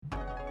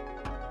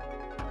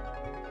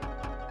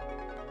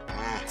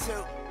2,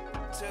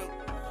 2,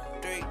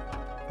 3.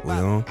 We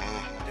on? 3,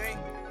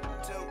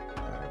 2,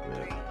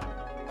 3.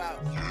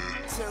 Bop.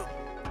 2,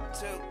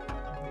 2,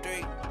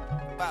 3.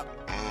 Bop.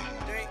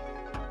 3,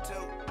 2,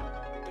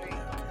 3.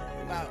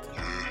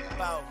 Bop.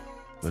 Bop.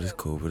 But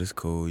it's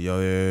cool.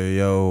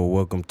 Yo.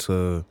 Welcome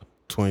to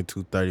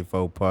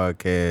 2234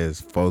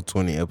 Podcast,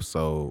 420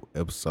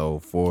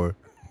 episode 4,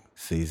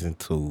 season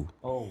 2.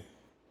 Oh,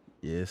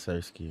 Yes,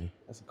 Sirski.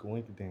 that's a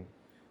coincidence.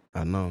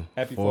 I know.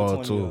 Happy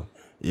 402. 420,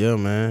 Yeah,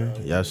 man.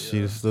 Y'all should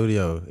see the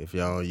studio. If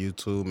y'all on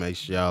YouTube, make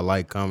sure y'all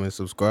like, comment,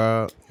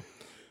 subscribe.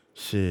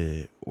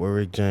 Shit, where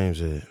Rick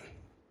James at?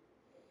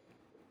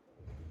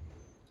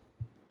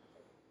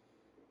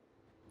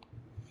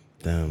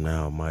 Damn,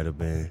 now it might have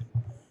been.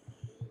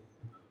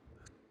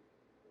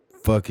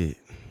 Fuck it.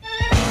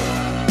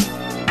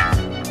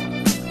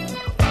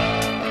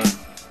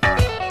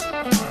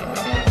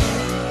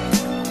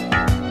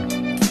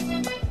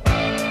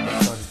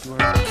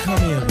 Come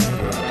here, man.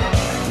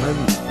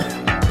 Maybe.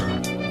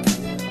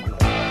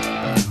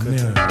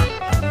 Man,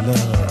 I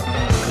love.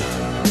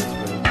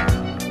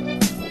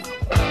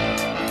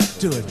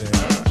 Do it, man.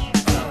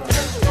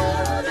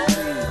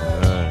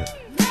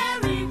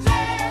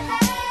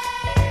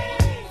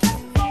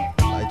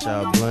 Light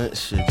y'all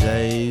blunts, your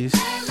J's,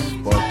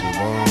 Sparky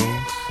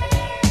Bones.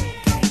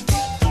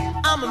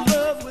 I'm in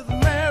love with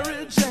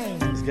Mary Jane.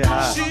 Let's get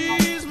high.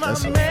 She's my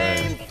That's a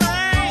main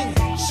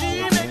thing.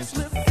 She makes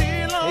me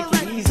feel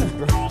alright. easy,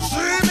 bro.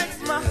 She makes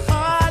my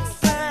heart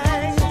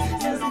sing.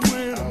 And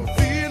when I'm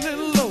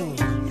feeling low,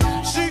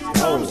 she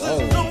comes as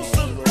no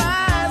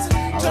surprise.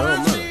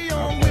 Turns me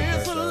on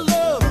with her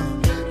love.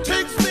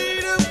 Takes me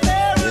to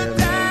paradise.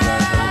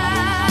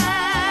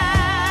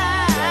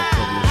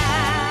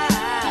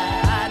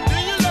 Do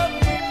you love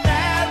me,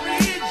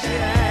 Mary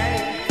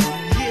Jane?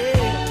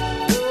 Yeah.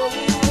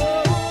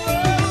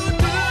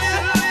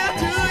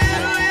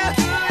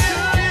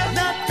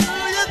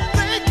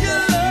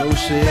 New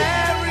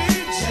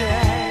shit.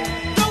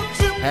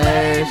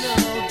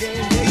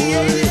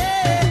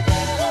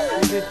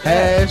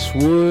 Hash,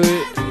 wood,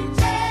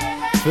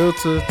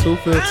 filter, 2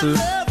 filters.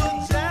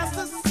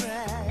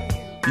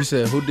 You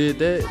said who did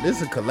that? This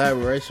is a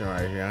collaboration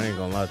right here. I ain't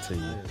gonna lie to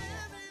you.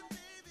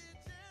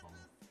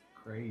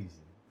 Crazy.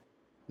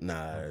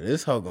 Nah,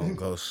 this hoe gonna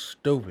go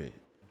stupid.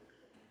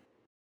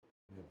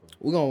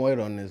 We gonna wait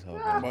on this hoe.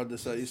 I'm bro. about to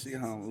say, you see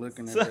how I'm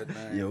looking at that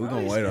thing? Yeah, we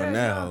gonna wait on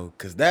that hoe.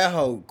 Cause that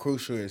hoe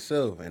crucial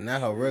itself and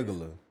that hoe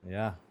regular.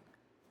 Yeah.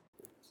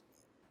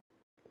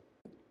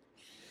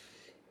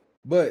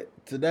 But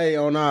today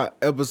on our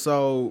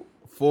episode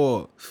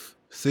 4,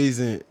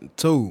 season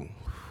 2,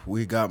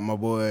 we got my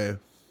boy.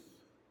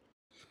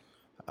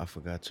 I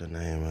forgot your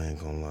name. I ain't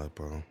gonna lie,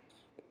 bro.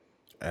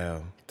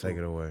 Al, take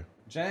it away.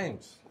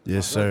 James.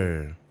 Yes,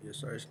 sir. Yes,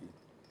 sir.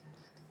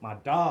 My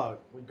dog.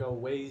 We go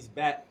ways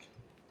back.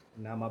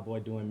 Now my boy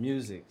doing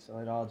music, so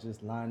it all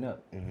just line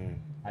up.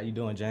 How you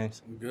doing,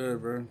 James? I'm good,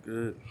 bro.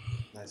 Good.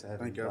 Nice to have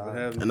Thank you. y'all for dog.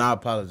 having me. And I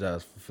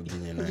apologize for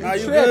forgetting your name. Nah,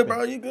 you tripping. good,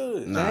 bro. You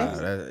good. Nah, James?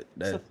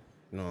 that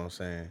you know what I'm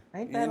saying?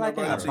 Ain't You that ain't like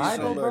in nobody the teach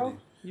Bible, bro? somebody.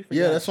 You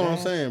Yeah, forgot that's what I'm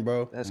James? saying,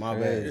 bro. That's My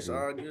crazy. It's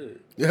all good.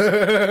 It's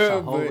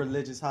a whole bad.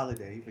 religious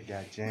holiday. He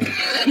forgot James.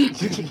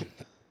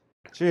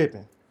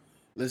 Tripping.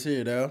 Let's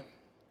hear it, Al.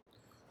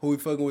 Who we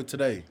fucking with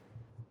today?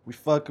 We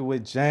fucking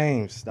with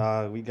James,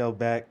 dog. We go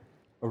back.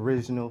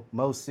 Original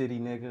Mo City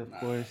nigga, of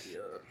course. Yeah.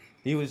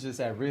 He was just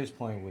at Ridge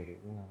Point with it,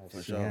 you know, at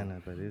For sure.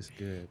 Sienna, but it's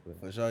good.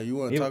 But For sure. You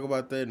want to It- talk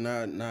about that?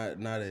 Not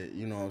that,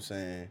 you know what I'm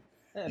saying?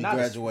 Yeah, He not a-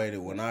 graduated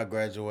when I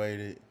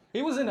graduated.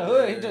 he was in the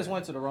hood. He just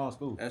went to the wrong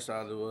school. That's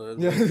all it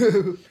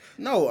was.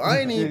 No, I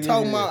ain't even Yeah,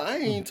 talking yeah. about. I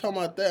ain't even talking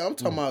about that. I'm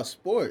talking about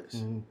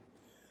sports.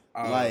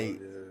 Oh, Like-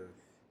 yeah.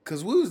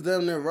 Cause we was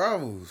damn near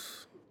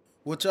rivals.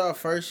 With y'all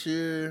first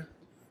year,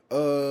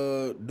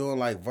 doing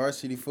like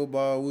varsity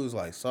football, we was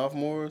like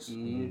sophomores.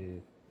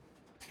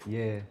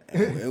 Yeah.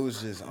 And it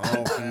was just on from I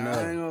ain't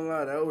there. gonna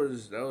lie, that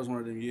was one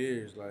of them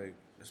years, like,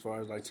 as far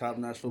as like top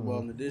notch football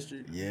in the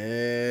district. That was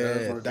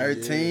Yeah, one of them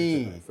years,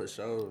 13, for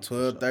sure.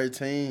 12,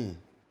 13.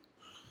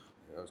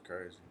 That was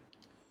crazy.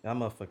 Y'all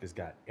motherfuckers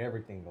got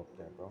everything up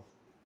there, bro.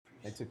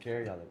 They took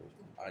care of y'all at Ridge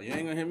Point. You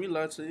ain't gonna hear me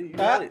lie to you. You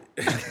right.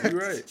 You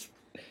right.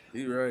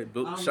 You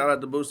right. Shout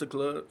out to Booster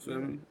Club. Feel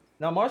me?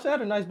 Now, Marshall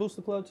had a nice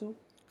booster club, too.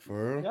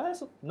 For real? Y'all had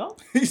some, no?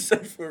 He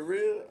said for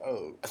real?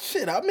 Oh.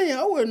 Shit, I mean,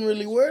 I wasn't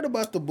really worried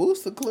about the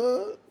Booster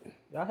Club.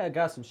 Y'all had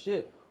got some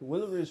shit.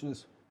 Willow Ridge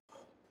was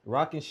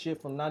rocking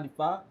shit from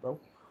 95, bro.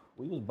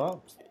 We was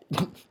bumps.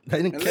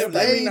 They didn't And keep let me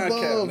they not cap.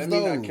 bums, Let me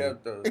not though. cap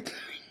though.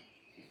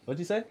 What'd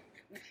you say?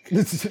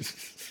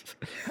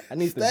 I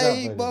need to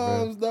Stay jump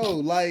bums though.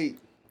 Like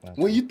Okay.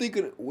 when you think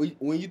of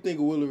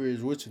Willow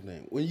Ridge, what you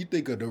think? When you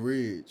think of the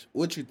Ridge,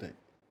 what you think?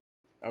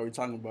 Are we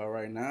talking about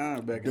right now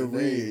or back The in the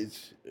day?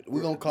 Ridge.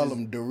 We gonna call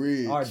them the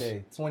Ridge. Our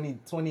day,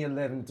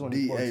 2011, D.A.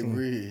 2014.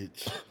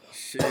 Ridge.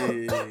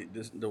 Shit,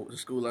 the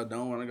school I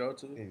don't want to go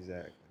to.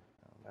 Exactly.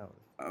 That was-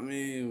 I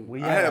mean,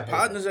 Well, I yeah, I had heard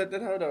partners at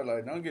that hoe though.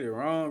 Like, don't get it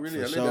wrong. Really, For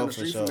I lived sure, down the for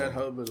street from sure. that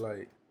hoe, but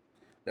like,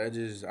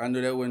 I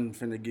knew that wasn't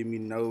finna get me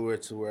nowhere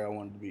to where I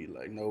wanted to be,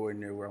 like nowhere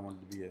near where I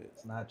wanted to be at.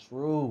 It's not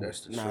true.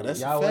 That's the Nah, truth.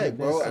 that's Y'all a would've fact,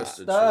 been bro. some That's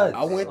the studs.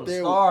 I went Some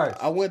there. stars.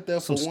 I went there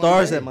for Some one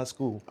stars day. at my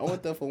school. I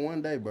went there for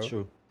one day, bro.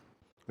 True.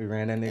 We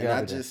ran that nigga And out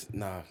I of there. just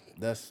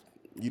that's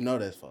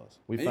that's false.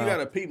 We And you found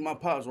gotta peep. My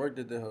pops worked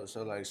at the house,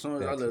 so like, as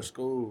soon as I left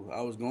school,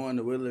 I was going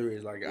to Willow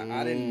Ridge. Like,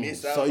 I didn't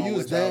miss out. So on you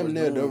was what y'all damn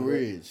near the doing, bro.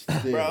 ridge,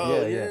 still. Bro,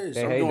 Yeah, yeah. yeah.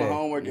 So I'm Heyday. doing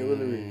homework at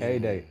Willow Ridge.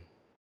 Heyday.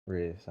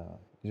 Red song.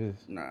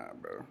 Just Nah,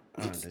 bro.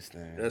 I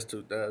understand. That's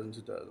 2000,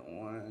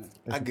 2001.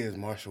 I guess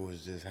Marshall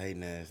was just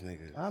hating ass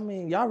niggas. I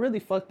mean, y'all really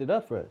fucked it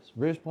up for us.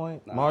 Ridge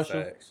Point, Nah,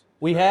 Marshall. facts.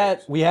 We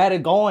Facts. had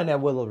it going at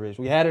Willow Ridge.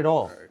 We had it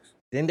all. Facts.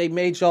 Then they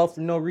made y'all for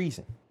no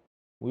reason.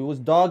 We was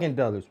dogging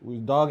Douglas. We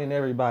was dogging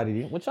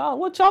everybody. What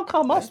y'all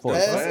come up for?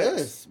 That's bro?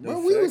 facts. us, bro.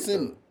 Them We facts, was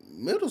in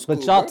middle school.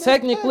 But y'all bro. That's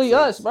technically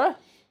facts. us, bro.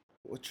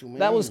 What you mean?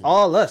 That was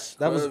all us.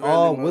 That was Club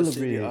all Valley, Willow Mud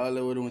City, Ridge. all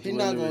that would've went to He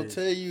not Willow gonna Ridge.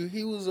 tell you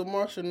he was a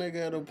Marshall nigga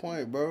at a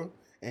point, bro.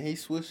 And he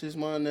switched his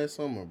mind that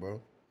summer,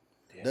 bro.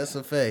 That's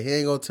a fact. He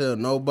ain't gonna tell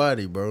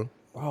nobody, bro.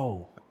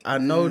 Bro, I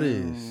know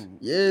this.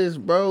 Yes,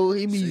 bro.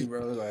 He be See,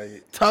 bro,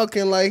 like,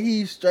 talking like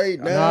he's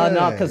straight down.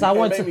 nah, cause I can't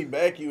went make to me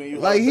back you and you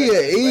Like he back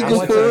an me. I eagle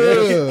went for to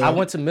middle, real. I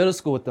went to middle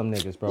school with them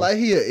niggas, bro. Like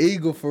he an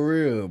eagle for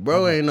real.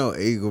 Bro ain't no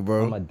eagle,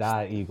 bro. I'm a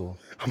die eagle.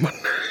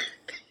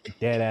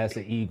 Dead ass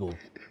an eagle.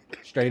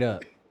 Straight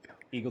up.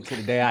 Eagle to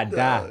the day I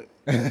die.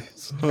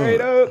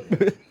 Straight up.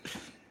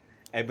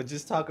 Hey, but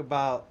just talk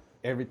about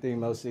everything,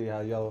 Mo City,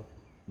 how your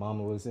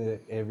mama was in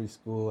every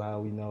school, how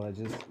we know it,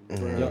 just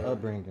your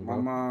upbringing, My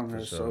bro. mom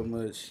has so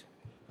much.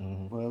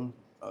 Well,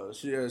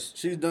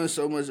 she's done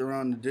so much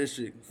around the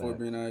district for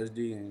being ISD,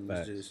 and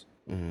Facts. it's just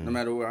no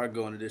matter where I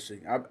go in the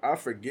district, I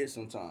forget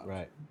sometimes.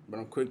 Right. But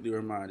I'm quickly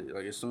reminded.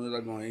 Like as soon as I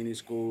go in any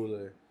school,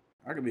 or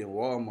I could be in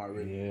Walmart,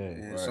 really, Yeah,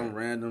 and right. some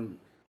random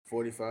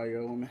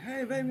 45-year-old woman,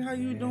 hey baby, how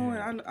you doing?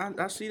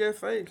 I see that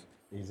face.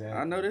 Exactly.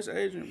 I know this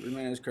agent, but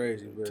man, it's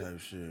crazy. But Type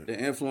shit. the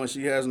influence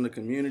she has in the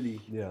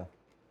community Yeah.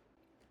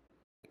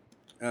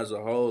 as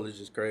a whole is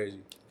just crazy.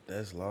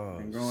 That's law.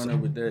 And growing up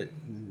with that,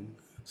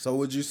 So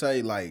would you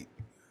say like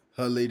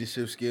her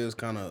leadership skills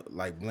kind of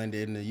like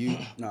blended into you,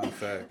 nah,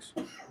 facts.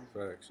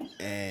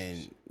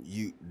 and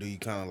you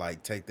kind of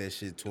like take that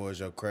shit towards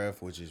your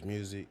craft, which is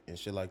music and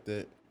shit like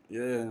that?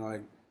 Yeah, and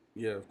like,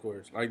 yeah, of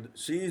course. Like,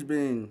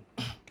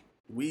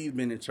 we've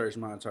been in church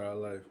my entire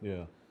life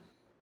Yeah.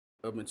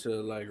 up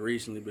until like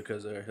recently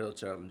because of her health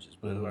challenges.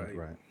 But like,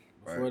 right.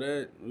 before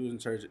that, we was in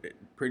church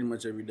pretty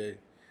much every day.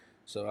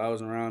 So I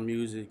was around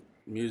music.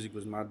 Music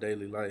was my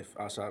daily life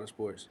outside of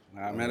sports.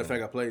 Matter of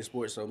fact, I played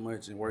sports so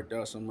much and worked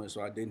out so much,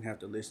 so I didn't have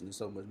to listen to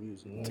so much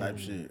music. Type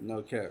shit.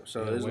 No cap.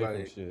 So Yeah, it's away from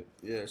like, shit.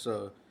 yeah.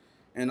 So,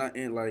 and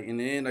like in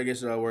the end, I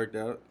guess I worked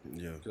out.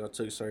 Yeah. Because I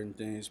took certain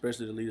things,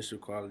 especially the leadership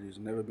qualities.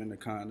 Never been the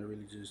kind to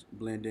really just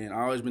blend in.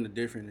 I always been a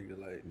different nigga.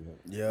 Like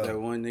Yeah. that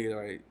one nigga,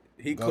 like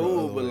he Go the cool,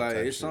 other but way like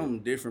type it's shit. something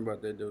different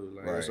about that dude.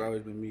 Like it's Right.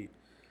 always been me.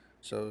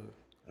 So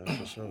That's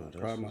for sure. That's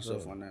pride for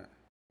myself sure. on that.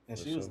 And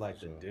she was like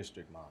the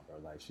district mom, bro.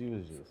 Like she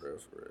was just For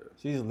real.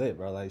 she's lit,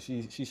 bro. Like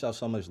she showed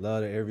so much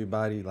love to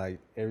everybody, like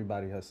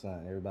everybody her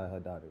son, everybody her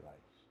daughter.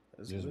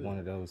 Like just good. one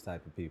of those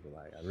type of people.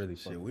 Like I really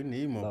Shit, fuck we with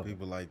need more love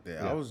people like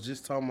that. Yeah. I was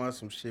just talking about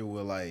some shit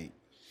where like,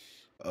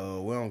 we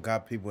don't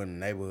got people in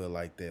the neighborhood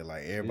like that.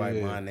 Like everybody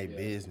Yeah. mind their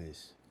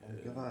business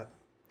her. God.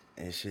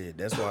 and shit.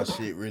 That's why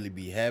shit really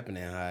be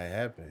happening how it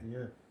happened.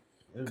 Yeah.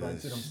 Everybody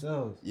to 'Cause-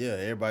 themselves. Yeah,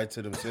 everybody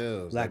to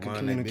themselves. Lack They of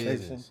mind their communication.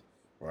 business.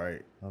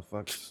 Right.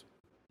 Motherfuckers.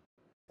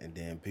 And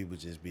then people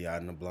just be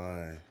out in the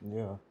blind.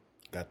 Yeah.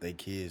 Got their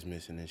kids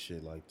missing and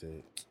shit like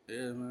that.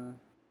 Yeah, man.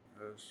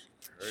 That's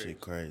crazy.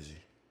 Shit crazy.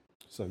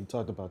 So you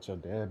talked about your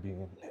dad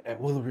being at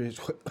Willow Ridge.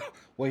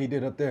 What he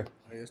did up there?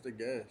 Hey, that's the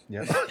gas.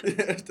 Yeah.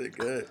 That's the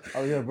gas.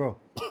 Oh yeah, bro.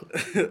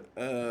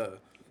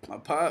 My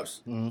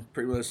pops,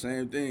 pretty much the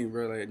same thing,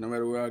 bro. Like no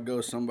matter where I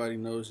go, somebody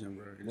knows him,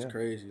 bro. It's Yeah.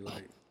 crazy.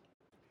 Like,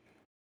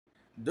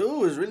 dude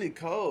was really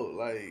cold.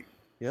 Like,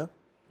 Yeah.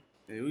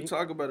 yeah, we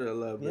talk about it a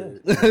lot, Yeah.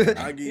 but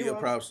I give He you was.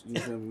 props.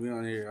 You feel me? We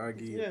on here. I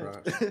give you Yeah.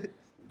 props.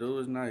 Dude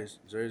was nice.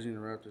 Jersey and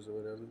the Raptors or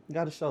whatever.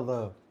 Gotta show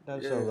love.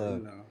 Gotta show Yeah, love.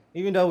 you know.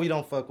 Even though we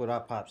don't fuck with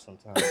our pops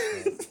sometimes.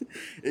 so.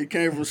 It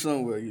came from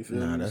somewhere. You feel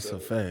Nah, me? that's So, a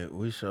fact.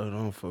 We sure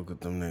don't fuck with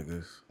them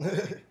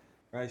niggas.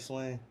 Right,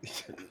 Swain?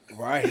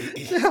 Right.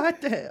 God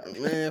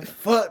damn. Man,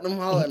 fuck them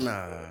hoes.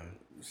 Nah.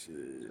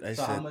 shit. They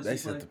So how set, much they he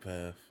set play? the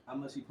path. How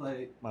much he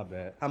played? My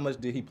bad. How much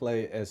did he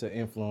play as an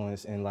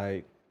influence in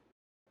like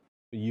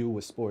you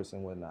with sports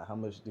and whatnot? How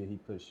much did he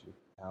push you?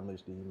 How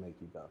much did he make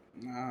you go?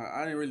 Nah,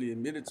 I didn't really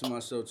admit it to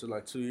myself till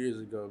like 2 years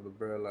ago, but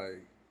bro,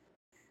 like,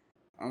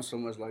 I'm so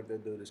much like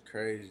that dude. It's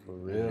crazy. For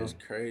real? It's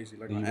crazy.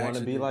 Like, Do you on want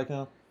to be accident. like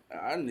him?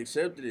 I didn't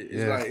accepted it.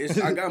 It's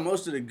Yeah. like I got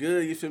most of the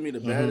good. You feel me?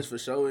 The baddest for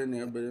sure in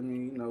there, but I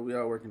mean, you know, we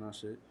all working on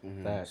shit.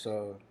 Facts.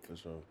 So For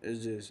sure.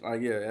 it's just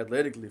like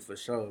athletically for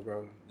sure,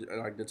 bro.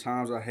 Like the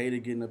times I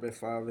hated getting up at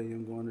 5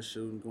 a.m. going to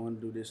shoot and going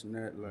to do this and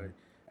that. Like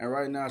And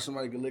right now,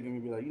 somebody could look at me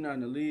and be like, "You're not in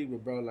the league,"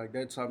 but bro, like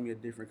that taught me a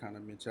different kind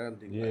of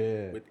mentality.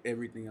 Yeah. Like, with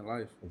everything in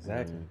life.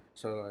 Exactly.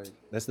 So like,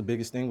 That's the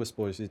biggest thing with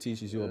sports. It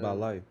teaches you about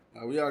life.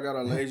 we all got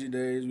our lazy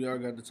days. We all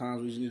got the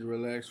times we just need to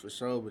relax for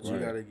sure. But you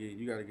gotta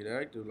get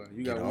active. Like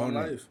you got one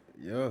on it. life.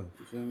 Yeah,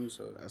 You feel me?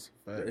 So that's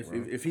a fact,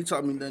 bro. if he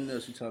taught me nothing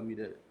else, he taught me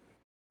that.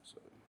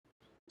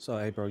 So,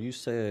 hey, bro, you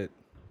said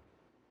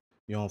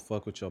you don't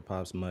fuck with your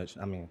pops much.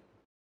 I mean,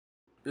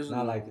 This is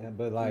not like that,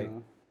 but like you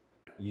know,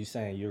 you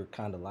saying you're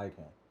kind of like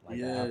him. Like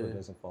the Yeah. apple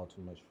doesn't fall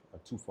too much or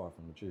too far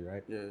from the tree,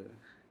 right? yeah.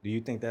 Do you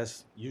think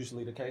that's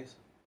usually the case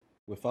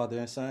with father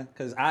and son?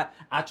 Because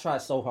I try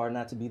so hard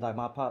not to be like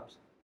my pops,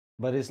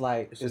 but it's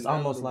like it's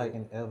almost like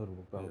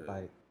inevitable, bro.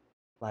 Yeah.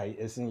 Like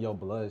it's in your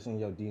blood, it's in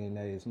your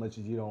DNA. As much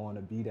as you don't want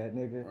to be that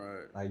nigga,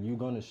 Right. like you're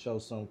gonna show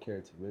some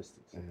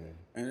characteristics.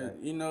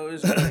 And you know,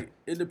 it's like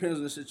it depends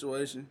on the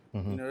situation.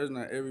 Mm-hmm. You know, it's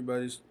not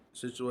everybody's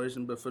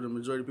situation, but for the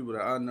majority of people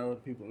that I know,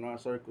 people in our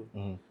circle,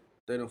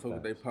 they don't fuck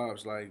with their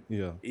pops. Like,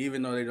 Yeah.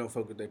 even though they don't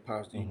fuck with their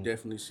pops, you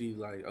definitely see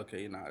like,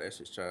 okay, nah, that's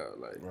his child.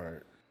 Like,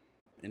 Right.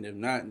 and if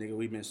not, nigga,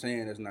 we've been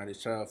saying that's not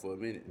his child for a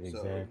minute.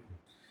 Exactly. So,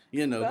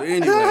 you know, but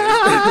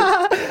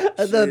anyway,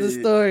 Another shit.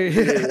 story.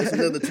 Yeah, it's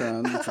another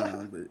time,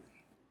 but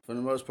for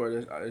the most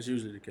part, that's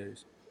usually the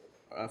case.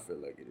 I feel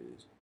like it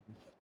is.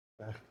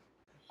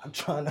 I'm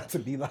trying not to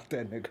be like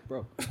that nigga,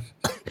 bro.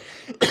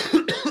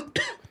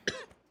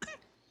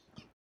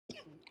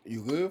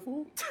 You good,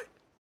 fool?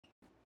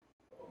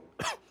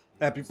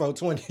 Happy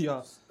 420,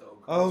 y'all.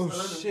 Oh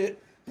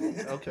shit.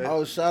 Okay.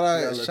 Oh, shout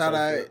Yeah, out, let's shout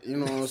take out. You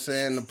know what I'm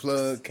saying? The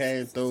plug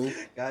came through.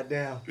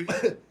 Goddamn.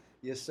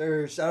 Yes,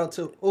 sir. Shout out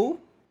to ooh.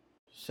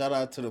 Shout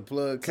out to the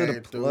plug To came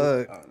the through.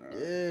 plug. Oh, no.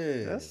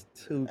 Yeah. That's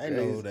too I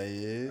know who crazy. they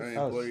is. I ain't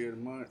employee of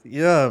the month.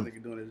 Yeah.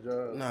 Nigga doing his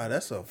job. Nah,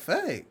 that's a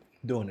fact.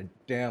 Doing a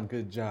damn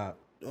good job.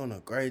 Doing a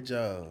great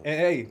job. And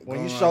hey,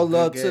 when you Going show off good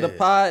love to the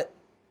gas.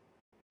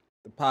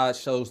 pod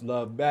shows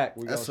love back.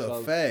 We That's gonna a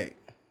show- fact.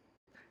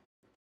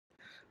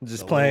 I'm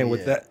just So playing where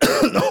with we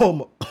that. No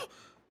homo.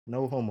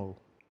 No homo.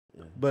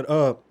 Yeah. But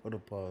Put a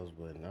pause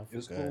button. I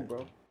it's forgot. cool,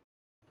 bro.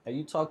 Hey,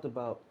 you talked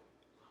about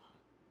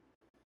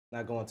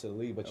not going to the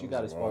league, but That you was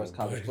got the as far as wrong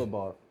college button.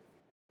 football.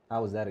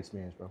 How was that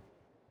experience, bro?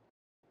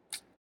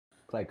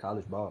 Play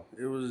college ball.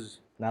 It was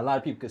Now a lot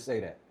of people could say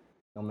that,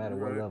 no matter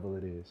what Right. level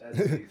it is. That's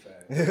big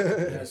facts.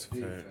 That's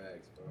big fact.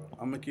 facts, bro.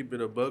 I'm gonna keep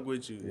it a bug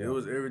with you. Yeah. It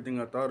was everything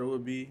I thought it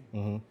would be,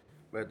 Mm-hmm.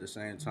 but at the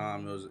same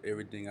time, it was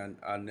everything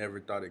I never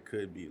thought it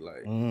could be.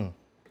 Like Mm-hmm.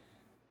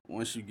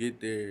 once you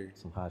get there,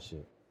 Some hot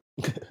shit.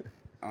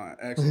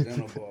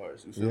 accidental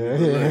bars. You feel Yeah,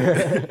 me?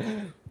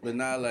 yeah. But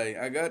not like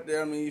I got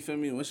there. I mean, you feel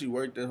me? Once you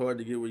work that hard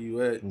to get where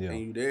you at, Yeah. and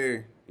you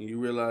there, and you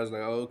realize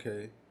like, oh,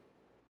 okay,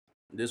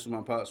 this was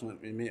my pops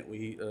meant when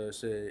he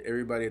said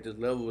everybody at this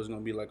level was gonna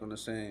be like on the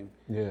same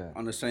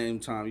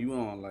time you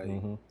on. Like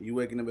Mhm. you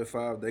waking up at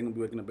 5, they gonna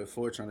be waking up at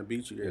 4 trying to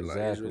beat you there. Like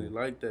it's Exactly. really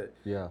like that.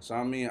 Yeah. So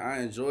I mean,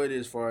 I enjoyed it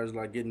as far as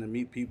like getting to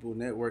meet people,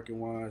 networking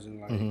wise,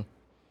 and like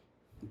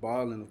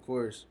balling, of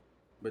course.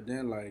 But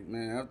then, like,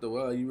 man, after a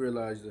while, you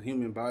realize the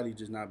human body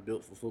just not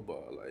built for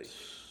football. Like,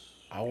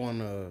 I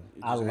wanna, it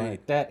I just learned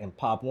ain't. that in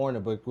Pop Warner,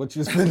 but what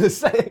you was gonna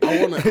say?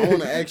 I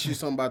wanna ask you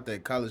something about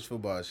that college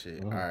football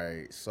shit. All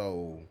right,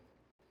 so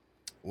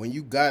when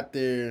you got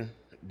there,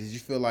 did you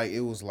feel like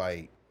it was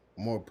like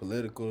more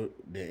political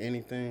than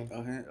anything?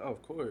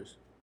 Of course.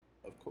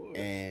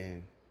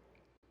 And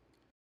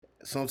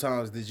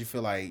sometimes did you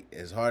feel like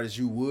as hard as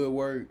you would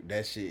work,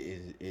 that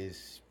shit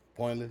is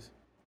pointless?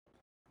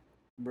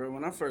 Bro,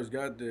 when I first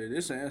got there,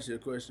 this to answer your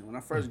question. When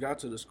I first got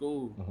to the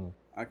school,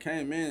 I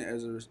came in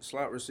as a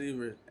slot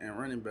receiver and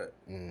running back.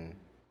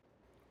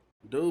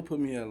 Dude put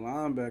me at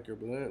linebacker,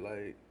 blood.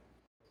 Like,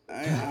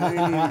 I ain't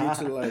even get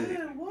to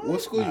like. What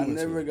school you I went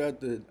never to? got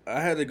the. I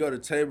had to go to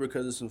Tabor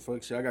because of some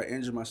fuck shit. I got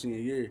injured my senior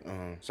year,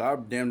 so I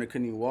damn near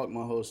couldn't even walk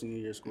my whole senior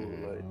year of school.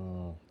 Like,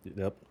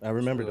 Yep, I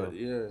remember so, though.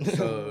 yeah.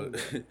 So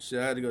shit,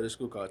 I had to go to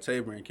school called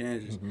Tabor in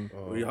Kansas.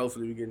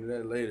 Hopefully we get into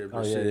that later. But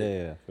Oh yeah, shit,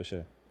 yeah, for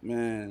sure.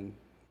 man,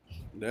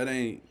 that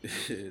ain't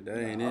that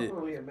ain't I it. can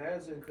only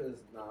imagine because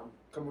I'm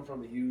coming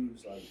from a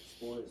huge like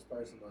sports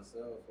person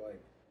myself.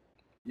 Like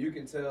you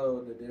can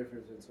tell the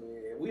difference between,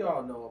 and we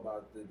all know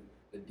about the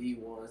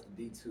D1s,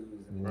 the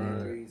D2s, and the Right.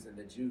 D3s, and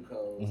the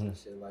JUCOs and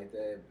shit like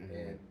that.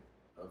 And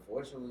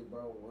unfortunately,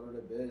 bro, one of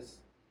the best.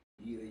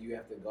 Either you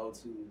have to go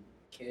to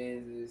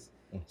Kansas,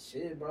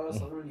 shit, bro.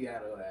 Some of you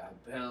out of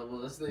Alabama, you know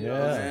what I'm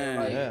saying?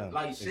 Like, yeah,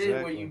 like shit where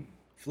exactly. you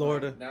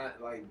Florida.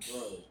 not like,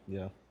 bro.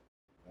 Yeah.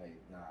 Like,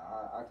 nah,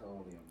 I can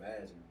only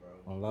imagine,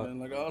 bro. On lock. And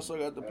like I also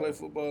got to play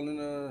football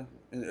in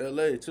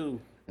LA too.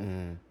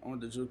 I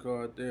went to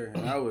JUCO out there,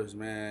 and I was,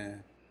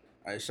 man.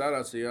 Hey, shout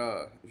out to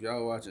y'all. If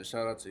y'all watching,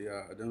 shout out to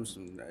y'all. Them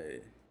some,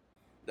 hey,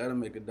 that'll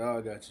make a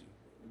dog at you.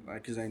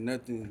 Like, cause ain't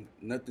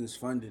nothing's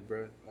funded,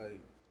 bro. Like,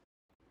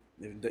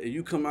 if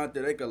you come out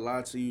there, they could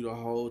lie to you the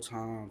whole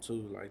time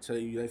too. Like, tell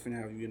you they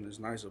finna have you in this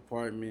nice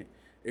apartment,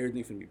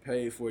 everything finna be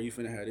paid for. You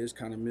finna have this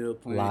kind of meal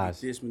plan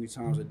Lies. this many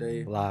times a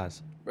day.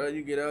 Lies. Bro,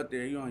 you get out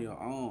there, you on your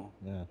own.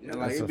 Yeah. And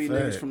like That's it a be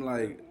niggas fact. from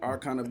like our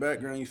kind of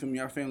background, you feel me?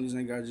 Our families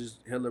ain't got just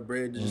hella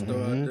bread to just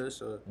throw out there.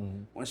 So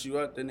once you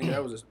out there, nigga,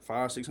 that was a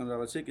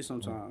 $500-$600 ticket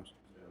sometimes.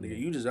 Nigga,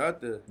 you just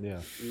out there. Yeah.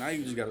 Now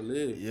you just gotta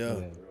live.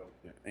 Yeah.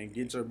 And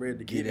get your bread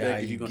to Get get it back how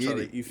if you you gonna get try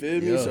it. to, you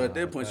feel me? Yeah. So at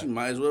that point, you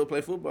might as well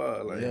play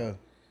football. Like, Yeah.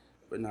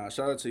 But nah,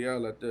 shout out to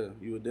y'all out there.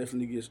 You would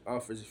definitely get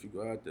offers if you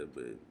go out there,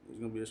 but it's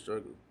gonna be a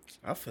struggle.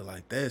 I feel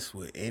like that's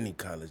with any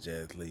college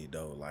athlete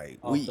though. Like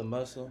Off the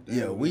muscle.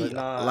 yeah, we But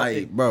nah, I like,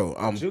 think bro.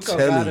 I'm JUCO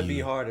telling gotta you, be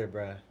harder,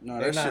 bruh. Nah,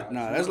 They're that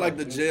not- shit, that's like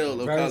the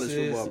jail of college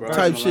Versus- football, bro. type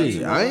I ain't gonna lie to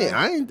shit.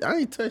 you. I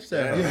ain't touched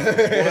that. Yeah.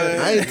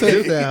 house. I ain't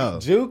touched that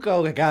house.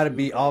 JUCO gotta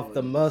be off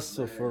the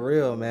muscle for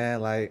real,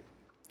 man. Like,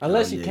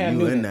 unless you Yeah, Cam you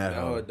in Newton that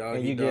Oh, house. dog,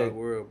 And you you dog get-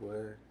 world,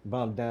 boy.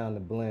 bumped down the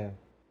blend.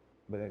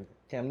 But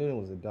Cam Newton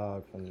was a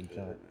dog from the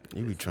jump.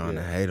 You be trying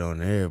to hate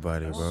on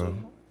everybody, bro.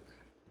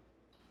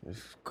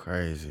 It's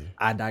crazy.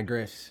 I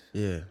digress.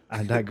 Yeah.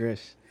 I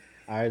digress.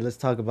 All right, let's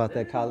talk about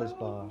that college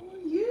ball.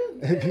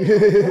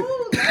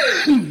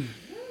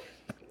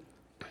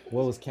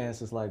 What was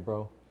Kansas like,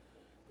 bro?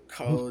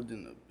 Cold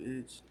in the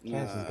bitch.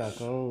 Kansas got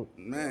cold.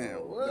 Man,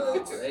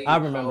 what? I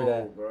remember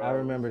that. I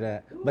remember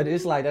that. But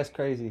it's like, that's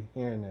crazy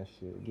hearing that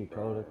shit. Get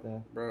cold up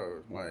there.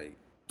 Bro,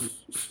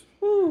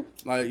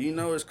 like you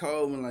know it's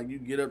cold when like you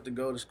get up to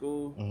go to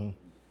school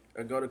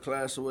or go to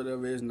class or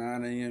whatever. It's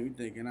 9 a.m. You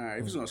thinking, all right,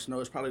 if it's gonna snow,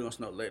 it's probably gonna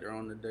snow later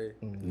on in the day.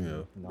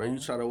 Yeah. But you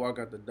try to walk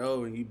out the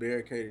door and you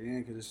barricaded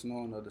in because it's snow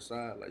on the other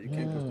side. Like you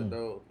can't push the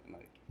door.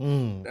 Like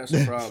that's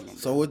a problem.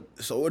 So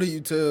what do you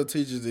tell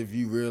teachers if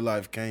you real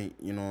life can't,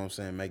 you know what I'm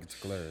saying, make it to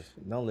class?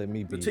 Don't let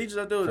me be. The teachers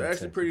out there was from actually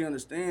Texas. pretty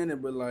understanding,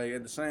 but like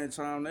at the same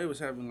time, they was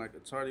having like a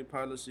tardy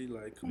policy.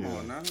 Like, come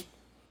on now,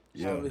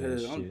 Yeah, I'm over here,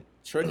 that I'm shit.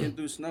 trucking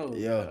through snow.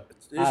 Yeah.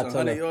 It's I tell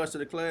 100 her. yards to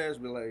the class,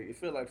 but like it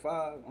feel like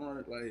 5. I'm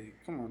like,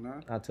 come on now.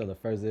 I tell the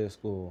first day of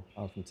school,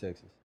 I'm from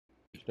Texas.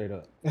 Straight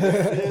up.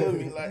 Feel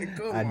me? Like,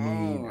 come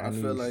on. I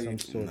feel need like some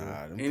sort of.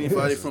 Nah, them anybody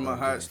classes from a don't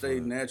hot give a state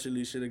fuck.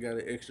 naturally should have got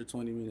an extra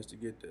 20 minutes to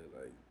get there.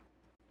 Like,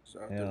 so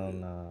I Hell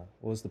think- nah.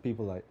 What's the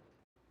people like?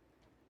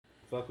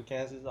 Fuck with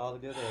Kansas all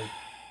together?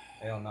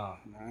 Hell nah.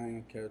 Nah, I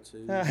ain't gonna care to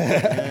you.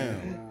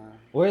 Damn. Nah.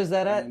 Where's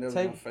that I at? ain't never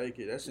Take, gonna fake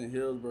it. That's in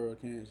Hillsboro,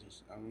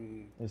 Kansas. I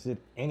mean, is it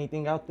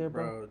anything out there,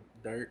 bro?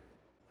 bro, dirt.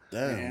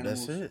 Damn,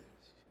 that's Animals. it.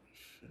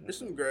 There's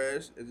some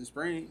grass in the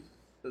spring.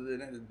 Other than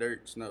that, it's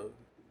dirt, snow,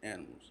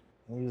 animals.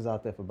 He was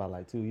out there for about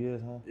like 2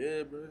 years, huh?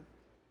 Yeah, bro.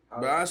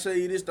 But I say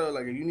you this though,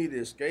 like if you need to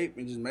escape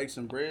and just make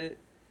some bread,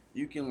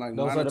 you can like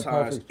Those are the monetize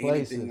perfect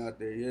anything places. out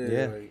there. Yeah,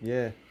 Yeah,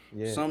 like,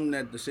 yeah. something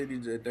that the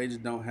cities that they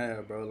just don't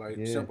have, bro. Like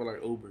Yeah. simple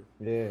like Uber.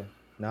 Yeah. You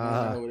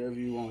Nah, know, whatever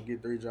you want,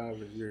 get 3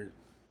 drivers, you're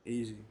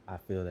easy. I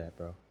feel that,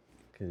 bro.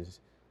 Cause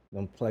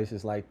them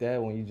places like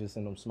that, when you just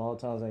in them small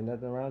towns, ain't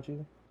nothing around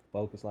you.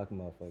 Focus like a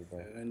motherfucker, bro.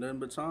 Ain't nothing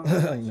but time.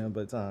 Ain't nothing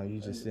but time.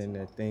 You just sitting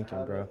there thinking,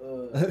 How bro.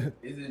 the,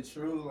 is it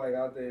true, like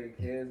out there in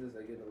Kansas,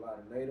 they get a lot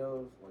of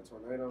tornadoes, like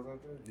tornadoes out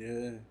there?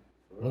 Yeah.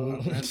 Mm-hmm.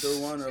 I've been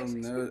through one of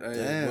them. Hey,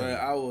 Damn. but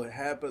I would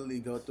happily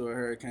go through a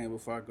hurricane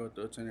before I go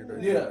through a tornado.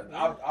 Yeah,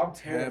 I'm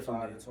terrified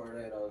Happily. of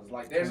tornadoes.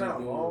 Like they're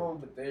not long,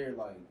 but they're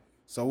like.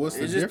 So what's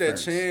the It's just that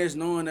difference? chance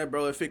knowing that,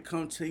 bro. If it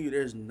come to you,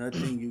 there's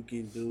nothing you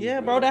can do.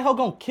 Yeah, bro, that hoe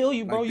gonna kill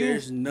you, bro. Like, you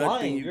there's nothing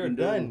flying. you You're can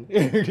done.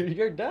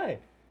 You're done.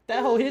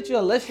 That hoe hit you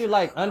unless you're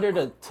like under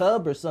the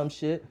tub or some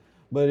shit.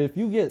 But if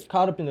you get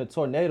caught up in a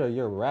tornado,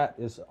 you're wrapped.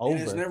 It's over.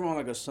 And it's never on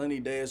like a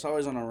sunny day. It's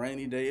always on a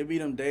rainy day. It be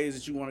them days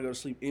that you want to go to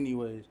sleep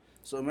anyways.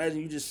 So imagine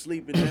you just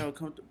sleeping and they'll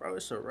come to, bro.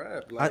 It's a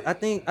wrap. Like, I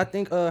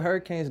think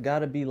hurricanes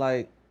gotta be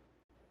like.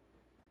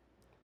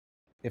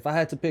 If I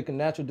had to pick a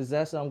natural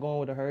disaster, I'm going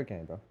with a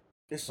hurricane, bro.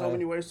 there's so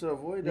many ways to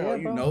avoid that. Yeah,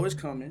 you bro. know it's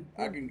coming.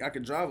 I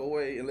can drive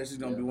away unless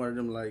it's gonna be one of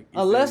them like. you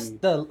feel Unless me?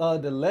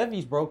 the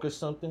levees broke or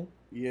something.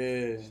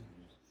 Yeah.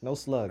 No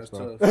slugs,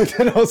 That's bro.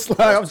 tough. No slugs.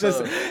 I'm That's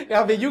just.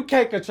 tough. I mean, you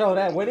can't control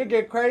that. When it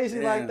get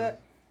crazy like Damn.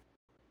 that.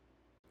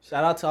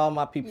 Shout out to all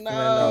my people from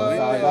No,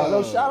 that.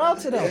 No, shout out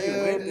to them.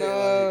 Hell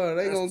no,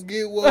 they gonna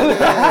get one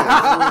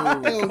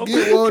ass. They gonna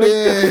get one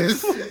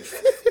ass.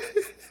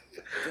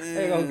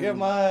 They gonna get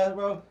my ass,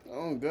 bro.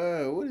 Oh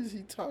God, what is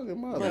he talking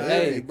about?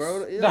 Hey,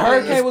 bro, The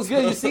hurricane was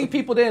good. You see,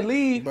 people didn't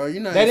leave. Bro,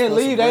 you're not They didn't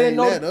supposed to leave. They didn't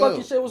know bring the that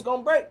fucking up. shit was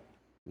gonna break.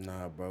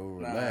 Nah, bro,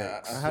 Nah,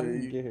 relax. I How feel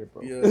did you you. get here,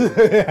 bro? Yeah.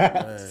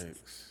 Relax.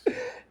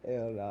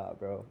 Hell nah,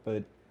 bro.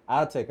 But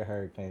I'll take a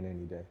hurricane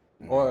any day.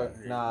 Or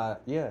nah,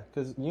 yeah,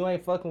 cause you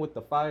ain't fucking with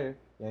the fire.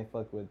 You ain't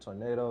fucking with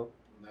tornado,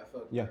 Not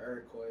fucking Yeah.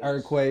 earthquakes.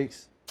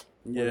 earthquakes.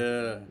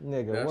 Yeah.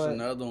 Nigga, That's what?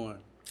 another one.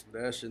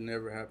 That should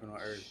never happen on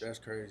Earth. That's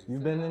crazy. You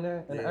been in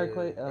there? An Yeah,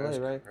 earthquake? LA, that's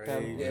right?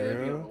 crazy. Yeah, they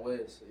be on the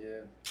west. Yeah.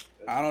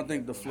 I don't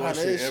think the floor Oh,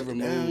 should that ever shit-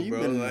 move, damn, you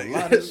bro. been in a Like,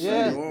 lot of that's shit.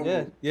 Yeah,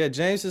 normal. yeah.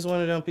 James is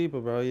one of them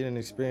people, bro. You didn't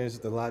experience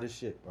a lot of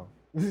shit, bro.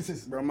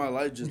 Bro, my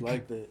life just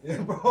like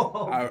that.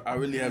 bro. I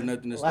really have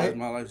nothing to say. Like,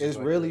 My life just it's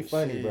like really that.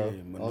 funny, bro.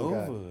 Shit, Oh,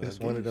 God. maneuver.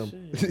 It's I one of get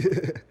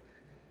them.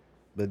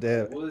 But I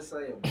that, would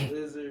say a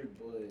blizzard,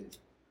 but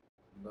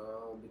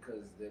no,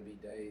 because there be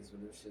days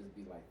when them shits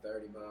be like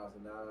 30 miles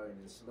an hour and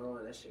it's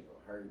snowing. That shit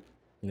gonna hurt.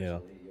 Yeah.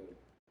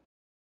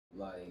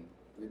 Like,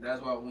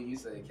 that's why when you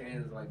say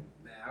Kansas, like,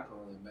 man, I can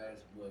only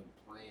imagine what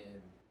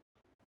playing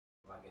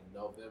like in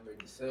November,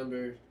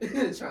 December,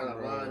 trying to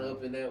line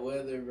up in that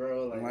weather,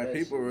 bro. Like, Like that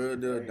people shit's real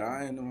deal crazy.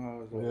 dying in them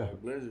houses, Yeah.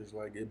 like blizzards,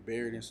 like get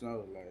buried in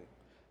snow, like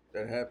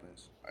that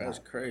happens. That's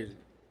crazy.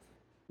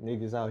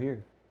 Niggas out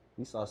here.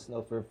 We saw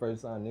snow for the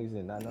first time. Niggas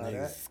did not know that.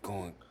 Niggas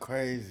going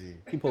crazy.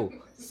 People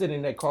sitting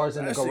in their cars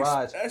in the That's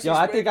garage. that's Yo,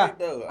 I think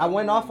expected, though. I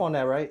went mean, off on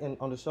that, right?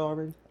 On the show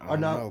already? I Or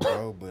don't no? know,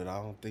 bro, but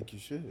I don't think you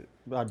should.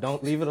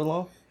 Don't leave it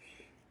alone.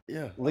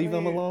 Yeah. Leave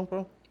them alone,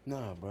 bro.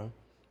 Nah, bro.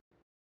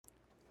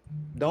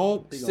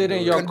 Don't He gonna sit do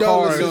in it. your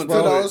Condolences cars, to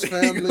bro. those He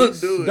gonna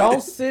families. do it.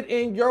 Don't sit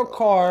in your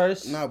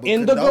cars Nah, but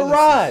in the condolences.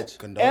 garage.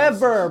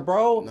 Condolences. Ever,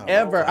 bro. Nah,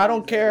 Ever. I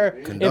don't care if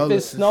it's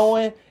Condolences.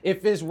 snowing,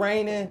 if it's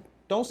raining.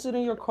 Don't sit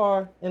in your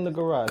car in the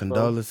garage, bro.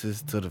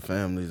 Condolences to the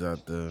families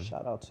out there.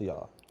 Shout out to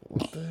y'all.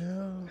 What the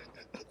hell?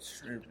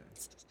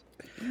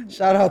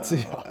 Shout out to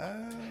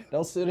y'all.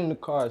 Don't sit in the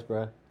cars,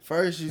 bro.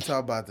 First, you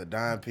talk about the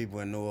dying people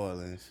in New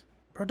Orleans.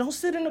 Bro, don't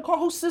sit in the car.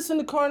 Who sits in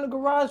the car in the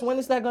garage? When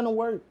is that gonna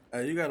work?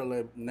 Hey, you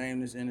gotta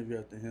name this interview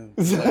after him.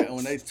 Like,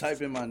 when they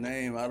type in my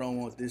name, I don't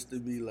want this to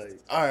be like.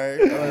 All right.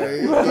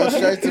 Go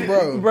straight to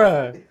bro.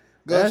 Bruh. Go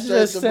That's straight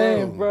just to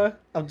saying, bro. bruh.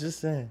 I'm just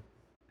saying.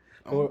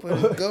 I'm gonna put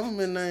his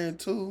government name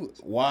too.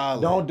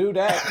 Wild. Don't do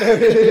that.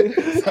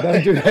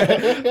 Don't do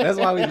that. That's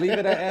why we leave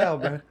it at L,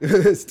 bro.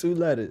 It's 2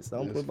 letters.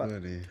 Don't put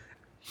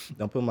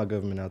my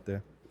government out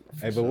there.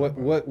 Hey, but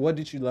what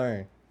did you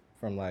learn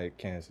from like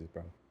Kansas,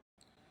 bro?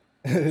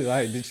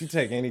 Like, did you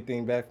take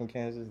anything back from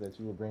Kansas that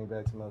you would bring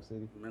back to Mel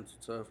City? Mental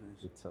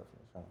toughness. The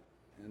toughness, huh?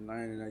 And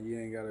learning that you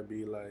ain't gotta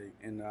be like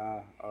in the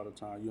eye all the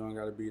time. You don't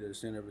gotta be the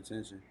center of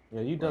attention.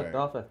 Yeah, you ducked Right.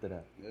 off after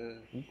that. Yeah.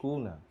 You cool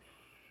now.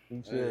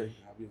 You chill. Hey,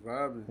 I be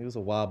vibing. He was a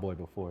wild boy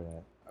before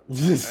that.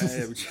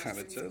 I be trying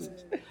to tell you.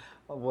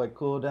 My boy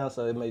cooled down,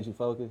 so it made you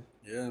focus.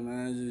 Yeah,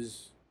 man. It's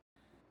just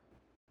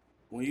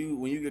when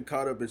you get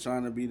caught up in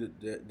trying to be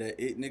that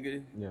it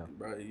nigga, Yeah.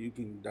 bro, you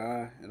can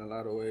die in a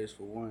lot of ways.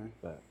 For one,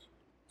 Facts.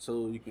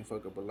 2, you can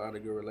fuck up a lot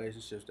of good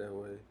relationships that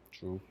way,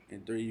 True.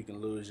 and 3, you can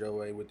lose your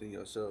way within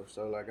yourself.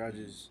 So like I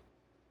just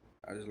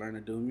learned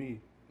to do me.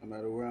 No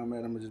matter where I'm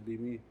at, I'ma just be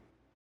me.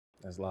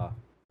 That's live.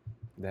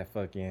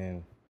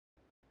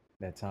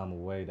 That time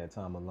away, that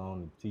time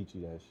alone to teach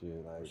you that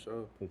shit. Like,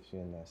 sure. put you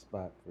in that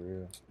spot for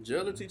real.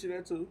 Jail will teach you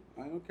that too.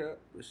 I ain't gonna cap,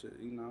 but shit,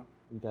 you know.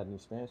 You got any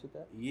experience with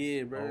that?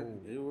 Yeah, bro.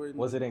 Oh. It wasn't.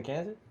 Was it in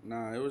Kansas?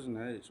 Nah, it wasn't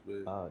the age,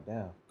 but Oh,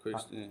 damn.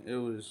 Christian, it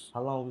was.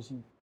 How long was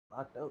you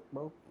locked up,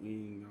 bro? You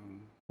know,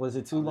 Was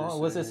it too I'm long?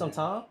 just Was it some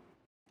saying. time?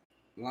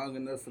 long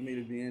enough for me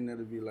to be in there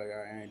to be like,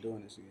 I ain't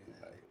doing this again.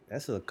 Like,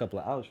 That's a couple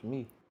of hours for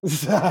me.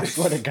 I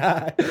swear to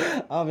God.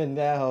 I'm in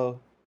that hole.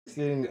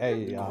 Sitting,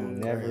 hey, I'm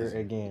never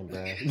again,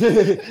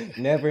 bruh.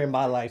 Never in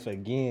my life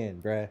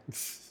again, bruh.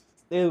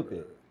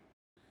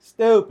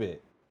 Stupid.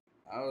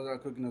 I was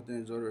out cooking up to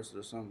enjoy the rest of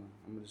the summer.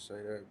 I'm gonna just say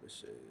that, but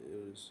shit,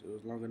 it was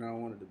longer than I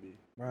wanted to be.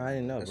 Bro, I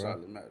didn't know, That's bro. all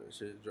that matters.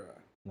 Shit's dry,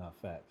 Nah,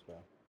 facts, bro.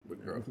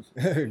 but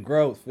growth.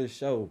 Growth for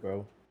sure,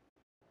 bro.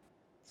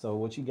 So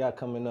what you got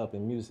coming up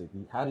in music?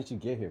 How did you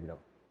get here, bro?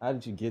 How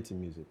did you get to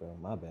music, bro?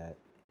 My bad.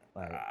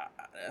 Like,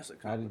 That's a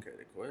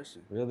complicated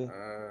question. really?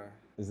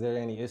 Is there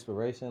any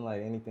inspiration,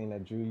 like anything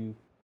that drew you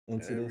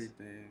into this?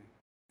 Everything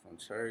from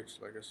church,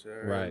 like I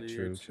said Right,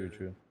 earlier,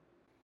 true.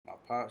 My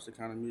pops, the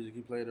kind of music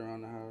he played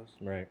around the house,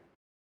 Right.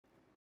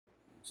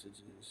 to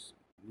just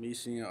me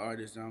seeing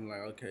artists, I'm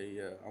like, okay,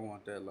 yeah, I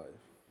want that life.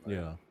 Like,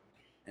 Yeah.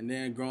 And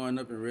then growing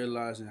up and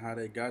realizing how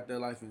they got that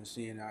life and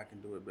seeing how I can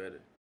do it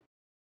better.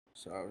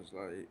 So I was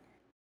like,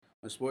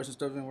 when sports and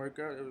stuff didn't work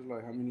out, it was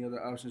like, how many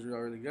other options we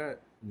already got?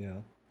 Yeah.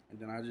 And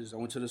then I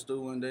went to the store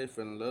one day,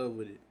 fell in love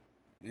with it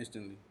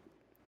instantly.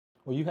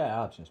 Well, you had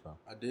options, bro.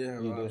 I did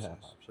have You did options, have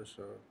options. for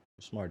sure.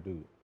 Smart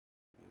dude.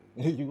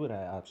 You would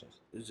have options.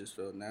 It just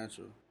felt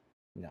natural,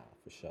 Nah,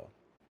 for sure.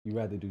 You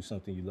rather do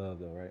something you love,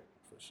 though, right?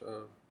 for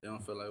sure. It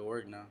don't feel like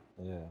work now.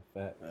 Yeah,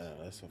 fact. Yeah,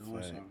 that's a Doing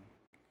fact. something.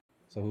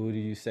 So who do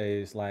you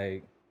say is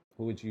like?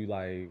 Who would you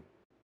like?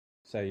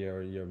 Say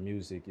your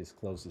music is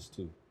closest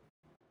to.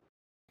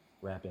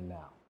 Rapping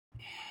now.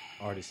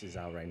 Artist is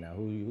out right now.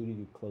 Who are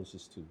you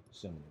closest to?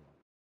 Similar.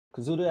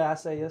 Cause who did I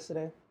say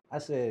yesterday? I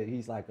said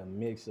he's like a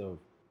mix of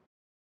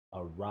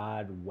a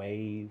Rod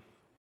Wave.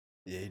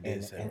 Yeah, he did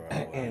And- say and-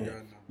 right. and- Yeah, I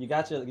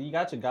know. You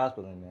got your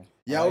gospel in there.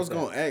 Yeah, I like was that.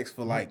 gonna ask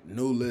for like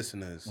new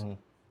listeners. Mhm.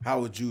 How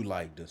would you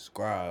like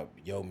describe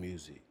your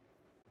music?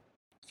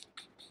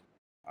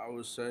 I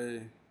would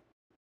say,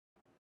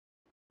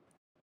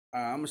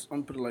 I'm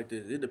gonna put it like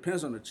this. It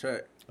depends on the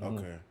track.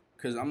 Okay.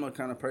 Cause I'm a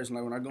kind of person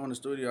like when I go in the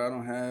studio, I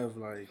don't have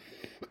like,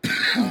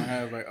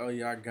 oh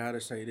yeah, I gotta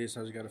say this.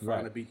 I just gotta find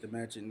Right. a beat to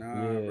match it. Nah,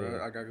 Yeah.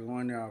 bro. I gotta go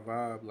in there, I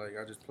vibe. Like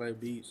I just play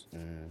beats.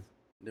 Mhm.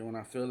 Then when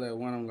I feel that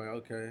one, I'm like,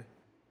 okay,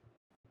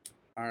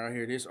 all right, I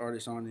hear this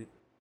artist on it,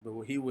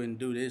 but he wouldn't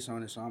do this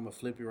on it, so I'm gonna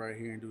flip it right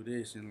here and do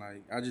this, and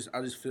like I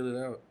just feel it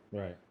out.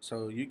 Right.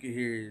 So you can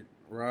hear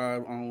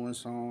Rob on one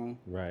song,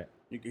 Right.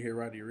 you can hear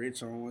Roddy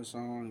Ricch on one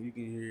song, you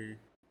can hear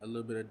a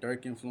little bit of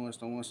Dirk influence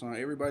on one song.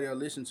 Everybody I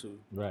listen to.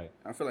 Right.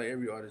 I feel like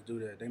every artist do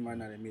that. They might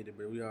not admit it,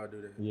 but we all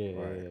do that. Yeah,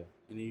 Right. yeah,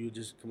 And then you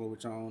just come up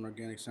with your own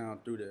organic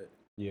sound through that.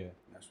 yeah.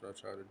 That's what I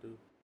try to do.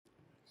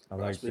 I I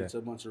like speak that. to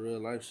a bunch of real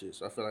life shit,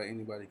 so I feel like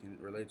anybody can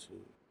relate to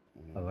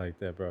it. I like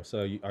that, bro.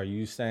 So are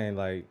you saying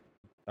like,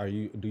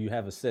 do you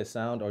have a set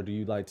sound, or do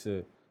you like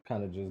to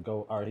kind of just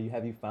go?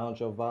 Have you found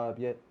your vibe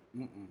yet?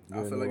 I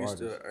You're a feel new like it's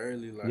still artist.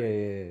 early. Like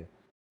Yeah.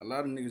 a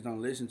lot of niggas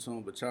don't listen to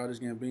him, but Childish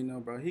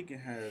Gambino, bro, he can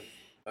have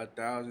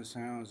 1,000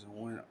 sounds in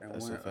one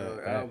That's a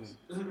fact.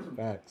 album.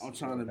 Facts. I'm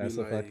trying to be That's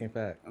a like, fucking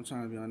fact. I'm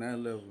trying to be on that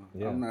level.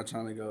 Yeah. I'm not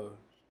trying to go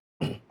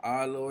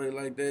all the way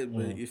like that,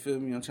 but you feel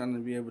me? I'm trying to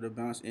be able to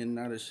bounce in and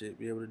out of shit,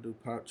 be able to do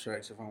pop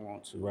tracks if I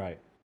want to. Right.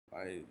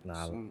 Like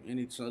Nah. a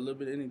little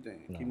bit of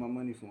anything. Nah. Keep my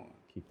money flowing.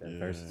 Keep that Yeah,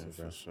 versatile,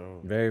 bro. for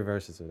sure. Very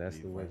versatile. That's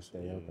Be the way to versatile,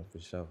 stay yeah. open for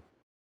sure.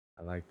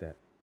 I like that.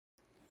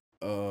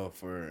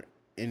 For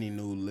any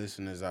new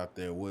listeners out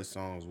there, what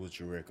songs would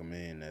you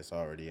recommend that's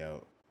already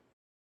out?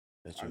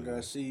 That I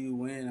gotta see you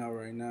win out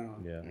right now.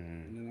 Yeah.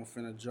 Mhm. And then I'm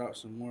finna drop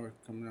some more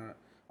coming out.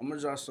 I'm gonna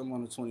drop some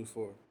on the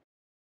 24th.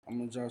 I'm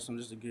gonna drop some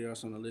just to give y'all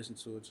something to listen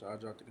to. So I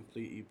dropped the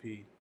complete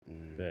EP,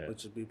 Bet.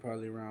 which will be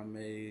probably around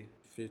May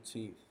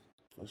 15th.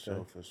 For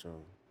sure, for sure.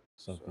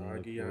 So Something to I'll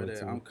look give y'all forward that.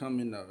 to. I'm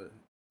coming though.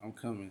 I'm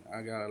coming.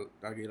 I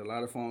get a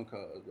lot of phone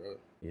calls, bro.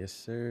 Yes,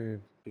 sir.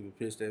 People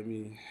pissed at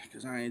me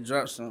because I ain't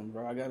dropped something,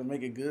 bro. I gotta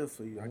make it good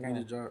for you. I can't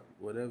just drop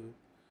whatever.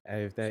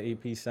 Hey, if that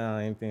EP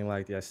sound anything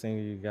like that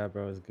single you got,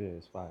 bro, it's good.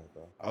 It's fire,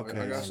 bro. Okay,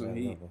 I got so some On that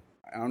heat. level.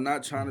 I'm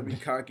not trying to be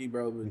cocky,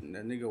 bro, but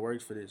that nigga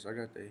works for this. I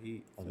got that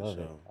heat. I For love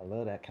it. sure. I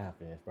love that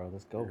confidence, bro.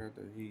 Let's I go. got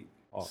that heat.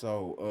 Oh.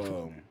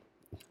 So,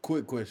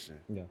 quick question.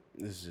 Yeah.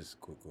 This is just a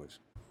quick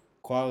question.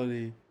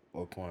 Quality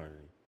or quantity?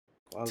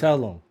 Tell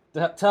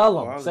them. Tell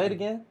them. Say it Quality.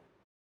 again.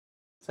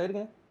 Say it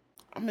again.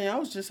 I mean, I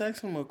was just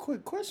asking him a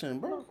quick question,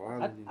 bro.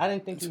 Quality. I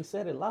didn't think you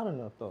said it loud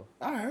enough, though.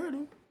 I heard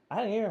him. I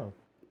didn't hear him.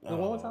 One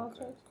more time, okay.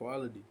 Chase?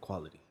 Quality.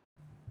 Quality.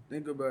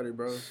 Think about it,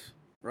 bro.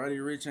 Roddy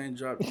Ricch ain't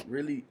dropped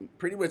really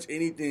pretty much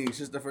anything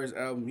since the first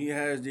album. He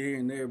has here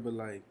and there, but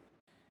like,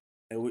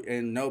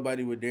 and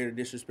nobody would dare to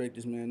disrespect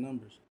this man's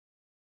numbers.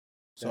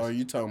 So are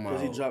you talking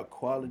Because about he dropped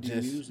quality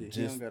music. He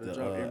Just don't gotta the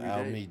drop every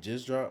album day. he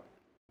just dropped?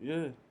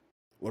 Yeah.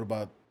 What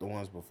about the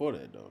ones before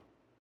that though?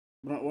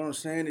 But what I'm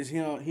saying is he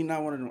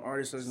not one of them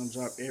artists that's gonna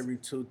drop every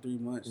 2-3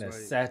 months. That's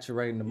like,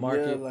 saturating the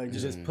market. like,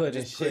 just putting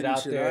just shit putting out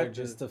shit there out there.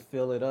 just to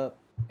fill it up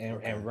and,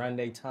 Okay. and run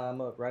their time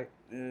up, right?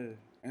 yeah.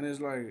 And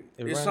it's like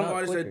It it's run some out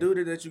artists that quicker.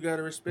 do that you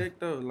gotta respect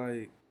though.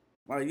 Like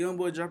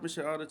YoungBoy dropping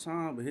shit all the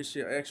time, but his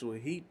shit actual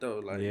heat though.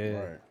 Like Yeah.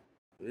 Right.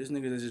 this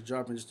nigga that's just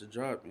dropping just to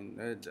drop, and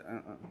that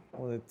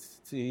Well, it's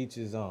to each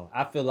his own.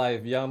 I feel like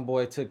if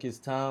YoungBoy took his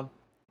time,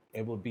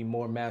 it would be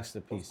more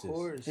masterpieces. Of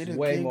course. He the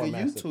Way king more of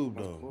masterpieces. YouTube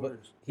Of though.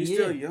 course. he He's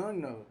still is.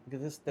 young though.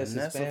 Because And that's that's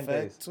his a fan fact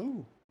base.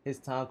 too. His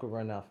time could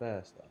run out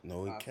fast, though.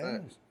 No, he Nah,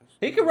 can't. facts.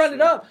 He could run it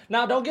up.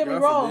 Now, don't get me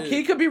God wrong. forbid.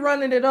 He could be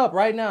running it up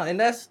right now, and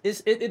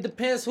it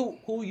depends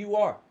who you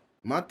are.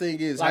 My thing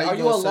is, Like, how are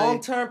you gonna a say-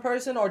 long term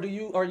person, or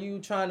are you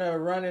trying to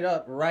run it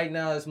up right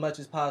now as much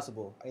as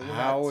possible? And you're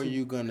How not are too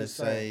you gonna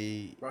concerned.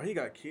 say? Bro, he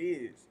got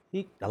kids.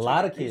 A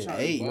lot of He's kids? trying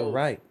to Hey. You're both.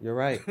 right. You're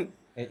right.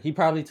 And he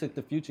probably took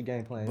the Future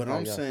game plan. But He's I'm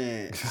like, yo.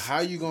 saying, how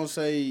you gonna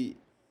say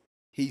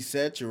he's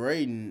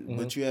saturating, Mm-hmm.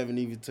 but you haven't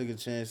even took a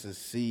chance to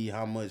see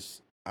how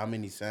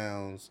many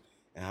sounds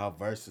and how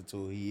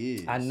versatile he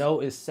is. I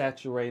know it's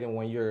saturating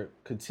when you're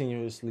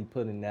continuously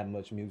putting that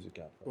much music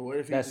out. But what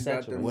if he That's just got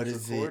that saturating. What much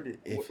is it recorded?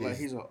 if Like it's-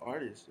 he's an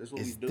artist. That's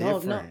what we it's do.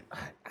 different. No,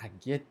 I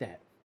get that.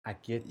 I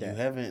get You that.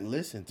 haven't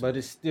listened to But it.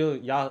 it's still,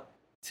 y'all,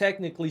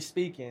 technically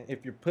speaking,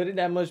 if you're putting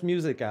that much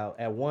music out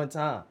at one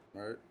time,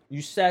 Right?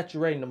 you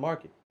saturating the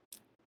market.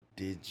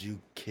 Did you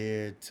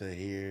care to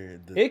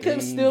hear the It can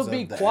still themes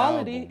be of the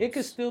quality. It albums?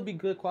 could still be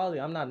good quality.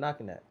 I'm not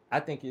knocking that. I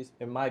think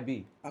it might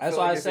be. I That's feel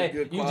why like I if it's say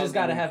good you quality, just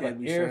gotta you have can't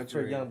an be ear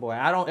saturated. for YoungBoy.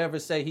 I don't ever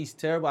say he's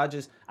terrible. I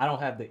don't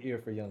have the ear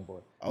for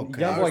YoungBoy.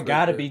 Okay. I YoungBoy respect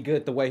gotta that. be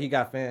good the way he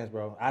got fans,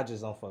 bro. I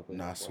just don't fuck with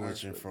Not him.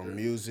 switching respect from that.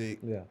 music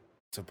Yeah.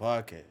 to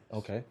podcast.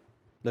 Okay.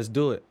 Let's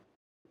do it.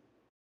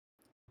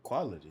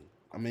 Quality.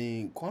 I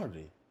mean,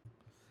 quantity.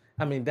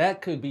 I mean,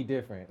 that could be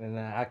different, and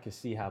I could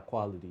see how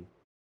quality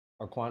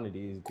or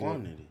quantity is good.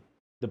 Quantity.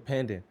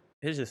 Depending.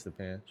 It just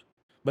depends.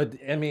 But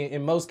I mean,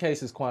 in most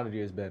cases, quantity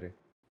is better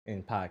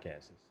in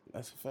podcasts.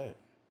 That's a fact.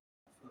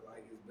 I feel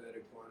like it's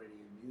better quantity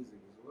in music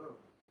as well.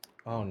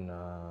 Oh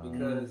no.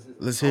 Because it's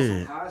Let's on hear some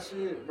it. hot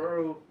shit,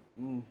 bro.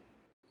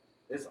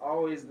 It's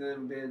always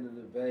been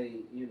the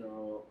debate, you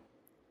know.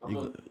 I'm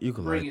gonna You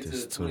can bring like it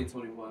this to too.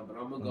 2021, but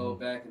I'm gonna go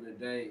back in the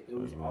day. It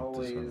was you want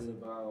this always one?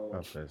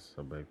 about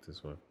so back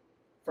this way.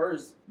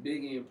 first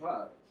Biggie and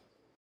Pop.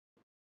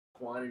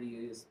 Quantity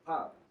is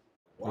Pop.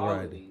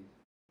 Quality,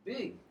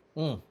 Big.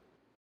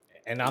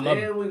 And I'm then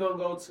a we're gonna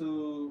go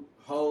to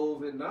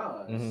Hove and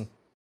Nas. Mhm.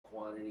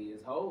 Quantity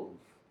is Hove.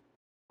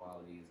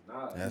 Quality is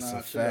Nas. That's Nah,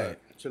 a chill fact.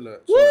 out, Chill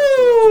out.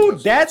 Woo!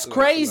 That's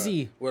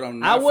crazy. What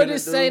I'm I not wouldn't finna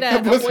say do-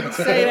 that. I wouldn't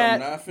say What I'm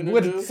that. not finna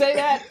Wouldn't do- say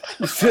that.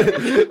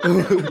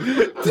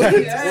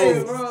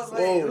 Hey, bro, like,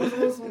 Whoa. it was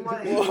on some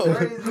like Whoa.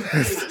 crazy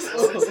shit.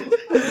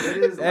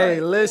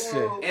 Hey,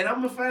 listen. And I'm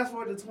gonna fast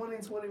forward to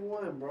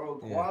 2021, bro.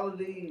 Yeah.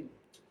 Quality.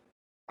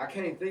 I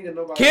can't think of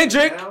nobody.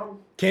 Kendrick. Now.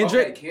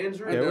 Kendrick. Okay,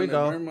 Kendrick. There we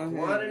go.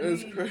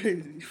 That's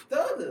crazy.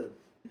 Thugger.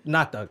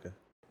 Not Thugger.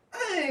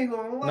 I ain't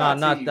gonna lie Nah, to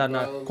not you, that. bro.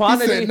 Not He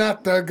quantity. said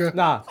not Thugger.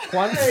 Nah,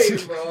 quantity.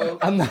 Hey, bro.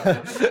 I'm not.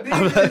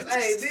 Niggas,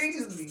 hey,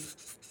 niggas be.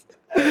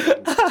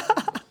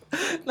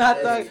 Not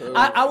Hey, Thug. cool.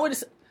 I would.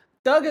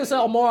 Thugger's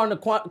more on the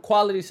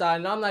quality side,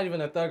 and I'm not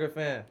even a Thugger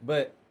fan.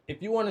 But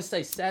if you want to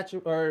say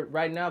saturate or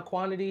right now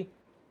quantity,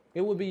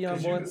 it would be Young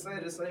Cause you Boy. can say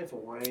the same for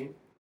Wayne.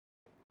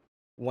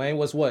 Wayne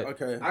was what?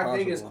 Okay. I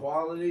think it's possible.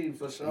 quality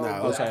for sure. Nah,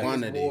 it but was I think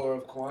quantity. It's more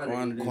of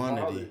quantity.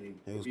 Quantity. It was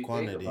if you think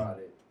quantity. about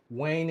it.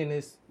 Wayne and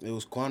his. It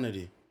was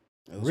quantity.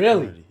 It was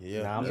Really? quantity.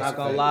 Yeah. Nah, I'm That's not a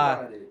gonna fact lie.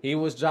 about it. He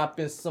was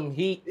dropping some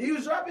heat. He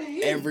was dropping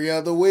heat. Every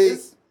other week.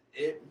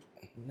 It,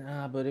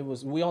 Nah, but it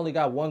was. We only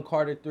got one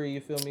Carter 3.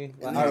 You feel me?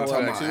 I'm Like, talking Facts.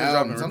 about He was dropping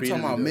albums. I'm talking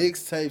about repeatedly.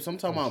 mixtapes. I'm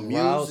talking about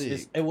Rouse,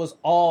 music. it was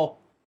all.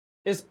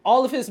 It's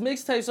all of his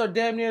mixtapes are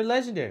damn near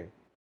legendary.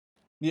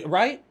 Yeah,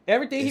 right?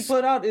 Everything It's he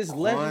put out is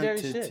legendary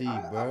Quantity,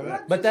 shit. bro.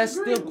 But that's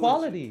disagree still with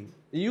quality.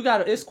 You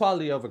got it's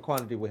quality over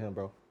quantity with him,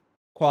 bro.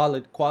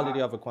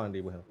 Quality over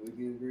quantity with him. we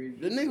can agree.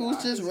 The nigga was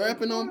I just can say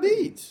rapping on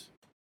quantity. beats.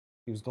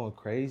 He was going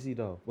crazy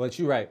though. But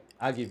you're right.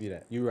 I give you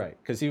that. You're right.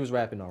 Cause he was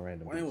rapping on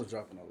random. Wayne beats. was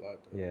dropping a lot.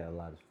 Though. Yeah, a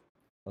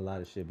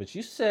lot of shit. But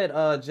you said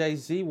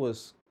Jay-Z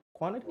was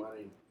quantity?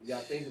 Quantity. You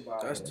gotta think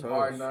about That's it. tough.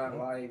 Hard Knock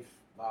Life,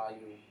 Volume.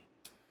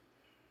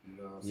 You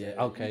know what I'm Yeah, saying?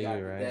 okay, you got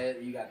you're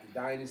right. You got the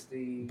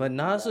Dynasty. But you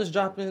Nas got- was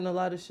dropping a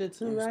lot of shit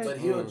too, right? But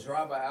he'll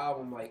drop an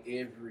album like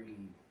every,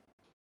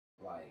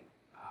 like,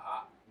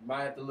 I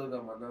might have to look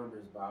up my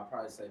numbers, but I'll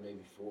probably say maybe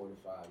 4 to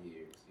 5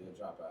 years he'll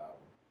drop an album.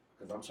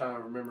 Because I'm trying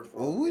to remember from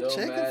Well, we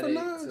checking for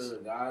Illmatic Nas? to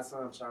Godson,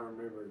 I'm trying to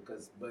remember,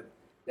 but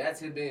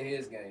that's been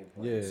his game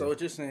plan. Yeah. So what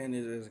you're saying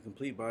is, there's a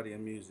complete body of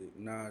music.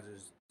 Nas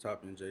is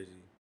topping Jay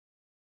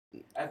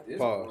Z. At this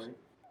Pause. point.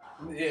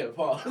 Yeah,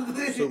 pause.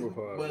 Super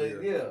pause,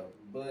 But yeah.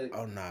 but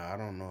Oh nah, I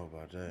don't know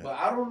about that. But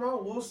I don't know.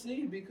 We'll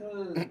see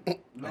because man,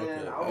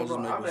 Okay, I I was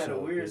don't know. I'm making at a sure,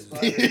 weird because-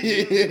 spot. in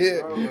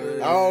music, bro.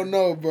 I don't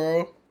know,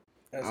 bro.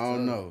 That's I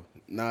don't tough. know.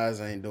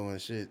 Nas ain't doing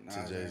shit Nas to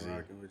ain't Jay Z.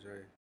 rocking with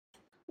Jay.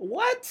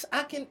 What?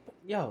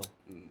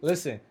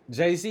 Listen,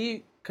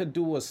 Jay-Z could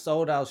do a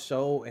sold out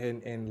show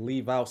and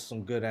leave out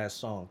some good ass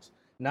songs.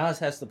 Nas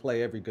has to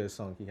play every good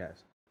song he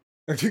has.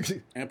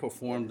 And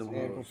perform them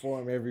and hoes.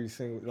 perform every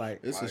single like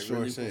It's a Like, short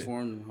really set.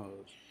 perform them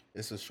hoes.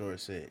 It's a short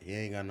set. He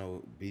ain't got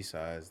no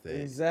B-sides that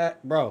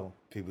exact bro.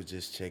 people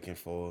just checking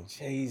for.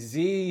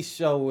 Jay-Z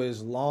show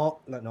is long.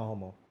 No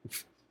homo.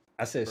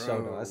 I said show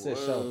Bro, though. I said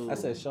show. I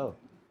said show.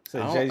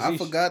 Said I Jay-Z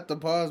forgot the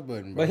pause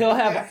button, bro. But he'll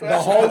have the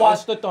whole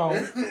Watch the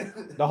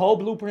Throne, the whole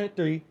Blueprint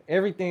 3,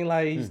 everything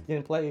like he's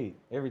getting played.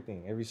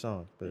 Everything, every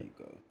song. But There you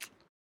go.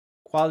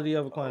 quality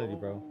over quantity,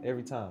 bro.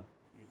 Every time.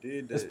 You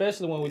did that.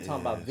 Especially when we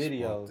talking about smoke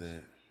videos.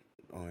 that.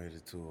 On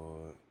 82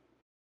 hard.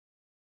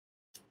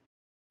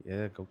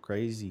 Yeah, go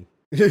crazy.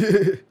 I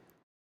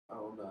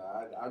don't know.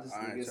 I just I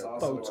think ain't it's tripping.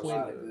 also a Folks,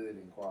 lot when- of good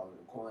in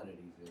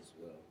quantities as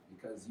well.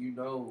 Because you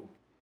know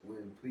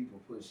when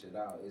people put shit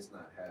out, it's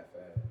not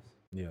half-assed.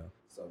 Yeah.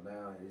 So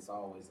now it's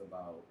always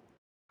about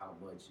how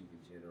much you can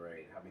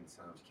generate. How many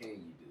times can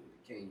you do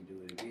it? Can you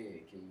do it again?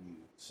 Can you?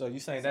 So you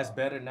saying that's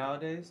better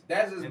nowadays?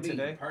 That's just And me,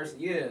 today?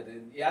 personally.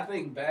 Yeah, I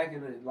think back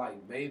in the, like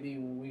maybe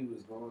when we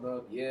was growing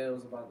up, yeah, it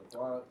was about the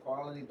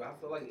quality, but I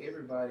feel like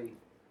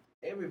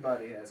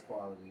everybody has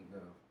quality now.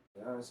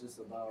 Now it's just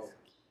about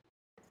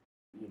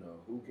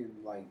who can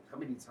like how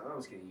many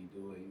times can you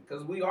do it?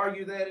 Because we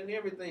argue that in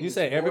everything. You in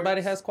say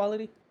everybody sports. has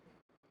quality?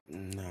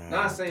 Nah, I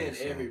Not don't saying think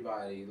so.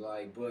 everybody,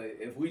 like, but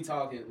if we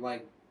talking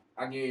like,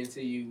 I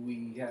guarantee you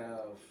we have.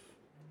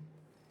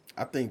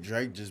 I think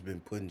Drake just been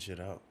putting shit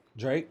out.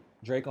 Drake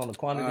on the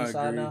quantity I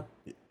side agree. now?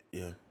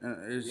 Yeah.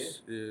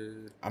 It's,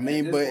 I At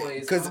mean, this but point,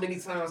 it's because how many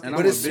times And can I'm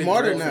but a it's big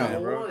smarter Drake now.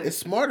 fan, bro. It's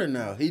smarter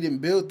now. He done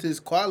built his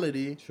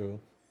quality True.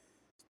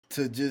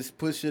 to just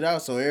push it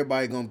out, so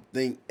everybody gonna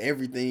think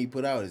everything he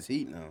put out is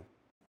heat now.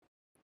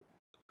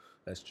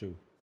 That's true.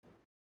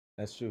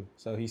 That's true.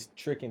 So he's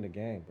tricking the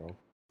game, bro.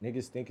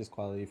 Niggas think it's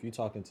quality if you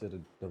talking to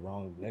the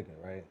wrong nigga,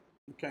 right?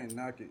 You can't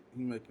knock it.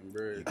 He making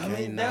bread. I Can't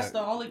mean, that's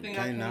knock- the only thing I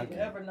can't can't knock it.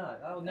 ever knock.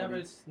 I would never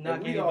If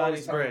knock we anybody's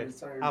always talk bread. in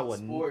terms I of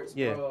wouldn't. sports,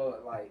 Yeah. bro,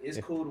 like it's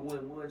Yeah. cool to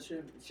win one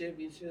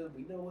championship. But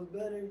you know what's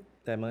better?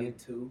 That money? Get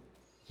two.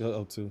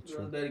 Oh, too. You know,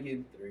 True. better get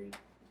three.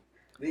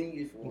 Then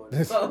you get four.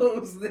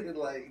 Then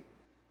like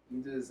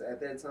you just at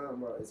that time,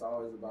 bro. It's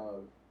always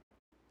about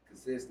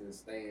consistent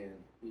staying.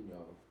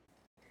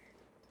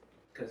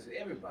 Because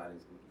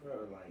everybody's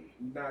bro, like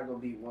you're not gonna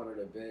be one of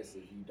the best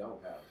if you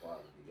don't have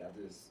quality.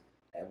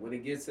 And when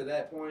it gets to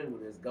that point,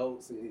 when it's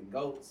goats,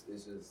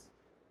 it's just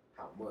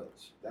how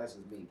much. That's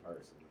just me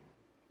personally.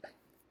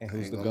 And I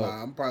who's ain't the gonna lie,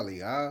 GOAT? I'm probably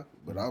high,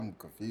 but I'm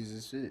confused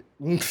as shit.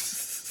 Yeah,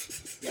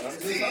 I'm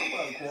just talking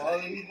about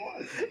quality.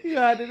 You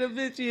out of the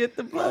bitch, you hit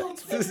the button.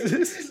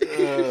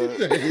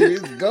 It's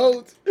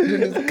goat.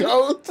 It's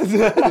goat.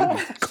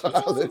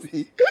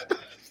 Quality.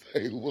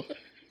 Say what?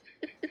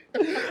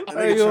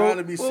 I ain't trying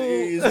to be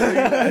serious.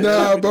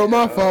 Nah, bro,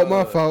 my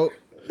fault.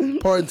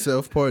 Pardon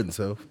self.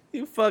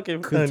 You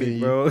fucking funny, Continue.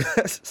 bro.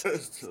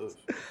 That's tough.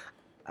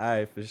 All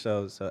right, for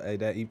sure. So, hey,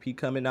 that EP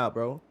coming out,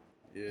 bro.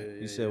 Yeah.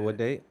 You said what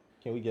date?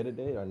 Can we get a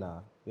date or nah?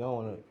 You don't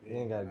want to. You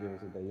ain't gotta give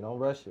us a date. You don't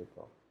rush it,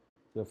 bro.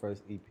 Your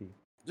first EP.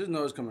 Just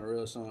know it's coming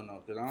real soon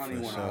though, cause I don't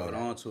even want to sure. hold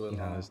on to it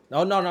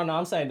long. No.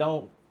 I'm saying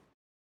don't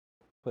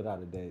put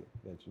out a date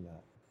that you're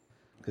not.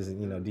 Because,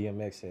 you know,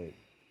 DMX said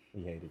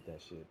he hated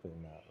that shit,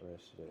 putting out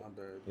rush shit. My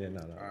bad. Yeah,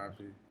 no.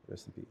 R.I.P.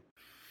 Rest in peace.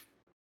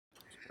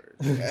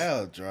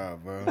 L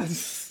drop, bro.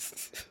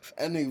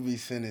 That nigga be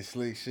sending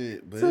slick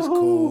shit, but it's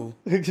cool.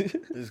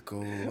 It's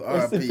cool.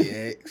 R.I.P.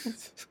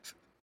 X.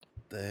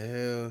 The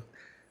hell?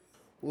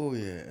 Where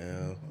we at,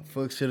 L?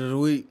 Fuck shit of the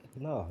week?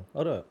 No,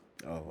 hold up.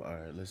 Oh, all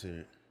right. Let's hear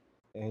it.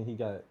 And he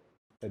got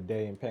A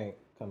Day in Paint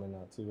coming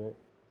out too, right?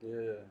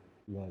 Yeah.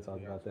 You want to talk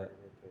about that?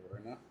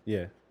 Right now?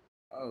 Yeah.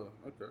 Oh,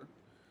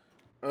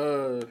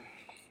 okay.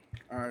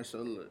 All right. So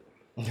look.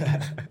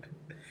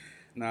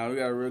 Now we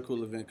got a real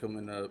cool event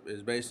coming up.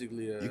 It's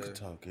basically You could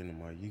talk in the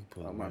mic. You can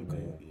pull Oh, the my mic bad.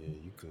 up. Yeah,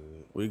 you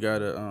could. we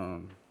got a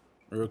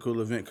real cool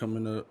event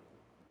coming up.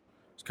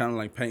 It's kind of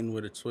like painting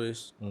with a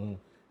twist. Mhm.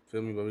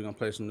 Feel me? But we're gonna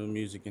play some new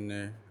music in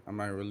there. I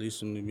might release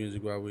some new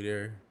music while we're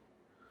there.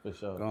 For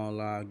sure. Go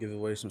online, give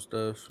away some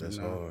stuff. That's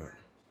you know? hard.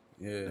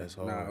 Yeah, That's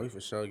Nah, hard. we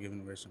for sure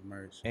giving away some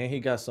merch. And he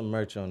got some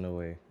merch on the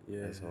way. Yeah,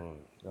 That's hard.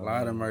 a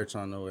lot of merch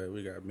on the way.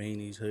 We got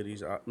beanies,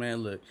 hoodies. Man,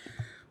 look,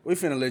 we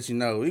finna let you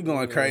know. We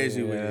going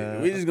crazy with Yeah.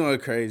 it. We just going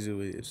crazy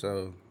with it.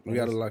 So we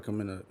got a lot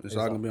coming up. It's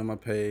all gonna be on my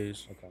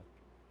page, Okay.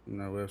 you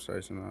know,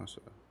 websites and all.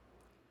 So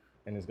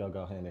And it's gonna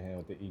go hand in hand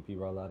with the EP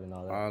rollout and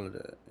all that. all of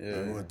that. You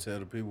Yeah. want to tell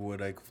the people where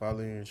they can follow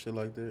you and shit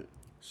like that?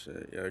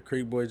 Shit. Yeah.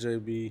 Creek Boy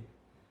JB.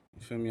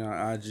 You feel me on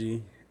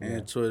IG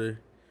and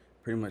Twitter,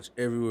 pretty much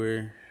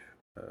everywhere.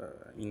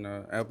 You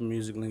know, Apple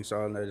Music links,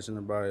 all that is in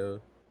the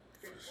bio.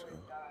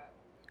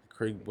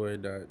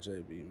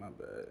 Creekboy.jb, my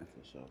bad.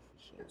 For sure.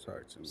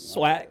 Sorry to me.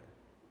 Swag.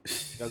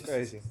 Go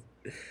crazy.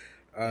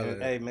 All of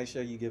And, that. hey, make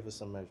sure you give us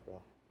some merch,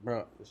 bro.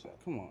 Bro, For sure.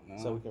 come on now.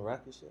 So we can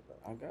rock this shit, bro.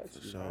 I got For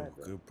you. sure. Alright,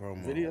 bro. Good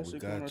promo. Video we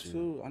shit coming up got you.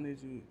 too. I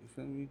need you. You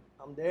feel me?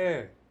 I'm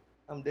there.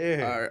 All All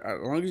right, as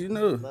long as you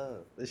know.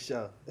 Love. For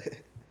sure.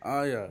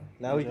 Oh yeah.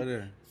 Now we go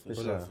there. For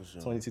sure, sure. for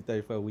sure.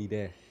 2234, we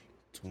there.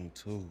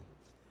 22.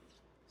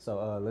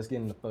 So let's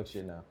get into fuck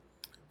shit now.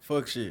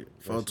 Fuck shit.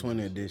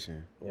 420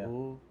 edition. Yeah.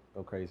 Ooh.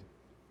 Go crazy.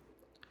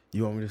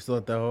 You want me to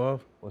start that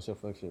off? What's your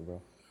fuck shit, bro?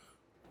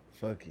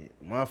 Fuck it.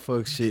 My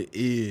fuck shit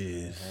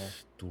is.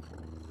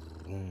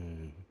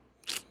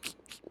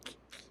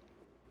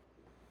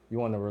 You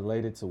want to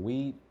relate it to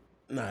weed?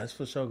 Nah, it's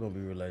for sure gonna be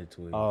related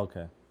to it. Oh,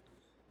 okay.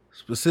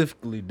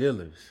 Specifically,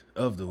 dealers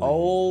of the weed.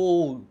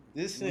 Oh,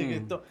 this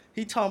nigga,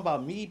 he talking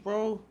about me,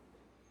 bro.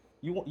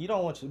 You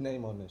don't want your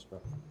name on this,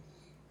 bro.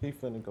 He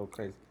finna go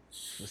crazy.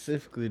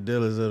 Specifically,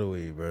 dealers of the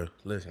weed, bro.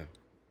 Listen.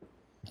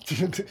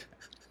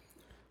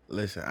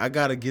 Listen, I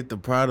gotta get the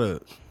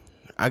product.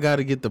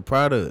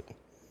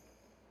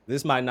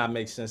 This might not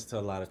make sense to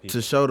a lot of people.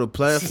 To show the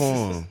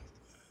platform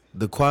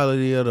the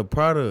quality of the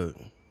product.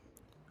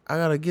 I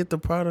gotta get the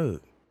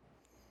product.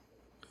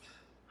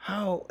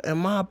 How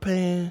am I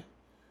paying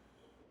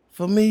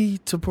for me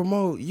to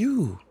promote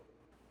you?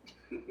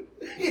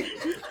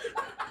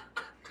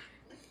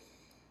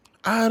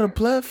 I had a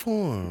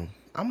platform.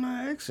 I'm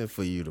not asking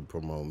for you to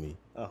promote me.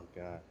 Oh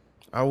God.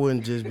 I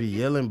wouldn't just be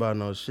yelling about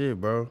no shit,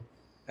 bro.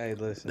 Hey,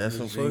 listen. That's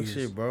some fuck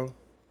shit, bro.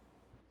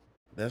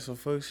 That's some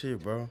fuck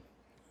shit, bro.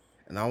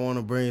 And I want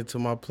to bring it to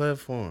my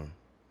platform.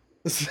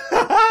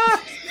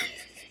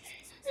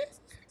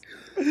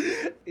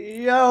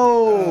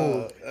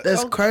 Yo.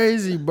 That's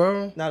crazy,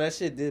 bro. No, that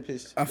shit did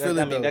piss. I feel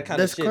I it, mean, that though. kind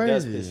That's of shit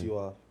does crazy. piss you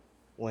off.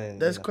 When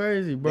That's you know,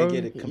 crazy, bro.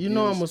 get it You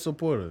know I'm a confused.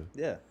 supporter.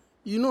 Yeah.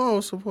 You know I'm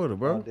a supporter, All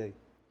bro. day.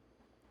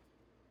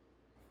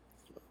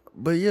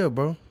 But yeah,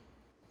 bro.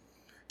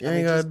 You I mean,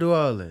 ain't gotta just- do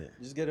all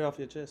that. Just get it off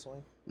your chest,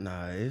 Wayne.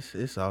 Nah,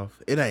 it's off.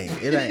 It ain't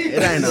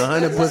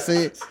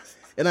 100%.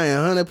 It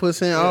ain't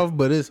 100% off,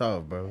 but it's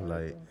off, bro.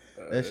 Like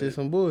that shit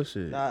some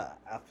bullshit. Nah,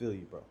 I feel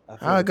you, bro. feel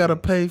I the gotta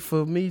pain. pay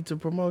for me to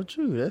promote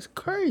you. That's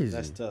crazy.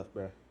 That's tough,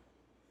 bro.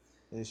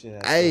 This shit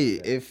ain't Hey,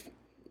 tough, man. if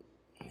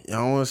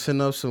y'all want to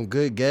send up some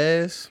good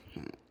gas,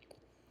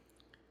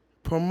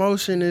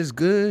 promotion is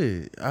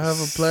good. I have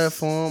a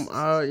platform.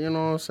 You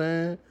know what I'm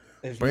saying?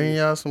 If Bring you-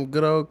 y'all some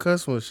good old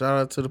customers. Shout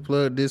out to the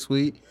plug this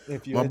week.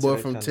 if you My into boy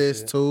that from kinda Test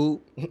shit.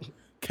 Tube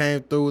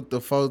came through with the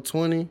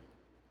 420.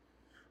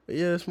 But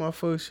yeah, that's my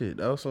fuck shit.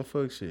 That was some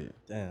fuck shit.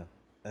 Damn,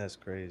 that's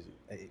crazy.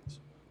 Hey,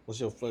 what's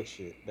your fuck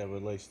shit that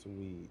relates to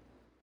weed?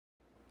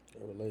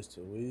 That relates to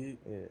weed.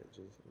 Yeah,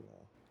 just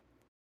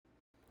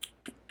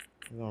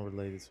you gonna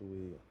relate it to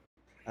weed.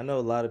 I know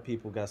a lot of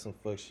people got some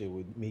fuck shit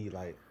with me,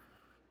 like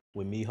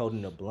with me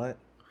holding a blunt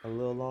a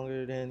little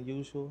longer than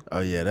usual. Oh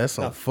yeah, that's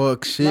some No.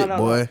 fuck shit, no.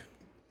 boy.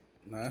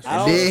 Nah, that's I And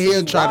don't then see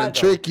he'll try why, to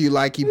though. trick you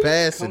like he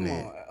passing Come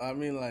it. on. I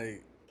mean,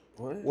 like,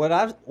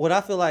 what? What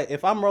I feel like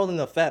if I'm rolling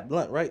a fat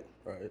blunt, right?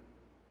 Right.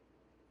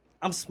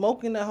 I'm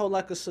smoking that whole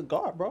like a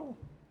cigar, bro.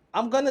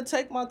 I'm gonna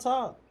take my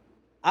time.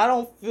 I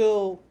don't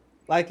feel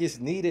like it's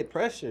needed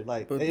pressure.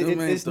 Like But it,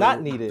 them ain't it's the-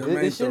 not needed. them It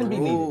ain't the shouldn't be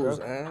needed, rules,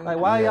 bro. man. Like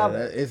why Yeah, y'all?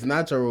 it's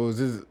not your rules.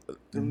 It's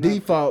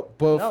default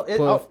puff. No,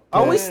 puff.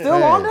 are we puff, still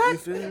on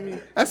pass. You that? feel me?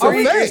 That's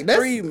Three- a fact. it's That's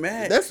three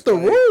max. That's the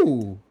Like,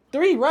 rule.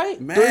 3, right?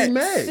 Max. 3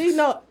 max. See,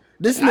 no,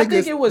 This I nigga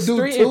think it was do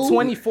 3 two. in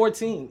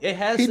 2014. It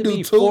has He to do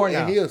be 2 4 and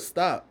now. he'll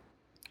stop.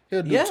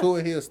 He'll do Yeah. 2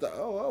 and he'll stop.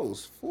 Oh, I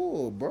was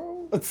full,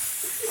 bro.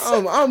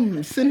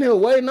 I'm sitting here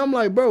waiting. I'm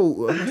like,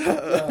 bro.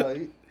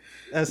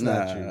 That's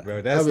not true, bro.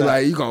 I That's be not,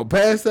 like, you gonna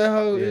pass that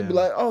hoe? He Yeah. be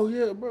like, oh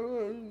yeah,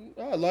 bro.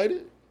 I light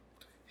it.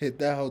 Hit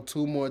that hoe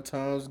 2 more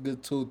times.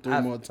 Get 2,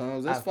 3 more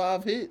times. That's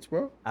 5 hits,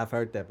 bro. I've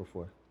heard that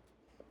before.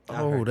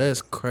 Oh,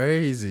 that's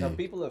crazy. Some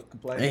people have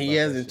complained. And he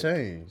about that hasn't shit.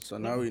 changed. So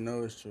now we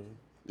know it's true.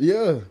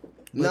 Yeah.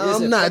 No, is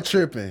I'm it not fuck-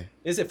 tripping.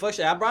 Is it fuck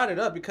shit? I brought it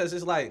up because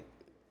it's like,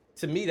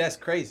 to me, that's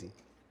crazy.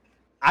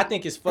 I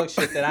think it's fuck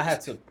shit that I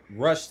had to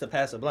rush to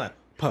pass a blunt.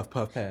 Puff,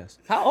 puff, pass.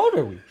 How old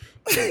are we?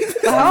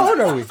 How old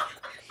are we?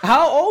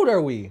 How old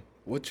are we?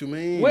 What you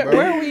mean, Where, bro?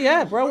 where are we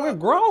at, bro? We're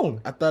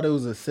grown. I thought it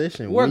was a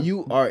session. We're- When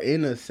you are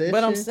in a session,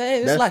 I'm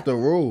saying, it's that's like- the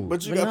rule.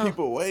 But you But got no.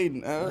 people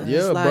waiting. yeah,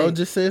 it's bro, like-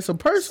 just say it's a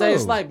person. Say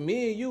it's like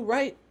me and you,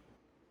 right?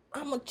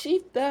 I'ma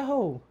cheat that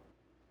hoe.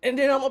 And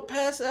then I'ma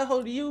pass that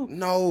hoe to you.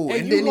 no, and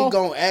and you then gon- he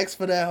gonna ask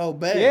for that whole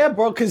back. Yeah,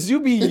 bro, cause you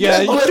be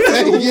yeah,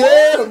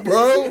 yeah,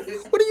 bro.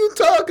 What are you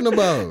talking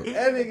about?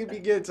 That nigga be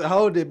getting to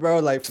hold it, bro.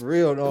 Like for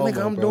real, no.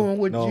 Nigga, I'm bro. doing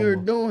what No you're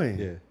homo. doing.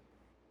 Yeah.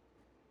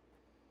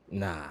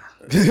 Nah,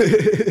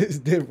 it's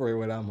different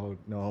when I'm holding.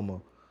 No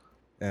homo.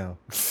 Damn.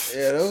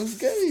 Yeah, that was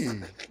gay.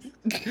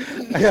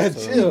 I got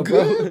chill,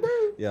 bro. good, bro?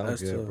 Yeah, I'm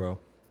That's good, tough. bro.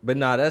 But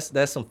nah,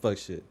 that's some fuck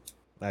shit.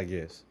 I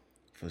guess.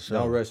 For sure.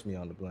 Don't rush me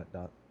on the blunt,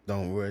 dog.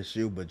 Don't rush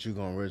you, but you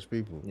gonna rush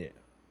people. Yeah.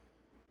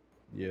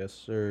 Yes,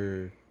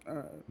 sir.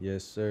 Alright.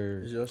 Yes,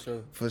 sir. It's your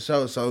show. For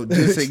sure. So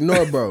just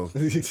ignore, bro.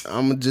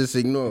 I'ma just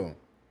ignore him.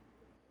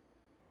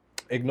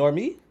 Ignore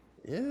me.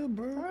 Yeah,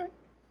 bro.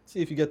 See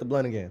if you get the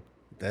blunt again.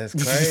 That's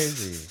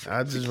crazy.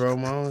 I just wrote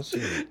my own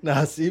shit.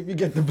 Nah, see if you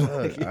get the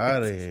blunt again.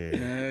 Out of here.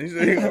 Man, he's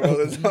saying all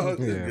the time. It's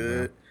Yeah,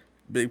 good.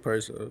 Big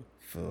person.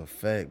 For a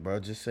fact, bro.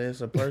 Just say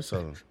it's a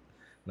person.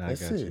 Nah,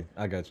 That's I got it. you.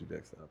 I got you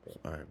next time, bro.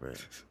 All right, bro.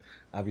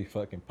 I be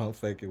fucking pump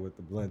faking with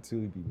the blunt too.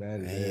 You be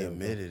mad as He hell.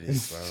 admitted bro.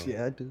 it, bro.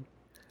 Yeah, I do.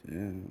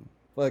 Yeah.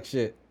 Fuck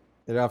shit.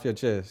 Get it off your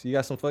chest. You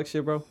got some fuck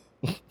shit, bro?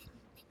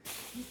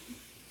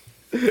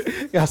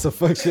 got some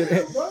fuck shit.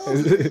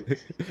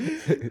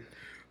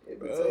 It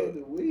between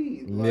the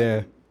weed. Like,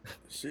 Yeah.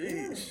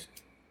 Sheesh.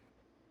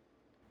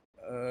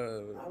 I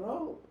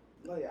know.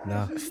 Like, I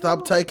Nah. actually Stop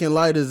know. taking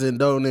lighters and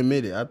don't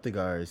admit it. I think I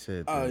already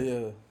said that. Oh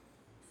yeah.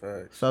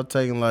 Facts. Stop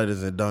taking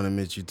lighters and don't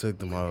admit you took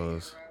them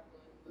hoes.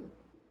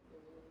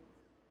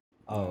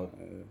 Oh,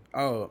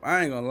 Oh,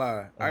 I ain't gonna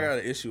lie. I got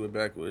an issue with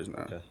backwoods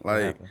now. okay. What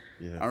Like, happened?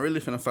 Yeah. I'm really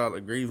finna file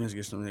a grievance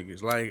against some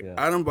niggas. Like, Yeah.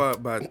 I done bought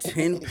about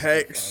 10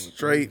 packs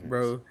straight,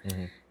 bro.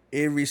 Mm-hmm.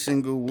 Every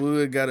single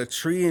wood got a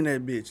tree in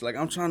that bitch. Like,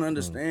 I'm trying Mm. to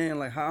understand,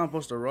 like, how I'm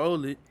supposed to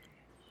roll it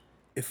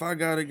if I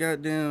gotta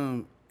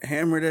goddamn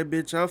hammer that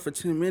bitch out for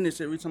 10 minutes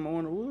every time I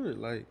want a wood.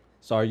 Like,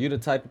 so are you the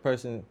type of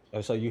person?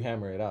 Or so you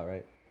hammer it out,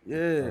 right? yeah,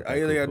 Okay, I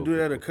either cool, gotta cool, do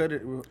that cool, or cut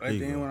it right you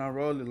then go. when I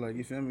roll it. Like,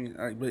 you feel me?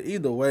 But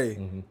either way,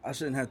 Mm-hmm. I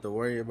shouldn't have to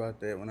worry about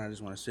that when I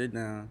just want to sit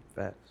down,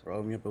 Facts.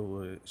 roll me up a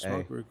wood,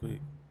 smoke Hey. real quick.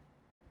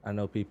 I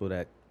know people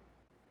that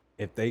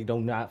if they do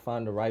not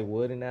find the right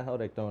wood in that hole,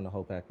 they throwing the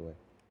whole pack away.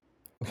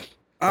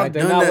 I've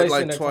they're done not that wasting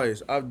like their time.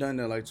 twice. I've done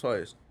that like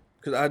twice.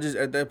 Cause I just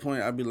at that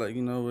point I'd be like,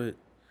 you know what?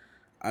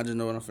 I just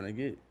know what I'm finna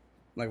get.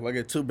 Like if I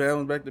get 2 bad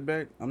ones back to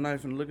back, I'm not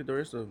even finna look at the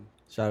rest of them.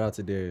 Shout out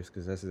to Darius,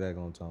 because that's exactly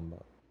what I'm talking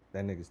about.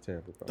 That nigga's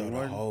terrible, bro.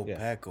 Throw the whole Yeah.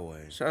 pack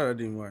away. Shout out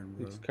to D Martin,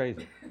 bro. It's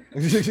crazy.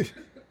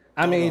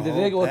 I mean, the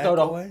whole nigga will pack throw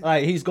the away?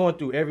 like he's going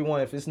through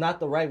everyone. If it's not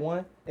the right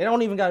one, it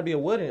don't even gotta be a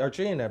wood or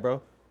tree in there,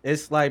 bro.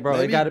 It's like, bro,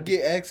 Maybe it gotta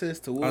get access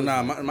to wood. Oh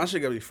nah, my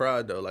shit gotta be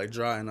fried though, like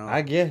dry and all.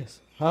 I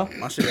guess, huh?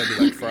 My shit gotta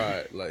be like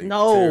fried, like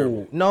No,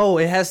 terrible. no,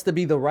 it has to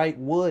be the right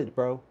wood,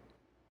 bro.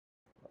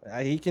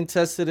 He can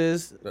test to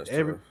this. That's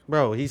Every, tough.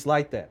 bro, he's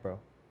like that, bro.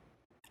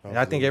 And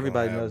I Hopefully think we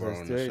everybody gonna have knows bro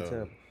that's on the very show.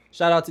 terrible.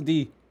 Shout out to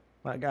D,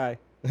 my guy.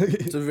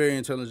 It's a very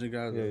intelligent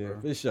guy, though, Yeah, yeah,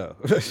 bro. for sure.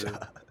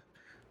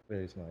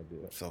 Very smart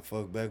dude. So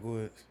fuck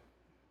backwoods.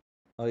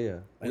 Oh yeah.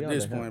 We At on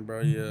this the hemp. point,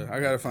 bro, yeah, I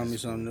gotta find me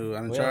something new. I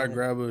done We tried on it.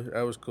 grabber,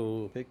 that was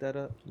cool. Pick that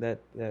up. That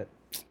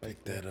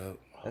Pick that up.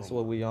 that's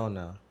what we on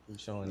now. We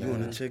showing You that.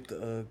 wanna check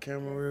the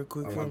camera real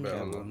quick Oh, for my me?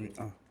 bad, let me-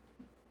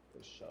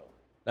 For sure.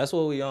 That's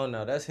what we on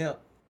now. That's hemp.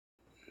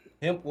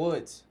 Hemp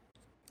woods.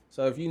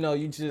 So if you know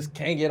you just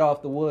can't get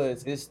off the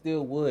woods, it's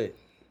still wood.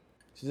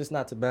 It's just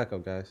not tobacco,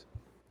 guys.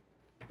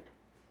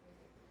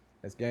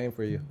 That's game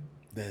for you.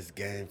 That's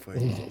game for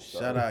you.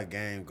 Shout out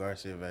Game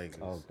Garcia Vegas.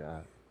 Oh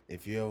God.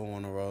 If you ever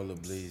want to roll a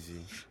bleezy,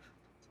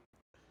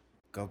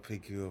 go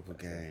pick you up a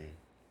game.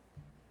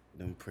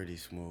 Them pretty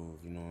smooth,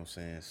 you know what I'm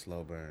saying?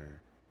 Slow burn.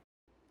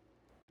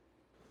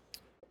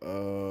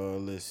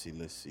 Let's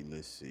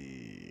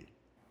see.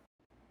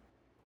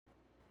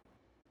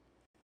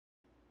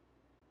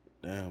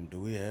 Damn, do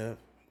we have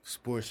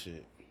sports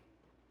shit?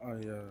 Oh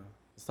yeah.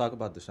 Let's talk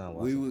about Deshaun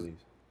We Watson, was-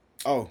 please.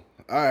 Oh,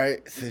 all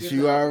right. Since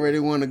you already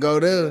want to go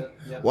there,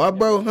 Yeah. why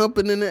bro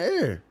humping in the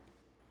air?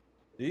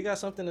 Do you got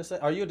something to say?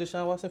 Are you a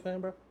Deshaun Watson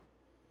fan, bro?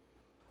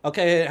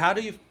 Okay, how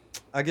do you?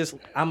 I guess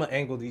I'm gonna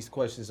angle these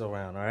questions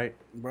around. All right.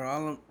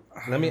 Bro,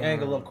 Let me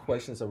angle them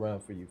questions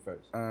around for you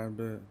first. I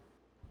bet.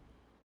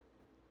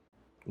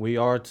 We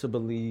are to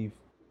believe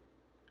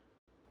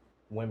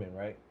women,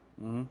 right?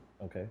 Mm-hmm.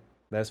 Okay,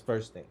 that's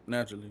first thing.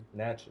 Naturally.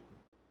 Naturally,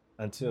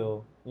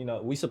 until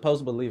we supposed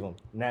to believe them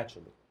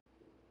naturally.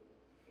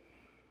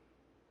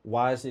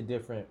 Why is it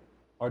different,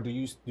 or do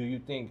you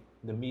think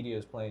the media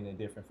is playing it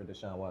different for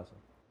Deshaun Watson?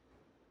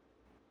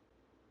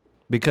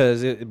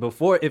 Because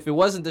before, if it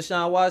wasn't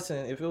Deshaun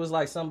Watson, if it was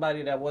like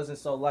somebody that wasn't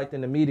so liked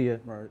in the media,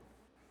 Right.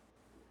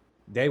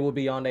 they would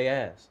be on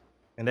their ass.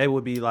 And they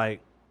would be like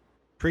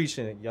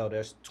preaching, yo,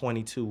 there's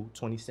 22,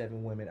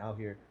 27 women out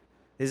here.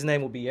 His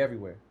name would be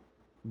everywhere.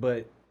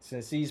 But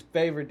since he's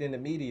favored in the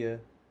media,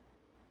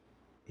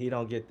 he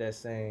don't get that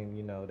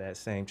same, that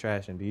same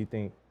traction. Do you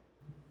think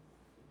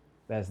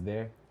that's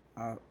there?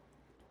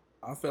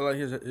 I feel like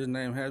his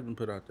name has been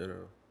put out there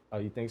though. Oh,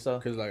 you think so?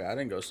 Cause like I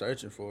didn't go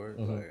searching for it.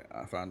 Mhm. Like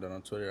I found it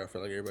on Twitter. I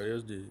feel like everybody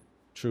else did.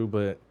 True,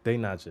 but they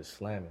not just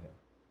slamming him.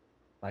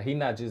 Like he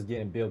not just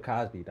getting Bill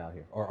Cosby out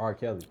here or R.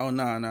 Kelly. Oh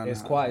no.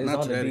 It's quiet. It's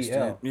Not on to the that DL.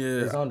 extent. Yeah.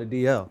 It's on the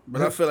DL.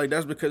 But I feel like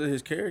that's because of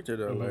his character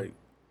though. Mhm. Like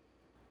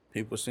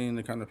people seeing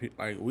the kind of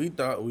people like we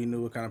thought we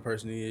knew what kind of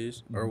person he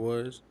is or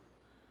was.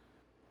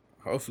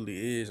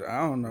 Hopefully is. I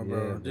don't know,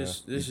 bro. Yeah,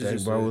 this You is think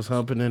just bro was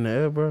humping in the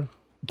air, bro?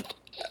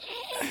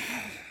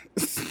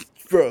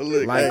 bro.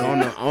 Look, Like hey,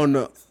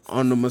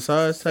 on the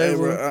massage hey,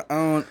 table. bro. I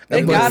don't.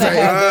 They boy gotta say,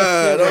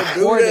 have that shit don't do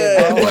recorded,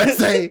 that. bro. That boy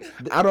say,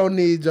 I don't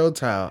need your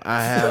towel.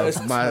 I have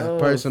That's my tough.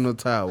 personal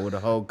towel with a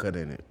hole cut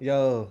in it.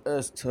 Yo,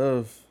 That's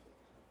tough.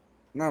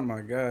 Not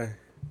my guy.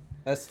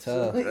 that's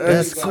tough.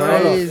 That's Hold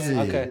on. crazy.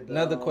 Okay,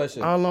 another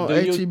question. All on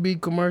Do you-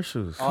 HEB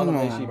commercials. all Come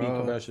on on, HEB bro.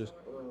 commercials.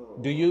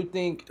 Do you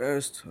think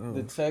That's tough.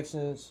 the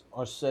Texans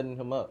are setting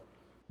him up?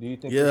 Do you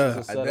think Yeah, this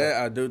is a setup?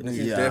 that I do think it's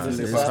Yeah,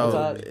 definitely it's possible.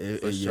 sabotage.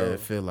 For sure. It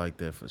feel like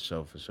that for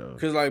sure.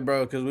 Cause like,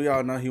 bro, cause we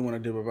all know he want to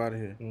dip up out of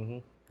here, Mm-hmm.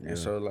 Yeah. and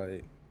so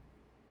like,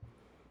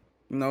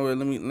 you know what?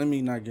 Let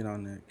me not get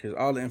on that, cause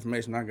all the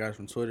information I got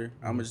from Twitter,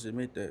 I'ma just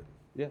admit that.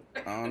 Yeah.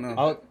 I don't know.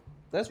 Oh,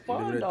 that's Leave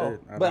fine it at though. that.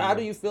 I But don't how know.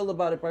 do you feel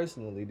about it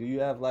personally? Do you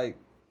have like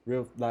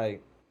real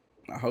like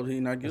I hope he's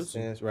not guilty,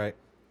 stance, right?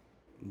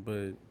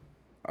 but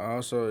I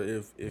also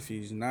if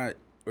he's not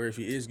or if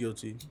he is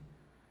guilty,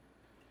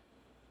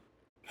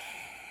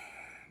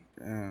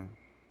 damn,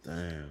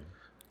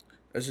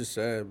 that's just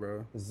sad,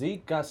 bro.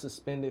 Zeke got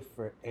suspended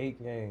for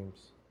 8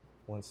 games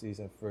one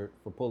season for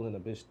pulling a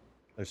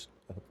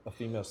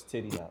female's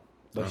titty out.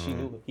 But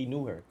he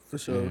knew her. For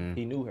sure.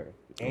 He knew her.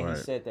 And Right.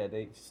 he said that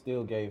they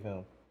still gave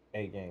him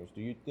 8 games.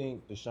 Do you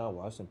think Deshaun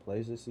Watson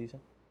plays this season?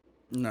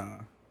 Nah,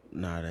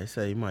 Nah, they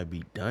say he might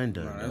be done.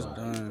 nah, that's Nah,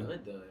 done. done,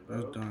 bro.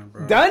 That's done,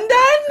 bro. Done?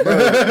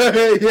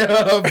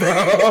 Yeah,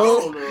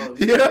 bro.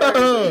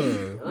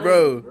 Yeah.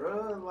 Bro.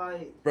 Bro,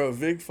 like, Bro,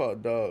 Vic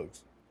fought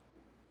dogs.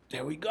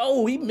 There we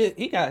go. He went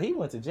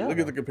to jail. Look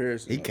at the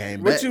comparison. He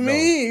came back. What you though.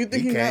 mean? You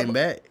think he he came not-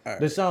 back? All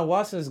right. Deshaun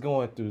Watson's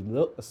going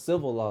through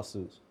civil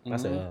lawsuits. I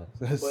said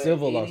but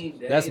civil any lawsuits.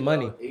 day, That's though,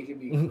 money. It can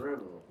be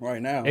criminal.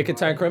 Right now. It could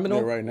turn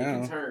criminal. Yeah, right It now.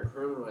 can turn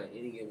criminal at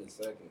any given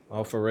second.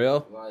 Oh, for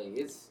real? Like,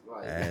 it's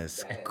like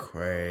That's bad.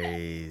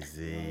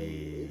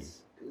 crazy. It's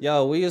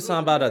Yo, we was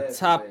talking about a bad,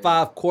 top man.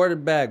 5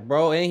 quarterback,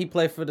 bro, and he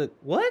played for the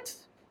what?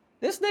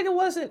 This nigga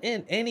wasn't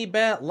in any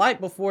bad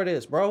light before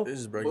this, bro. This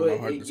is breaking But my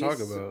heart it to talk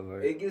gets- about.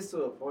 Like, It gets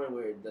to a point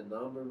where the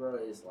number, bro,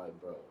 is like,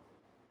 bro,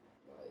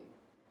 like,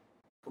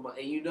 come on,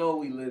 and you know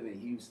we live in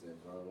Houston,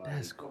 bro. Like,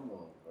 That's come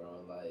on, bro.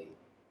 Like,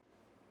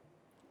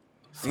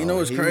 you know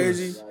what's he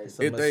crazy? like, It's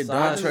a If they massage.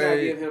 I don't just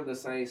gotta give trade, him the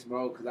same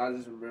smoke because I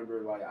just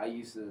remember, like, I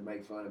used to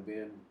make fun of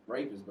Ben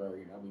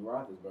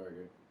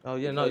Roethlisberger. Oh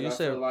yeah, no, Because you I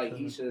said feel like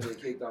he should have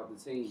been kicked off the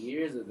team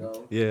years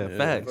ago yeah, Yeah.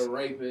 facts. for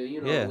raping,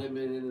 Yeah.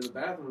 women in the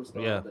bathroom and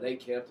stuff. Yeah. But they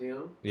kept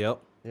him. Yep.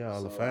 Yeah,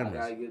 all the So I famous.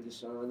 gotta give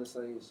Deshaun the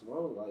same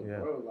smoke, like, Yeah.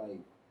 bro, like.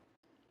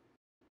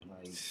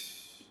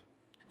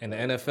 And the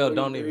NFL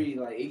don't even. 43,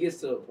 like, it gets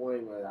to a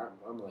point where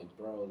I'm like,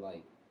 bro,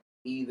 like,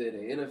 either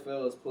the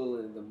NFL is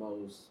pulling the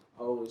most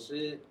whole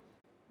shit,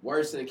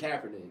 worse than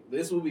Kaepernick.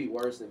 This would be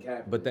worse than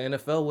Kaepernick. But the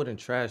NFL wouldn't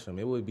trash him.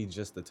 It would be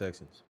just the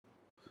Texans.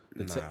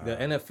 The Nah.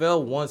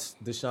 NFL wants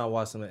Deshaun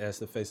Watson as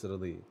the face of the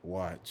league.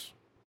 Watch.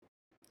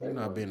 They You're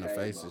not wanna being the pay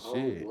face my of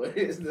shit. homeboy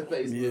is the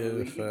face of yeah, the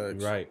league.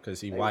 facts. Right, because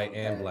he They white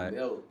wanna and pay black.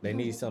 milk. They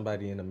need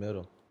somebody in the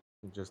middle,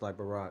 just like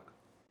Barack.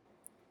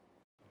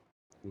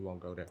 We won't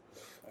go there.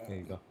 There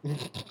you go.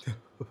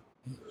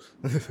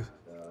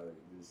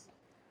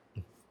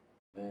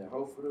 Man,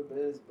 hope for the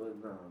best, but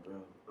nah,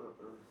 bro.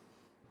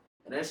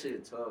 And that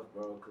shit tough,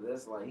 bro, because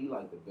that's like, he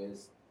like the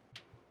best,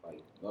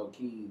 like,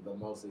 low-key, the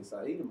most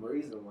exciting. He the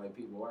reason, like,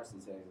 people watch the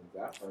Texans.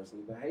 I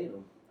personally even hate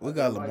him. We I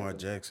got don't like Lamar him.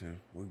 Jackson.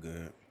 We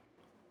good.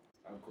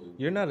 I'm cool.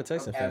 You're not a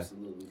Texan fan.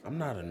 Absolutely. I'm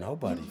not a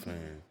nobody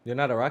fan. You're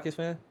not a Rockets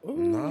fan?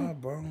 Nah,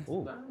 bro.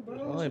 Ooh, Nah,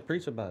 bro. well, then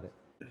preach about it.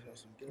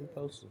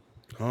 Post it.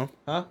 Huh?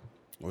 Huh?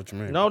 What you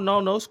mean?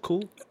 No, it's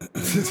cool.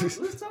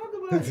 Let's talk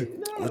about it.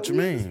 No, What you we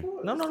mean?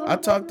 support. No. I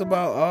talked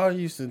about all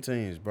Houston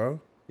teams,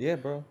 bro. Yeah,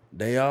 bro.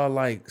 They all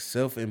like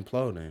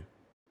self-imploding.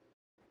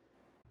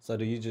 So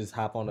do you just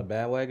hop on the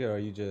bandwagon, or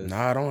you just?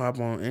 Nah, I don't hop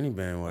on any Oh,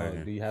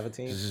 bandwagon. do you have a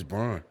team? This is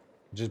Bron.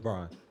 Just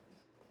Bron.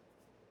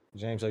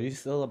 James, are you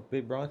still a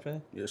big Bron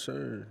fan? Yes,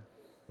 sir.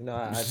 You know,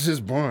 I It's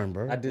just Bron,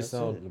 bro. I That's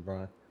disowned it.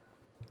 LeBron.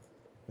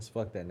 Let's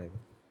fuck that nigga.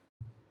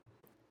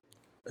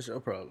 That's your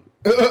problem.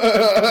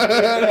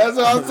 That's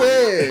what I'm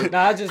saying.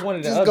 Nah, I just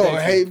wanted to Just update gonna you,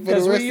 hate for the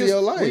 'cause we rest of used-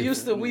 your life.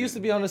 We used to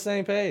be on the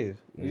same page.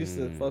 We used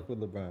to fuck with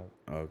LeBron.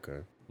 Okay.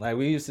 Like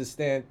we used to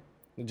stand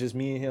just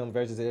me and him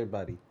versus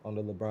everybody on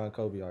the LeBron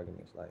Kobe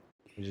arguments. Like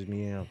it was just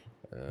me and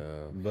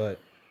him. But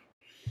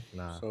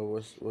nah, So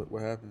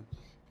what happened?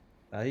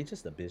 he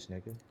just a bitch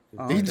nigga. He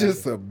Okay.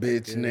 just a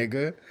bitch,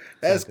 nigga.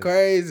 That's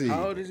crazy.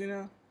 How old is he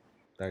now?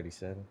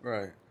 37.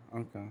 Right.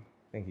 Okay.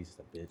 I think he's just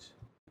a bitch.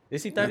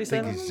 Is he I think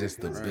 37? he's just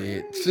a bitch.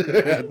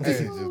 I think he's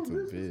just a Oh,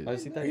 bitch.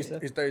 is he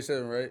 37? He's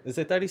 37, right? Is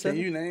it Can 37?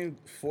 you name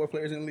 4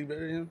 players in the league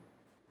better than him?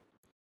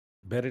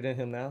 Better than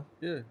him now?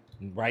 Yeah.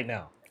 Right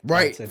now.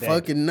 Right, Today.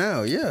 fucking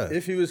now, yeah.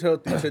 If he was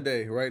healthy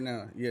today, right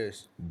now,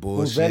 yes.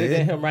 Who's better than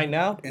Bullshit. him right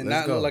now? And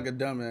Let's not go. look like a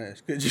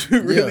dumbass. Could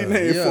you really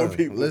name 4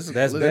 people? Listen,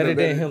 That's listen. better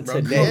than him Bro,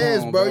 today. come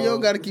Yes, on, bro. You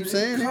don't gotta keep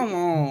saying it. Come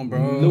on,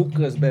 bro.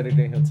 Luka's better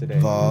than him today.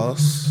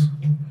 False.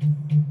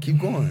 Keep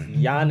going.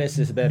 Giannis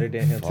is better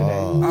than him today.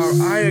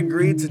 False. I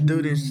agreed to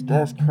do this.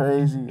 That's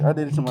crazy. I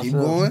did it to myself. Keep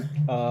going.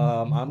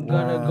 I'm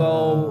gonna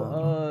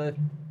go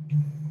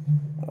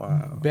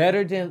Wow.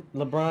 better than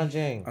LeBron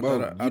James. I Bro,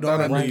 thought I, you I, don't thought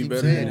I have knew to you keep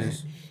better saying than it.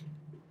 this.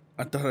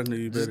 I thought I knew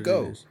you better Just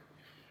go. than this.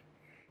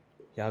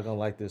 Y'all gonna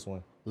like this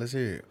one. Let's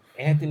hear it.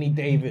 Anthony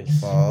Davis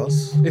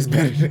False. is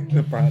better than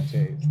LeBron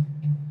James.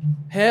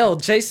 Hell,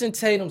 Jason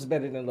Tatum's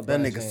better than LeBron That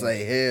nigga James.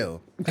 say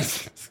hell.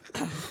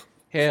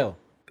 Hell.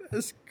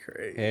 That's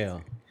crazy.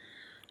 Hell.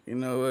 You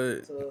know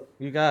what?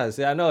 You guys,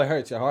 I know it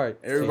hurts your heart.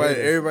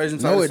 Everybody's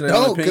entitled No, it to their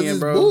own don't, because opinion, it's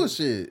bro.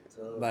 bullshit.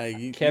 Like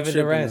you, Kevin you tripping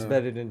Durant's now.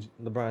 better than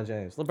LeBron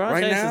James. LeBron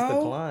Right James now? is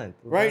declined.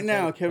 Right LeBron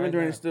now, James- Kevin right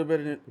Durant now. is still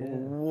better than. Yeah.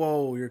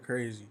 Whoa, you're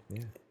crazy.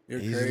 Yeah. You're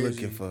He's crazy.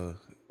 looking for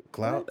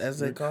clout, as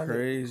they You're call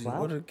crazy. it.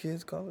 What do the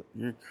kids call it?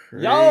 You're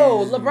crazy.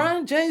 Yo,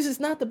 LeBron James is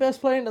not the best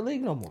player in the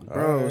league no more.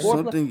 Bro, Fourth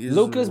something pla- is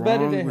Luka's wrong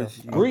better than him.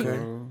 with you, Greek,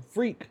 bro.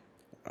 freak,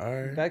 All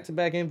right.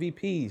 back-to-back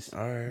MVPs. All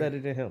right. Better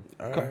than him.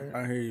 All Come- right.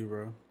 I hear you,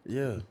 bro.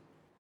 Yeah.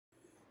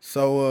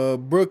 So,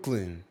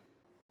 Brooklyn,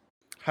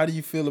 how do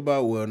you feel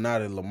about, well, now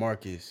that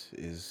LaMarcus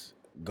is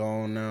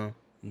gone now,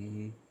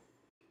 Mm-hmm.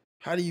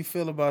 how do you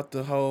feel about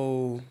the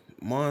whole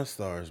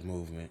Monstars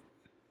movement?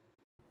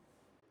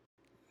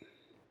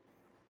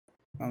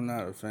 I'm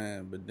not a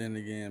fan, but then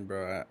again,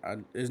 bro, I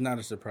it's not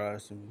a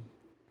surprise to me.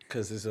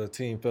 Cause it's a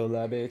team full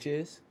of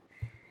bitches.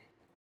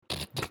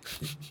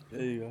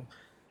 There you go.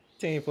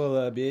 Team full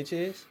of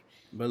bitches.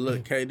 But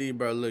look, KD,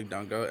 bro, look,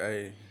 don't go.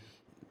 Hey,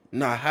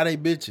 Nah, how they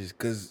bitches?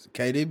 Because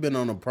KD been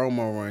on a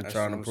promo run that's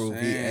trying to what I'm prove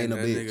he saying. ain't a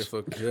That bitch. nigga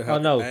for good. Oh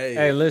no!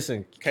 Hey,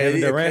 listen, Kevin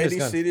KD, Durant if is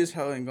KD see gonna this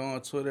hoe and go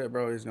on Twitter,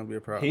 bro, it's gonna be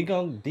a problem. he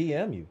gonna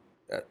DM you.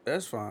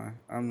 That's fine.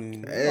 I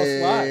mean,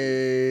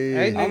 Hey,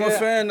 Hey, I'm a nigga,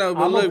 fan though,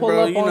 but I'ma look, pull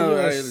bro, up you on know, you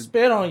and hey,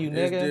 spit on you, it's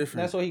nigga. different.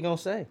 That's what he gonna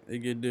say. it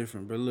get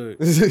different. But look,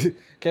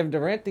 Kevin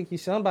Durant think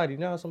he's somebody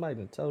now. Somebody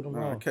done told him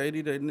wrong.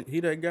 KD, he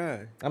that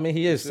guy. I mean,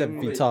 he is Feel 7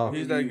 me? feet tall.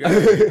 He's that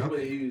guy. I'm a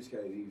huge KD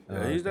fan.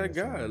 Yeah, he's that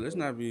okay, guy. Let's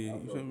not be.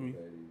 You feel me?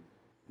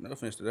 No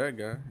offense to that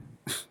guy.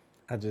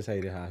 I just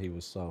hated how he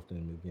was soft in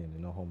the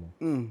beginning. No homo.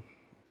 Mm.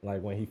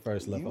 Like when he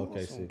first left You want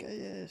some OKC.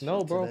 gay ass No,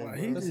 shit bro. today,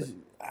 He bro. just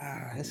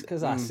That's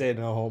because I said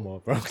no homo,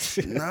 bro.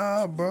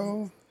 Nah,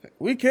 bro.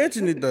 we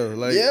catching it though.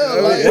 Like Yeah,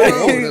 like,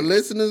 bro, the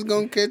listeners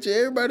gonna catch it.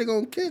 Everybody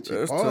gonna catch it.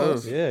 That's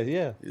Pause. tough.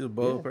 yeah. He's a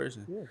bold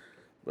person. yeah.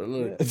 But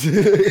look,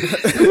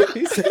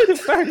 he said it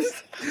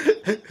first.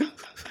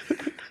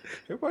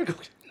 Everybody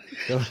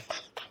go.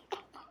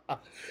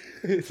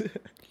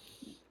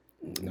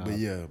 Nah, But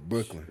yeah,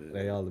 Brooklyn.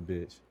 they all a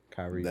bitch.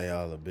 Kyrie. They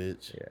all a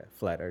bitch. Yeah,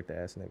 flat earth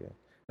ass nigga.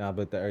 Nah,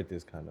 but the earth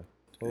is kind of.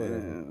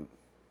 damn.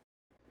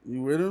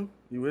 You with him?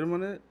 You with him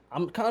on that?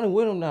 I'm kind of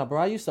with him now, bro.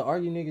 I used to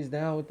argue niggas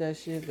down with that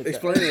shit. But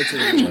Explain that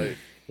to me. Like,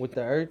 with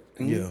the earth.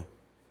 Yeah,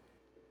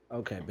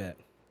 Okay, bet.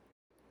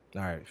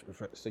 All right,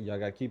 so y'all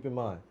gotta keep in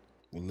mind,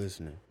 we're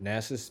listening.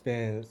 NASA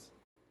spends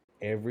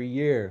every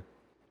year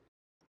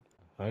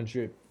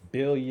 $100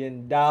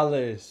 billion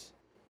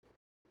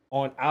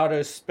on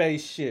outer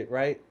space shit,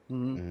 right?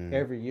 Mhm.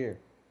 Every year,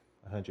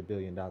 $100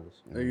 billion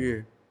a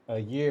year. a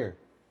year.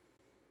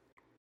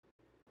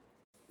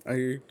 I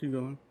hear you. Keep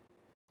going.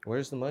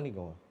 Where's the money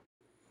going?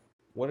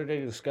 What are they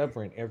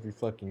discovering every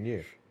fucking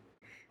year?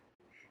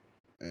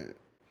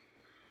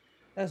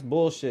 That's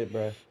bullshit,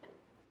 bro.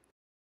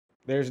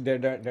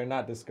 They're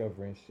not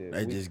discovering shit.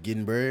 They We- just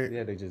getting bread.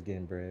 yeah, they're just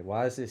getting bread.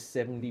 Why is it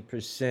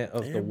 70%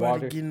 of the Everybody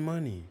water? getting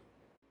money.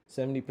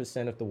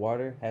 70% of the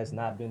water has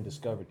not been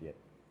discovered yet.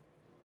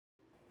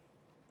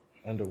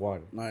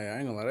 Underwater. Nah, I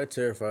ain't gonna lie. That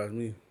terrifies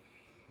me.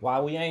 Why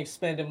we ain't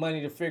spending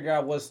money to figure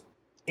out what's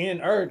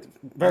in Earth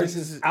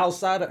versus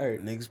outside of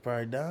Earth? Niggas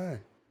probably dying.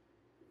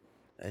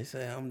 They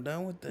say I'm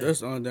done with that. That's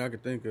the only thing I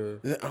could think of.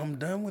 I'm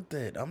done with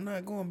that. I'm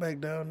not going back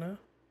down there.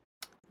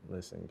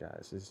 Listen,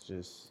 guys, it's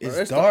just It's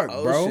that's the dark,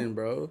 ocean,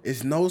 bro.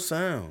 It's no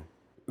sound.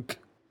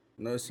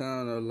 No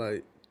sound or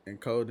light and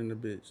cold in the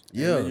bitch. Ain't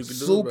Yeah, nothing you can do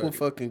super about it.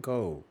 fucking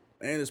cold.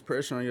 And it's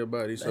pressure on your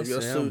body. So They if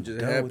your say I'm suit just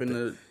done with happen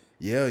that. to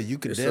Yeah, you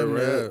could It's a damn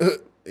near wrap.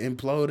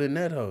 implode in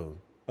that hole.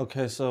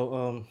 okay.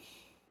 So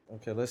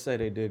okay, let's say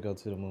they did go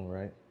to the moon,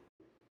 right?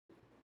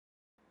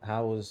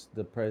 How was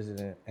the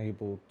president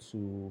able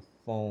to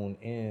phone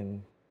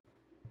in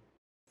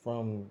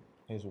from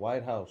his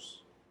White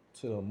House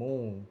to the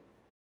moon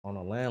on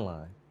a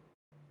landline?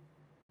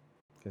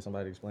 Can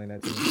somebody explain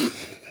that to me?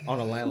 On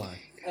a landline.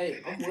 Hey,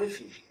 I'm with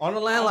you. On a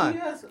Oh, landline.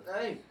 yes,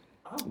 hey,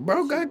 I'm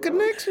Bro with got you, bro.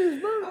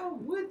 connections, bro.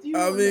 I'm with you.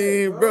 I on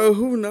mean, that, bro,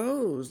 who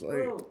knows? Like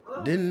Bro,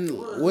 I'm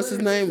Didn't what's his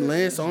name?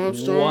 Lance 100%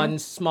 Armstrong. One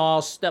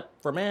small step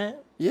for man.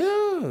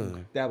 Yeah.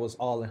 That was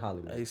all in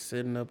Hollywood. They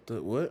setting up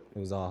the what? It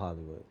was all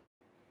Hollywood.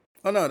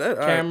 Oh no, that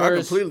I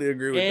Cameras completely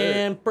agree with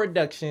and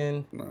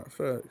production. that. Nah,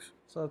 facts.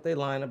 So if they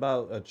lying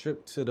about a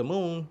trip to the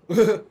moon,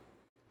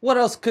 what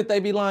else could they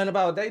be lying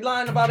about? They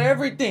lying about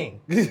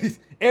everything.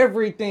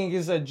 Everything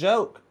is a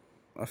joke.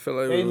 I feel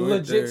like They we went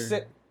legit there.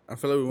 said, I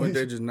feel like we went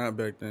there just not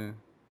back then.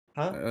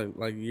 huh?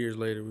 Like years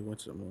later, we went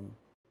to the moon.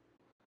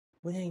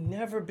 We ain't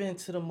never been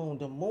to the moon.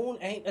 The moon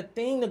ain't a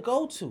thing to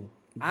go to.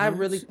 I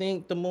really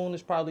think the moon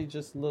is probably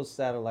just a little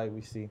satellite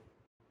we see.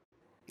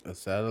 A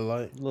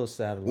satellite. A little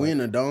satellite. We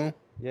in a dome.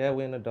 Yeah,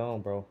 we in the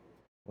dome, bro.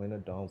 We in the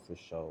dome for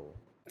sure.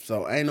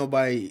 So ain't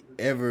nobody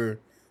ever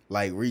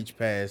like reach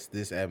past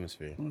this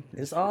atmosphere.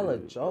 It's all a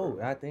joke.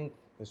 I think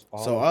it's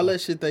all. So all that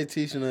shit they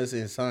teaching us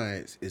in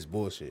science is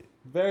bullshit.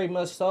 Very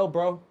much so,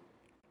 bro.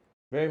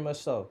 Very much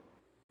so.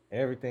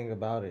 Everything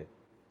about it.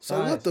 So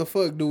what Science. the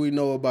fuck do we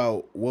know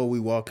about what we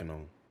walking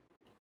on?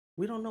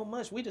 We don't know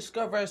much. We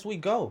discover as we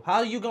go.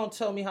 How you gonna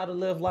tell me how to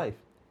live life?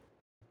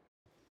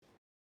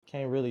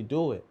 Can't really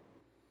do it.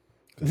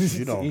 'Cause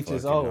you don't Each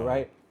his fucking own, know.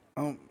 right?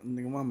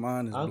 Nigga, my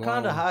mind is I'm blown.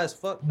 kind of high as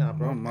fuck now, My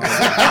bro. mind.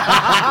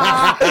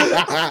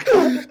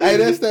 Hey,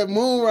 that's that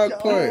moon rock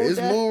part. It's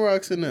that- moon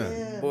rocks in there.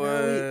 Yeah,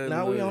 Boy,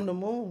 now we look. on the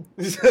moon.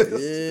 Yeah,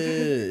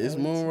 it's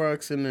moon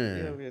rocks in Yeah,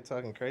 there. we are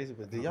talking crazy,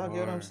 but do y'all get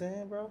what I'm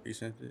saying, bro? He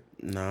sent it.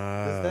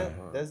 Nah.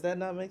 Does that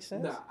not make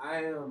sense? Nah,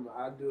 I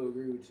do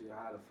agree with you.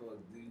 How the fuck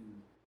do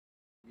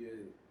you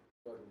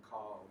fucking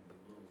call the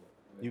moon?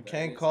 Like, You that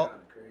can't is call-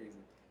 kinda crazy.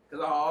 Cause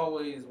I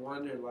always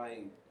wonder,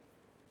 like,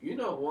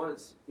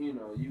 once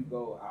you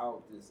go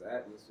out this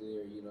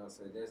atmosphere,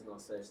 so there's no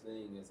such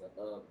thing as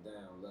a up,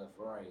 down, left,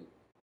 right.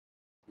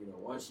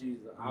 Once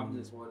I'm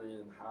just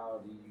wondering how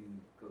do you?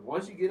 Because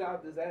once you get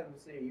out this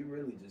atmosphere, you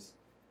really just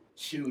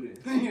shoot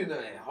it,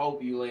 and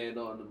hope you land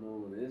on the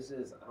moon. It's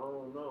just I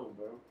don't know,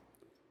 bro.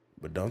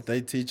 But don't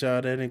they teach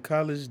y'all that in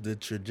college? The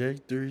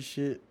trajectory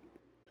shit?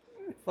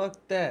 Fuck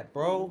that,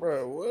 bro.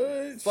 Bro,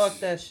 what? Fuck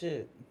that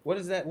shit. What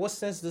is that? What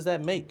sense does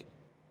that make?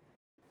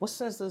 What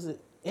sense does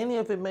any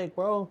of it make,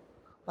 bro?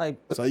 Like,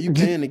 So you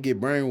paying to get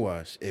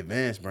brainwashed,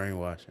 advanced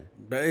brainwashing.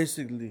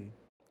 Basically.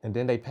 and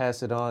then they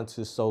pass it on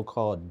to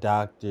so-called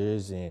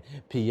doctors and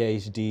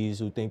PhDs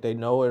who think they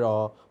know it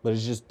all, but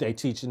it's just they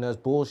teaching us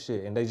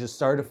bullshit and they just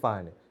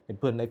certifying it. They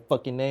putting their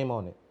fucking name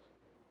on it.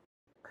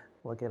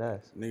 Look at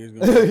us.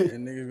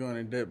 Niggas going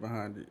in debt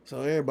behind it.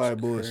 So everybody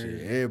It's bullshit.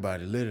 crazy.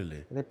 Everybody,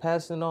 literally. They're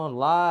passing on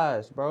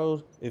lies,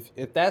 bro.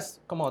 If that's,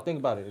 come on, think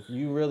about it. If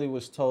you really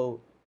was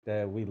told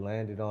that we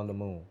landed on the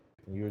moon,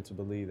 and you were to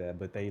believe that,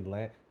 but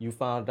you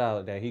found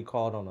out that he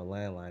called on a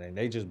landline and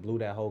they just blew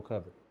that whole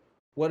cover.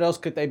 What else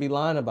could they be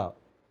lying about?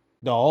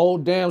 The whole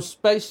damn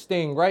space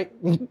thing, right?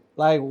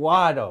 Like,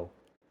 why though?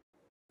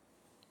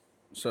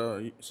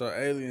 So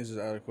aliens is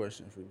out of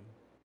question for you.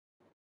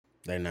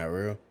 They not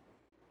real?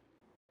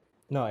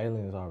 No,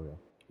 aliens are real.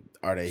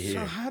 Are they So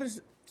here? how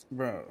does,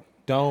 bro?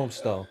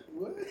 Domes though.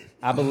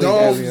 I believe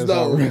Domes aliens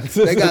though. are real.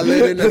 They got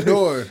let in the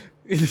door.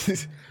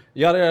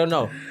 Y'all don't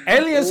know.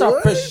 Aliens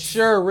are for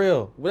sure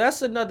real. Well,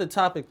 that's another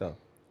topic though.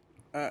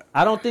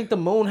 I don't think the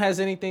moon has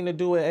anything to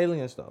do with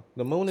aliens though.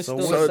 The moon is still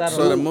a satellite.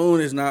 So the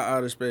moon is not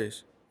outer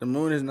space. The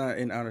moon is not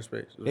in outer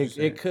space.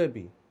 It could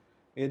be.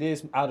 It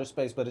is outer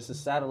space, but it's a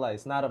satellite.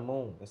 It's not a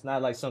moon. It's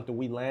not like something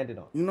we landed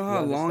on. You know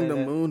how long understand the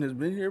that? moon has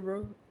been here,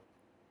 bro?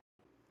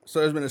 So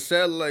there's been a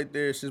satellite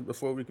there since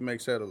before we can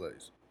make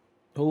satellites.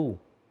 Who?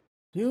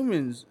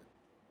 Humans.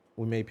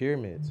 We made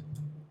pyramids.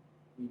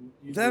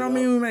 That don't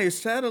mean we made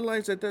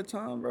satellites at that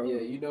time, bro. Yeah,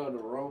 the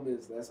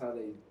Romans. That's how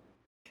they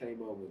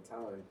came up with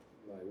time,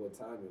 like what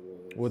time it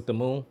was. With the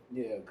moon?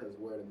 Yeah, because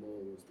where the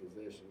moon was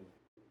positioned.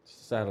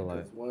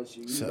 Satellite. 'Cause once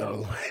you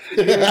Satellite.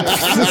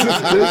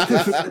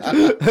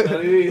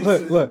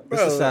 Look, Bro,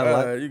 it's a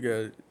satellite. you got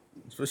it.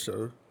 For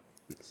sure.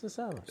 It's a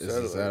satellite. It's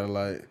a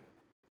satellite.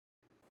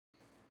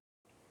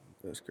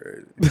 That's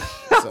crazy.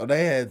 So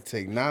they had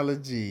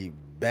technology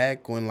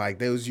back when like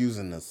they was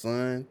using the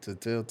sun to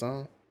tell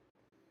time?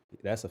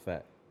 That's a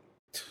fact.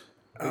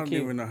 I don't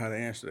even know how to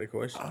answer that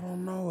question. I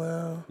don't know,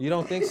 Al. You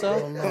don't think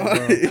so?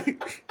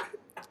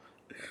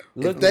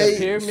 Look, If they, the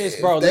pyramids,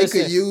 bro. if they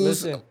Listen, could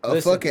use listen, a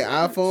fucking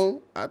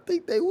iPhone, I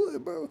think they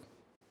would, bro.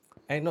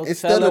 Ain't no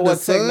Instead telling of the what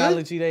sun?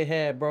 technology they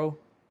had, bro,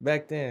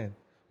 back then.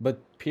 But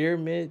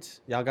pyramids,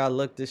 y'all gotta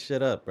look this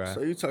shit up, bro.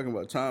 So you talking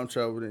about time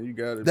travel? Then you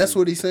got it. That's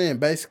what he's saying,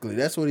 basically.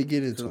 That's what he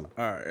get into. All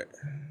right.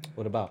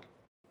 What about?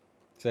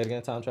 Say it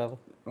again, time travel?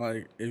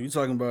 Like if you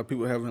talking about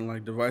people having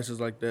like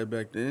devices like that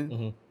back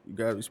then, you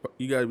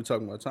gotta be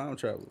talking about time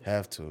travel.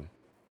 Have to.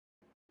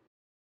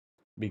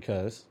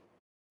 Because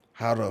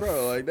How the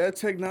Bro, like that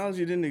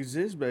technology didn't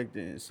exist back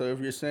then. So if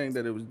you're saying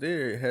that it was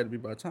there, it had to be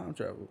by time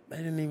travel. they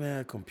didn't even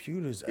have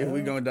computers. If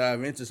we gonna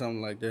dive into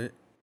something like that,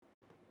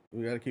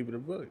 we gotta keep it a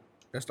book.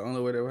 That's the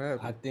only way that will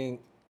happen. I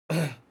think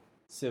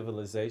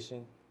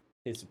civilization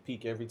hits a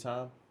peak every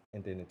time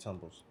and then it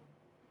tumbles.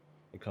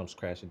 It comes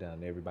crashing down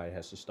and everybody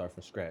has to start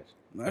from scratch.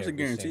 That's a every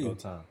guarantee. single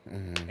time.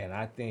 And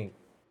I think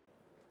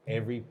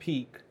every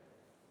peak,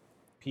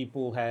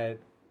 people had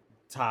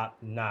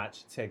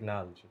top-notch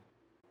technology.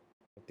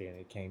 But then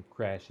it came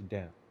crashing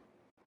down.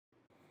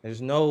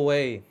 There's no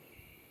way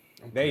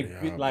they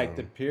pretty high, like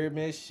bro. the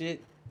pyramid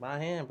shit. My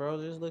hand,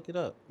 bro. Just look it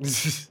up.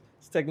 It's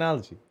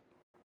technology.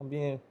 I'm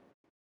being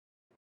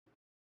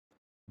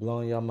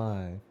blowing your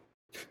mind.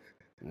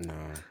 No,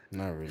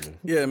 not really.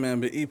 Yeah, man,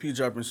 but EP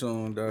dropping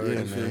soon, dog. Yeah,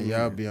 You feel man. me?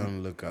 Y'all be on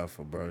the lookout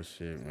for bro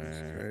shit,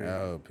 man. crazy.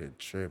 Y'all up here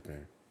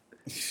tripping.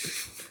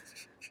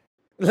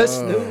 Let's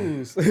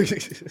snooze.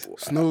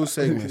 Snooze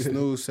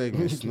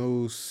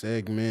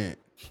segment.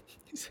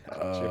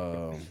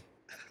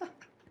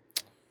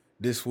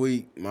 This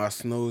week, my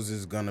snooze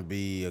is gonna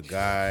be a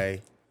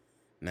guy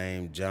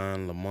named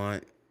John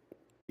Lamont,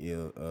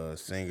 a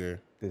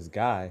singer. This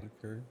guy.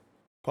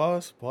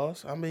 Pause.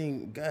 I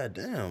mean,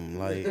 goddamn,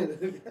 like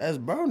that's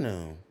bro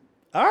now.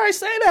 All right,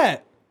 say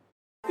that.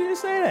 You didn't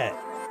say that.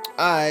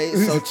 All right,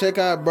 so check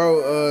out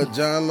bro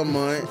John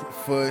Lamont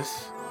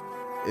Fuss.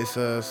 It's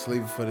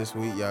sleeping for this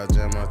week. Y'all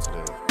jam out to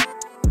that.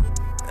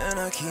 And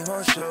I keep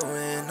on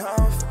showing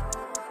off.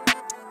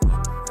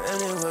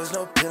 And it was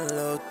no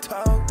pillow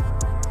talk.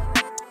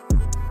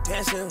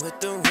 Dancing with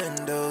the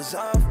windows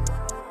off.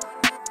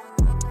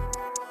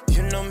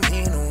 You know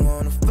me, don't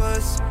wanna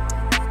fuss.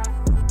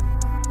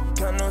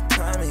 Got no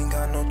time, ain't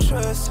got no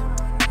trust.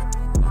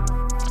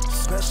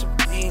 Special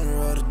bean,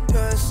 roll the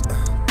dust.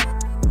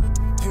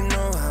 You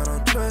know I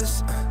don't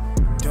trust.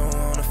 Don't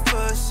wanna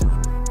fuss.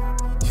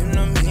 You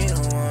know me,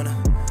 don't wanna.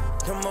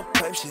 Got my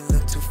pipe, she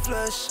look too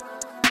flush.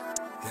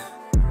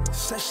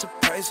 Such a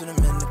price when I'm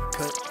in the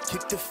cut.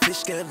 Kick the fish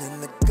scale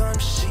in the gum.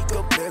 She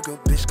go bare, go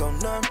bitch, go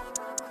numb.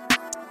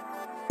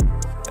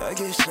 I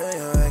get shy,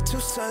 I act too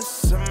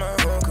sus. I'm my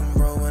home, come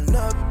growing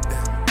up.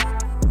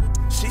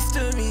 She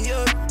stood me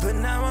up, but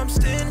now I'm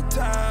standing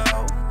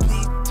tall.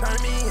 Please turn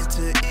me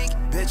into ink,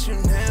 bet you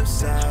never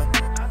saw.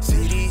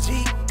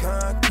 CDG,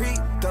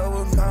 concrete,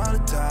 throw a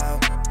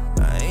Molotov.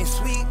 I ain't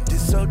sweet,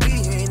 this OD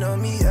ain't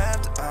on me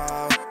after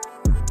all.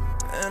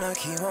 And I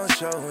keep on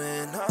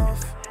showing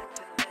off.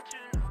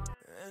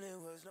 And it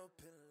was no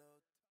pillow.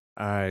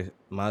 All right,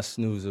 my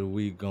snooze of the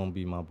week gonna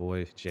be my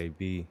boy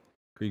JB,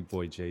 Creek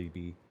Boy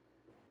JB,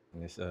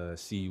 and it's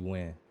See You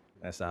Win.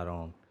 That's out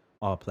on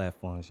all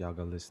platforms. Y'all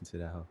go listen to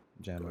that.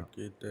 Jam out.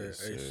 Get that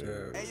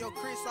ASAP. Hey, yo,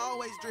 Chris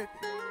always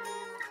dripping.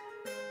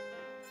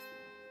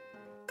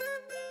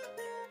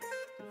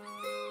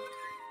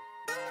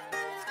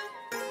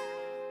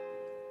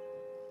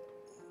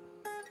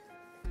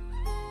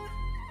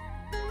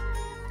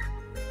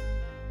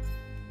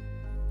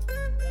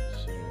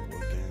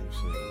 What game?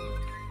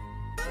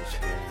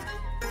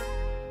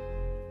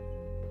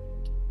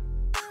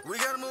 We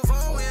gotta move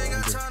on, we ain't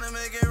got time to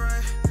make it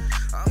right.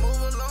 I move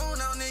alone,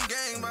 I don't need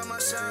gang by my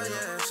side,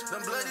 yes.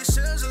 Them bloody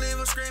shells leave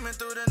them screaming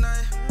through the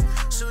night.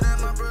 Shoot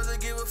at my brother,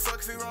 give a fuck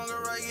if he wrong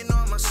or right, you know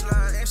I'ma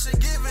slide. Ain't shit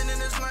given in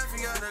this life,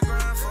 you gotta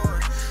grind for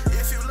it.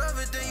 If you love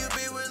it, then you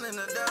be willing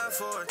to die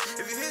for it.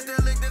 If you hit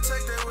that lick, then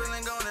take that wheel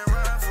and go and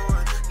ride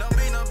for it. Don't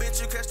be no bitch,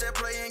 you catch that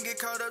play and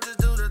get caught up, just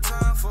do the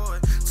time for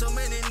it. Too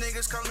many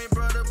niggas call me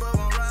brother, but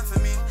won't ride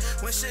for me.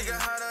 When shit got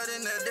hot out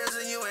in the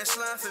desert, you ain't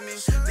slime for me.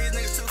 These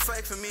niggas too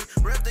fake for me.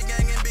 Rep the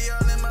gang and be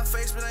all in my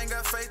face, but ain't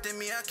got faith in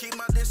me. I keep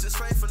my distance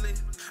faithfully.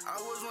 I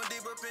was one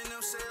deep up in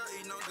them cells,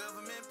 eat no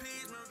government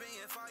peas,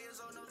 Marine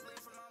fires on no bleed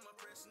from mama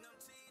pressing them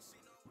T's.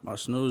 My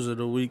snooze of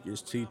the week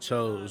is T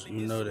Chose.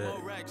 You know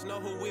that. Racks know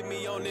who with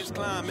me on this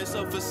climb. It's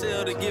up for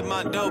sale to get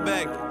my dough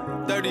back.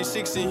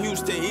 36 in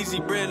Houston, easy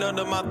bread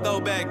under my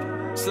throwback.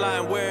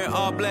 Sliding wearing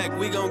all black,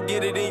 we gon'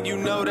 get it and you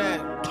know that.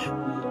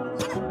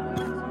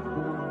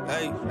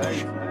 Hey,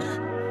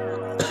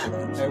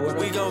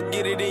 we gon'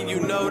 get it and you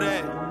know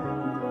that.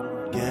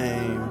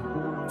 Game.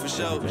 For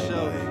sure. You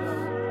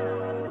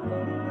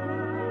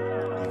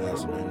got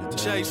some entertainment.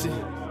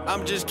 Chasing,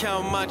 I'm just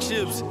counting my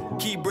chips.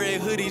 Keep bread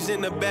hoodies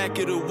in the back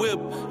of the whip.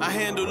 I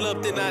handle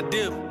up, then I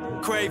dip.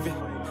 Craving,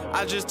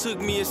 I just took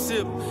me a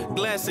sip.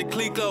 Glass of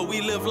Clico,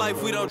 we live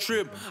life, we don't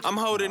trip. I'm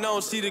holding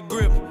on, see the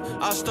grip.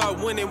 I start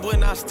winning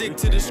when I stick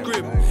to the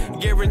script.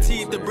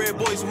 Guaranteed the bread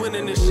boys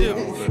winning the ship.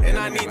 And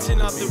I need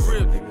 10 off the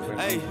rip.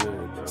 Hey,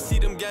 See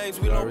them games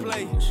we don't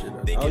play.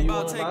 Thinking Oh, you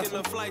about wanna taking buy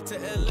a flight to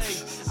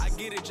LA. I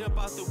get it, jump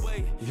out the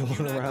way. You want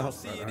not around? gonna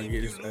see it I if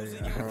get you it. lose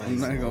it, I'm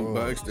not gonna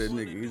box that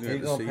nigga. He's He gonna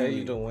gonna see pay me.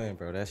 you to win,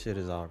 bro. That shit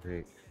is all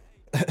rigged.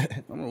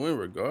 I'm gonna win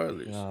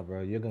regardless. Nah,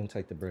 bro, you're gonna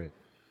take the bread.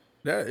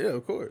 That yeah,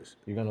 of course.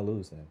 You're gonna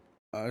lose then.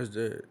 I was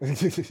dead.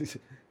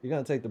 You're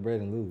gonna take the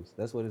bread and lose.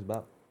 That's what it's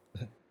about.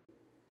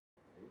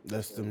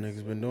 That's them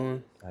niggas been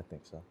doing. I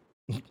think so.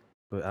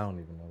 But I don't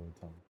even know what we're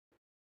talking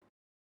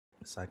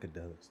about.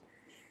 Psychedelics.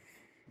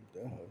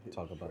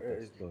 Talk about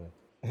this. Go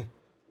ahead.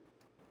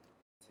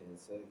 10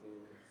 seconds.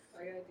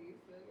 I gotta do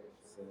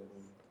 7,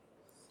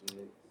 6.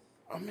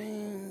 I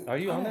mean, Are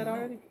you on that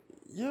already?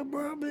 Yeah,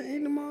 bro. I've been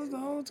eating them all the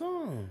whole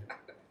time.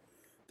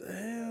 The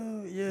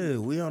hell, yeah.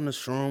 We on the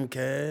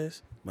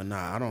Stromcast, but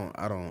nah, I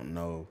don't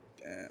know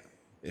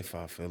if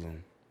I feel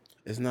them.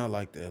 It's not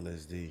like the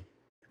LSD.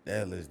 The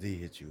LSD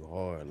hit you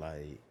hard,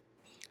 like.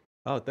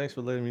 Oh, thanks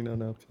for letting me know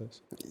now,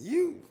 cuz.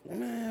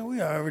 Man,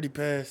 we already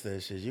passed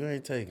that shit. You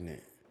ain't taking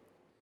it.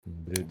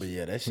 But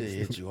yeah, that shit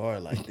hit you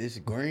hard. Like this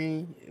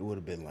green, it would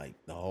have been like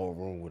the whole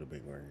room would have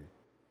been green.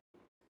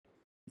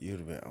 You would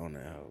have been on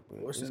that hoe. But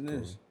What's it's in cool.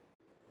 this?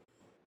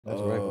 That's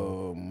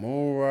regular.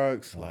 Moon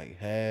rocks, like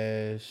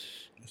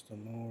hash, It's the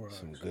moon rocks.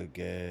 some good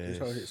gas. This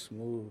how it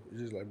smooth. It's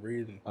just like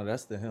breathing. Oh,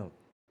 that's the hemp.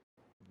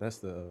 That's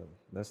the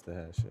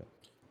hash shit.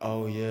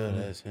 Oh yeah,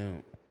 that's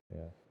him.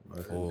 Yeah.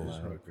 This Oh, is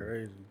so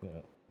crazy. Yeah.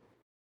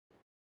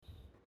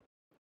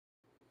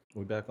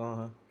 We back on,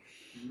 huh?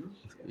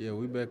 Yeah,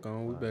 we back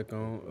on. We back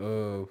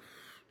on.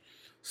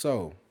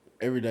 So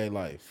everyday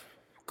life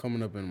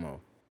coming up in more.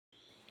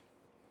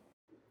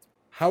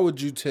 How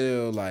would you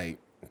tell, like,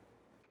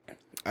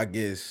 I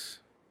guess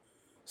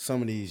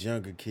some of these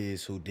younger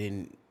kids who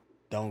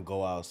don't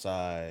go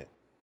outside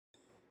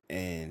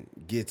and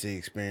get to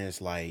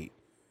experience like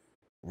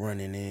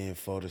running in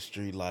for the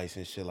street lights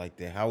and shit like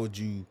that? How would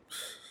you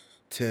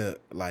tell,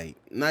 like,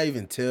 not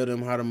even tell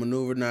them how to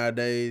maneuver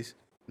nowadays?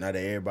 Now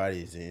that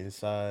everybody is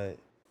inside,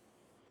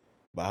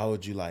 but how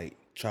would you like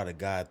try to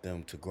guide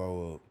them to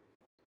grow up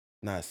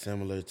not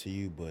similar to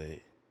you, but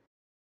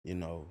you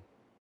know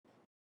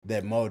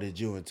that molded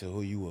you into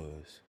who you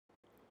was?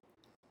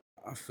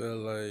 I feel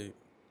like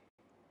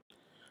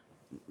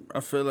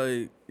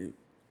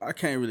I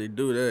can't really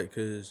do that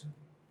because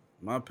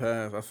my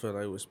path I feel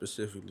like was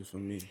specifically for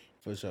me.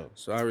 For sure.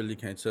 So I really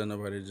can't tell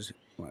nobody to just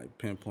like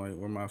pinpoint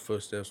where my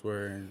footsteps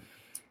were and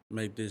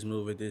make this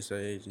move at this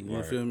age. And you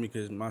Right. feel me?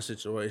 Because my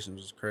situation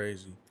was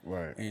crazy.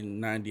 Right. And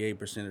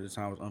 98% of the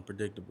time was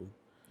unpredictable.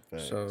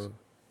 Facts. So,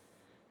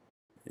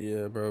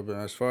 yeah, bro. But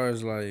as far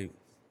as like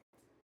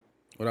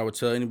what I would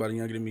tell anybody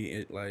younger than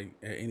me, at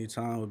any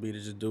time, would be to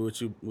just do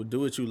what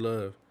you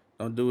love.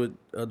 Don't do what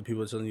other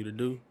people are telling you to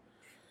do.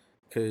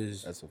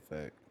 Cause, That's a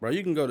fact. bro,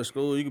 you can go to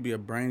school, you can be a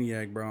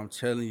brainiac, bro. I'm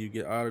telling you,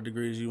 get all the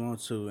degrees you want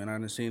to, and I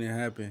done seen it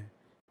happen.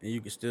 And you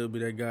can still be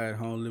that guy at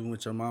home living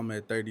with your mama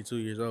at 32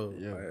 years old.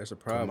 Yeah. Like, that's a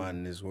Come out problem.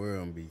 in this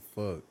world and be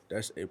fucked.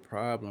 That's a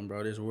problem,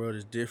 bro. This world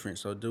is different,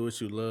 so do what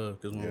you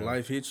love. Because when Yeah.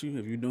 life hits you,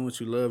 if you're doing what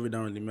you love, it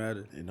don't really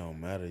matter. It don't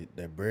matter.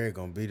 That bread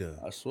gonna be there.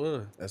 I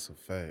swear. That's a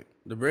fact.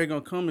 The bread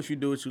gonna come if you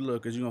do what you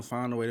love, because you're gonna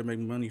find a way to make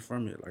money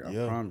from it. Like,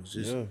 Yeah. I promise.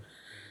 Just yeah.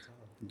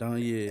 don't,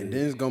 yeah. And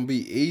then it's gonna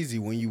be easy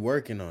when you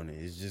working on it.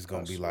 It's just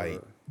gonna I be swear.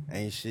 like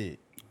ain't shit.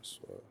 I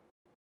swear.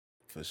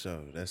 For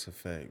sure. That's a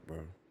fact, bro.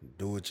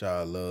 Do what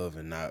y'all love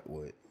and not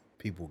what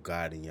people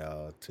guiding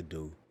y'all to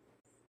do.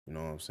 You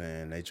know what I'm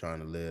saying? They trying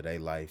to live their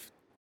life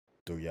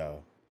through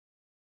y'all.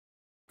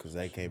 Cause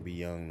they can't be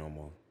young no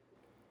more.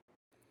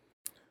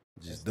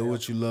 Just do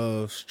what you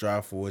love,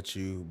 strive for what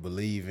you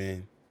believe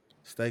in,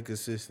 stay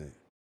consistent.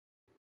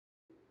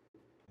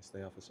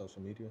 Stay off of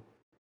social media.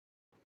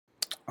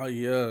 Oh,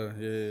 yeah.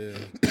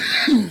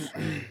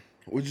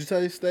 Would you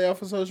say stay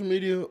off of social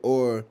media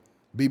or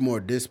be more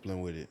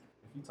disciplined with it?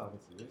 If you talking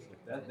to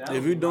this,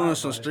 If you're doing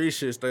some street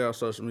shit, stay off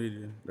social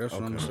media. That's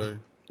what I'm Okay. gonna say.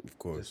 Of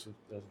course.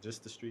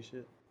 just the street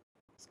shit,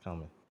 it's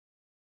coming.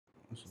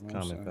 That's It's what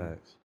I'm coming saying.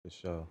 facts for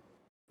sure.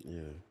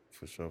 Yeah,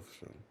 for sure, for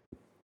sure.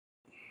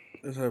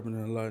 That's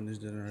happening a lot in this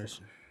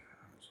generation.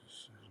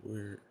 It's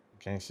weird.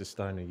 Gangsters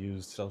starting to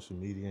use social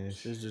media and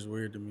shit. It's just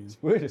weird to me.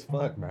 It's weird as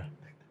fuck, bro.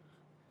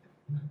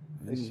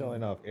 They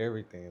showing off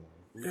everything.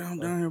 Yeah, I'm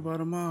down here by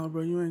the mall,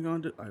 bro. You ain't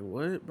gonna do like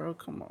what, bro?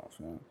 Come on,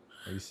 fam.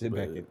 When you sit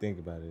back But- and think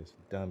about it, it's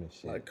dumb as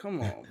shit. Like,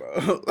 come on,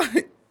 bro.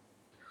 Like,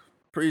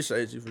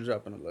 appreciate you for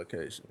dropping the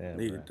location. Yeah,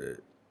 Needed bro.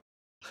 that.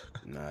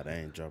 Nah, they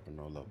ain't dropping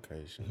no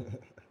location.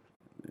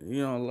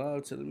 You don't allow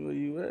to tell me where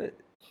you at.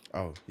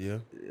 Oh, yeah?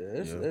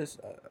 Yeah, it's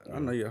I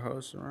know your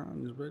house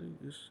around this, buddy.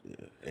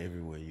 Yeah,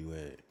 everywhere you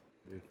at.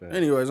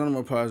 Anyways, on a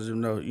more positive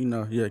note,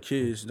 yeah,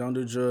 kids, don't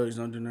do drugs,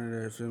 don't do none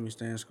of that. Feel me?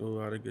 Stay in school,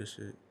 all that good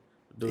shit.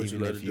 Do what Even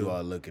you love if to you do.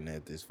 are looking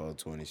at this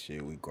 420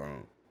 shit, we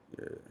grown.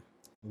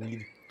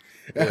 Weed.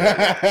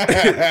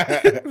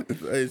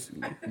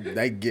 Basically.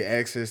 They get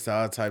access to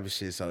all type of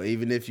shit. So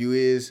even if you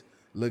is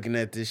looking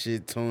at this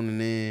shit,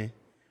 tuning in,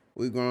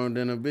 we grown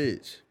than a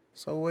bitch.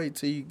 So wait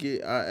till you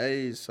get our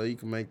age so you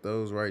can make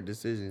those right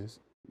decisions.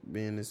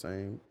 Be in the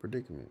same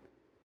predicament.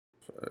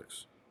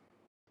 Facts.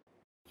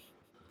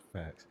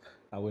 Facts.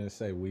 I wouldn't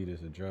say weed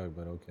is a drug,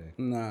 but okay.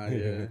 Nah,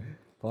 yeah.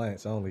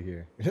 Plants only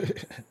here,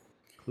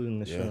 including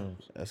the Yeah,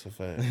 shrooms. that's a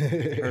fact.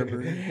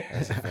 Herbery.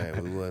 That's a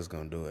fact. We was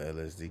gonna do an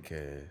LSD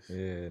cast.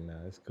 Yeah,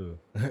 nah, it's cool.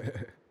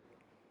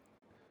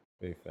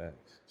 Big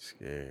facts.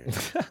 Scared.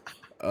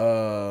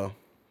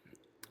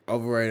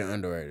 Overrated,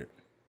 underrated.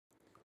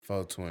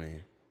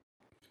 420.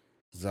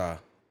 Za.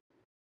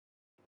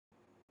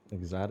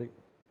 Exotic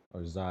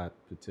or Zod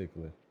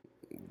particular?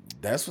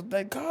 That's what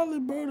they call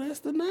it, bro. That's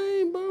the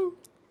name, bro.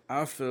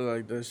 I feel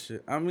like that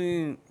shit. I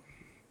mean,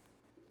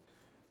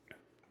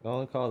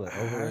 Don't call it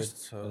overrated.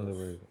 that's tough.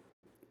 Underrated.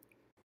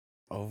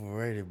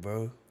 Overrated,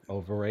 bro.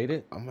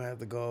 Overrated. I'm gonna have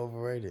to go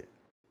overrated.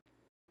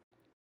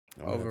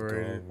 I'm gonna have to go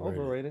Overrated.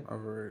 Overrated.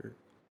 Overrated.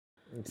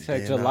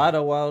 Take Yeah,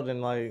 gelato out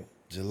and like,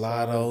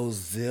 Gelatos,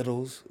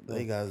 Zittles.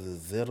 They got the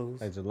Zittles.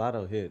 hey,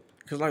 gelato hit.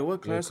 Cause like,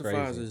 what You're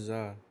classifies crazy. as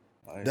Za?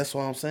 Like, That's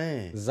what I'm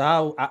saying.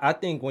 Za, I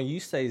think when you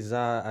say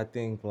Za, I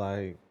think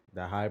like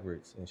the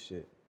hybrids and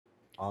shit.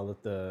 All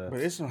of the. but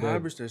it's some the-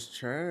 hybrids that's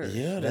trash.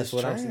 Yeah, That's that's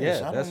what trash. I'm saying.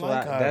 Yeah, I that's don't what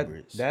like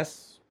hybrids.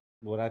 that's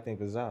what I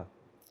think of Za.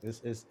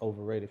 It's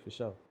overrated for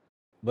sure.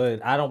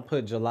 But I don't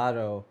put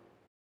gelato.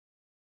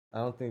 I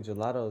don't think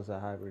gelato is a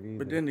hybrid either.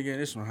 But then again,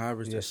 there's some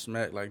hybrids Yeah. that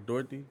smack like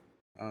Dorothy.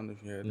 I don't know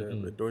if you had that,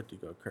 Mm-mm. but Dorothy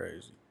go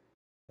crazy.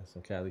 That's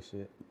some Cali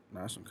shit.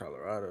 Nah, some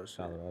Colorado shit.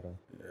 Colorado.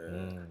 Yeah.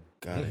 Mm.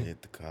 Gotta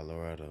hit the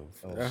Colorado.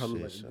 for Oh, That hoe shit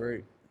look like show. a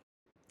grape.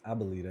 I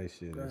believe that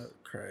shit is That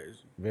crazy.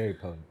 very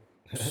potent.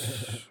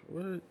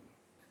 What?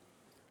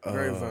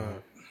 Great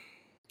vibe.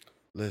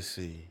 Let's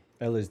see.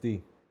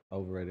 LSD,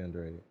 overrated,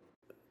 underrated.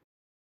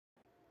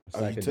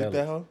 Oh, you took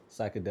that hoe?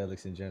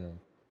 Psychedelics in general.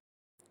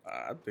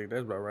 I think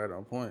that's about right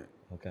on point.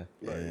 Okay.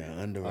 Yeah,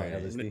 Oh,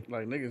 underrated. LSD.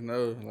 Like niggas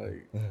know,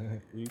 like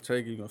you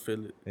take it, you gonna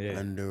feel it. Yeah.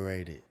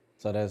 Underrated.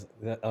 So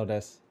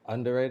that's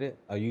underrated.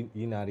 Oh, you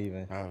not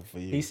even. How for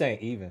you? He's saying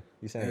even.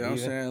 He's saying You know even.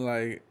 what I'm saying?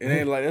 Like it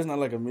ain't like that's not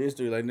like a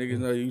mystery. Like niggas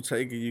know you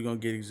take it, you gonna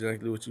get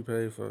exactly what you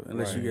pay for,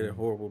 unless you Right. get a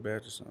horrible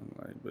batch or something.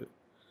 Like, but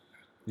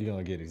You're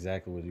gonna get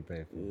exactly what you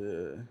pay for.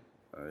 yeah,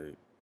 like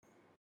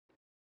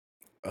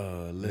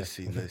Let's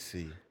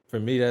see. For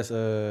me, that's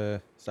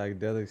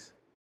psychedelics.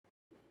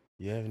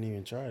 You haven't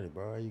even tried it,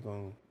 bro. How you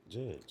gonna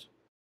judge?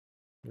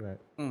 You right.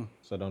 Mm.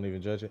 So don't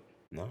even judge it.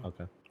 No.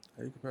 Okay.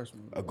 hey, you can pass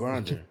me. A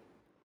grinder.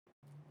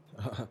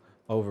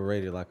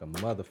 Overrated like a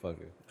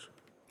motherfucker.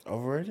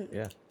 Overrated?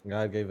 Yeah.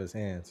 God gave us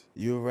hands.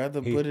 You would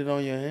rather He- put it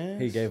on your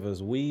hands? He gave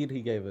us weed.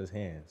 He gave us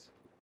hands.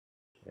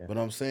 But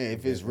I'm saying,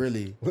 if it's gave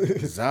really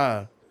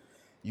Za,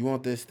 you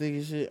want that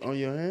sticky shit on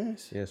your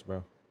hands? Yes,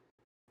 bro.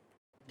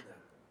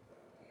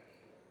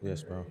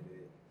 Yes, bro.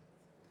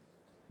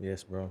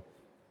 Yes, bro.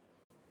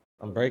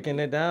 I'm breaking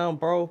it down,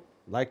 bro,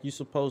 like you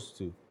supposed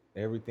to.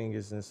 Everything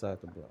is inside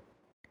the blunt.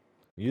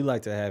 You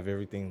like to have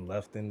everything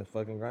left in the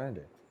fucking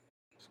grinder.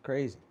 It's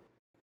crazy.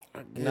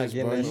 You're not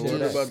getting that But shit what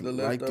back. about the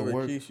like the leftover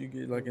work keys you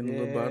get like in the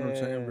little bottom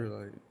Yeah. chamber?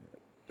 Like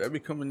that be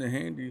coming in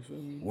handy. You feel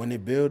me? when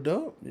it build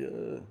up? Yeah,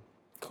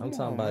 I'm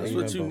talking about that's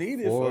even what you need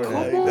it before for.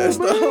 that. Like, that's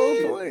the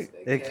whole point.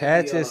 It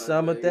catches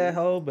some of that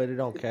hoe, but it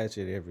don't catch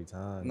it every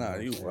time. Nah, know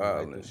what you I'm saying?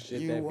 wildin'. Like the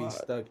shit You that be wild.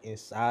 stuck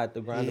inside the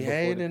He grinder before the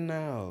hating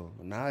now.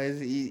 Now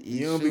he's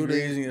You don't be shooting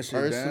greasing your shit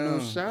personal down.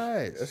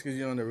 shots. That's because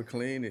you don't ever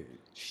clean it.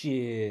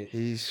 shit.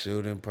 He's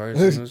shooting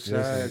personal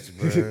shots,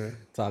 bro.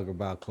 Talk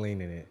about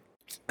cleaning it.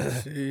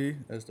 See,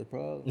 that's the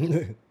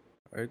problem.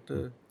 Right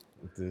there.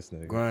 This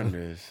nigga.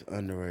 Grinders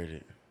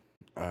underrated.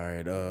 All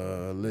right,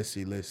 let's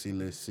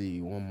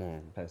see. One more.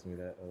 Pass me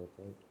that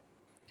plate.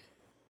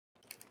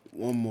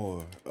 One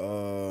more.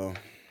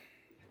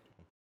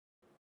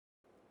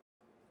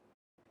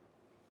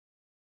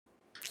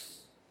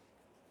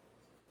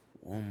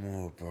 One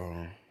more,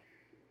 bro.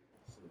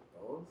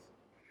 Bones?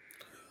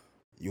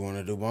 You want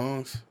to do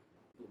bongs?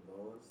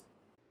 Bones?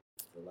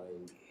 But like,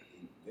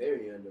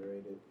 very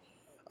underrated.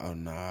 Oh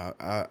no,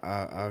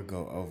 I'll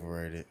go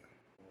overrated.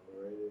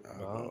 Overrated. I'll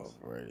go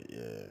overrated.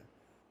 Yeah.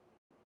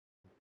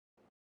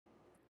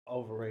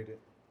 Overrated.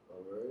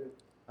 Overrated.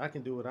 I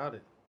can do without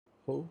it.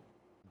 Who?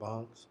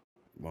 Bongs.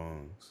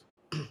 Bongs.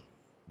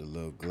 The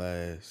little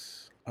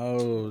glass.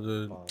 Oh,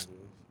 the Bongs.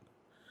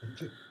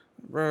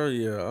 bro.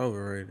 Yeah,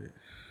 overrated.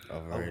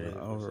 Overrated.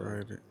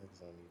 Overrated.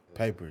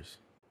 Papers.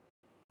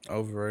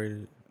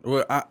 Overrated.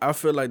 Well, I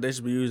feel like they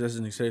should be used as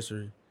an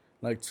accessory,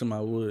 like to my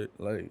wood.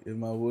 Like if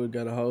my wood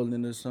got a hole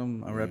in it or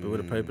something, I wrap it with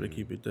a paper to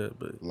keep it there.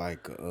 But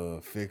Like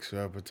a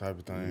fixer upper type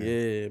of thing.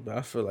 yeah, but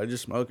I feel like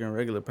just smoking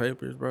regular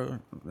papers, bro,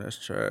 that's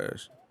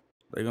trash.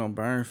 They gonna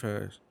burn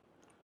fast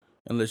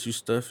unless you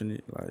stuffing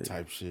it. Like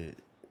Type shit.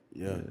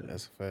 Yeah, Yeah.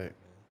 that's a fact.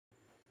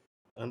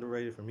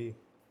 Underrated for me.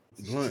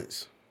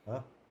 Blunts.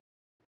 Huh?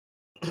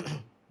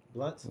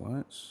 Blunts?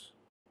 lunch,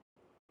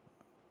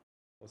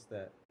 What's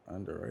that?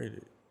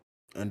 underrated.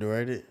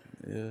 Underrated.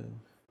 Yeah,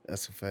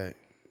 That's a fact.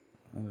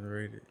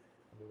 underrated.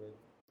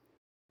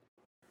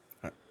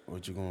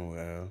 What you going with,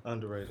 Al?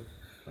 Underrated.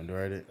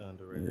 Underrated.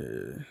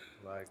 Underrated.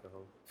 Yeah. Like the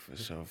whole. For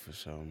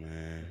sure,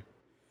 man.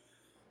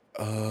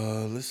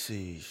 Let's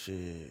see,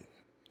 shit.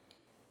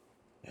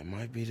 It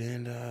might be the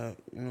end of,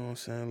 you know what I'm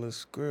saying, little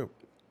script.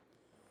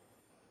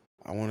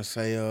 I want to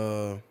say,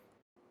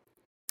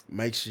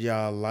 make sure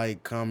y'all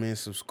like, comment,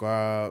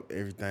 subscribe.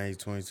 Everything's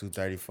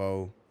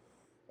 2234.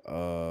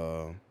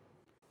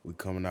 We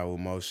coming out with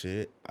more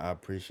shit. I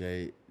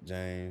appreciate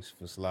James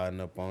for sliding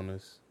up on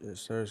us.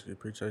 Yes, sir.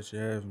 Appreciate you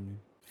having me.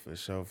 For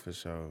sure, for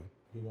sure.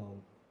 You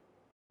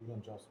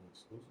gonna drop some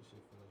exclusive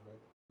shit for us,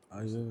 right?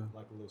 Oh, yeah.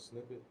 Like a little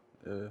snippet.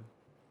 Yeah.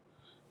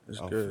 It's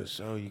Oh, good. for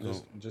sure. You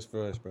gonna Just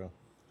for us, bro.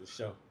 The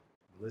show.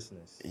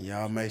 Listeners.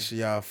 y'all make sure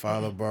y'all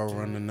follow, bro.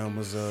 Run the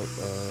numbers up.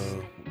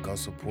 Go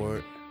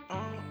support.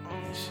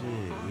 And shit,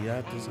 we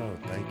out this hoe.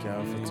 Thank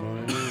y'all for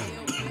tuning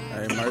in.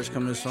 Hey, merch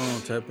coming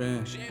soon. Tap in.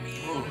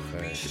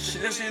 Okay. She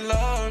said she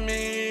love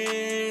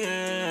me,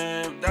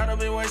 yeah. That'll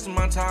be wasting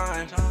my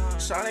time.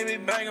 Shawty be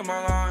begging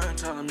my line,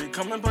 telling me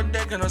come and put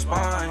dick in her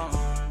spine.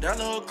 That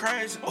little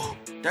crazy, ooh.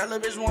 That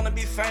little bitch wanna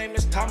be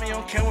famous. Tommy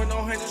on camera with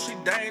no hands and she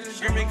dangerous.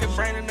 Give me good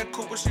brain in the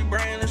coupe, but she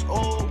brainless,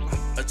 ooh.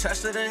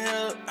 Attached to the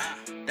hip,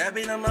 that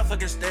be the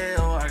motherfucking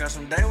steel. I got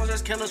some day ones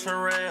that's killers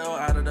for real.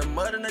 Out of the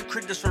mud in the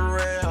creek, that's for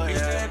real. He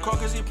stay in court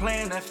cause he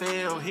playing that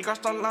field. He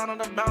got the line on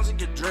the bounce and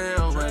get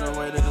drilled. Right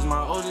away, cause my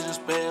OG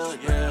just spilled,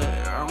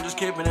 yeah. I'm just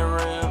keeping it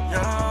real,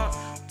 yeah.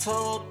 2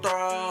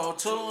 throw,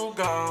 2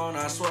 gone.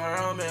 I swear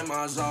I'm in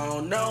my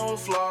zone. No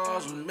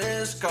flaws with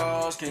missed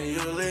calls. Can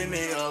you leave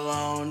me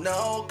alone?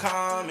 No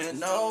comment,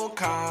 no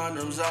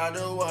condoms. I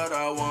do what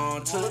I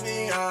want. To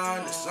be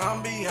honest,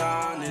 I'm be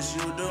honest.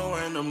 You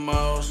doing the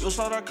most. You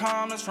saw the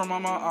comments from all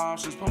my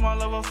options. Put my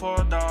lover for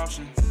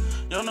adoption.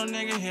 Yo, no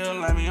nigga here,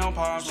 let me on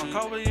pop. On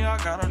Kobe, yeah,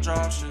 I gotta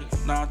drop shit.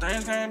 Now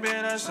things can't be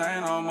the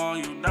same no more.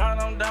 You down,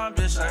 I'm down,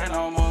 bitch, ain't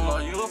no more.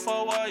 You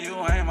for what, you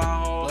ain't my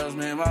hoe. Plus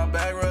me and my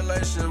back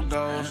relationship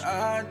goes. And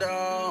I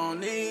don't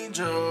need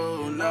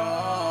you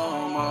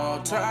no more.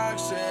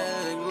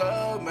 Toxic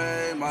love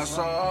made my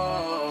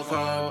soul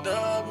fucked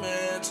up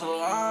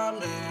mental.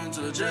 I'm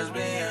into just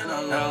being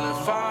alone.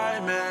 Hell, if I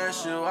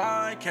miss you,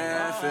 I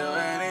can't feel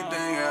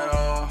anything at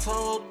all.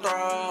 2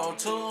 throw,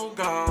 2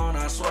 gone.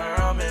 I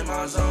swear I'm in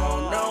my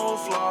zone. No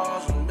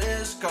flaws with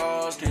missed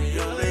calls. Can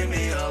you leave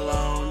me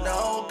alone?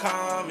 No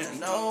comment,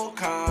 no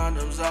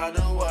condoms. I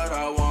do what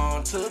I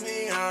want. To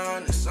be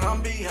honest,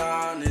 I'm be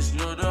honest.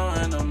 You're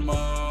doing the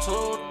most. 2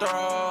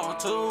 throw,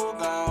 2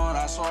 gone.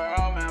 I swear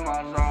I'm in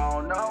my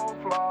zone. No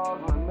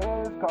flaws with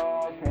missed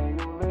calls. Can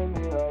you leave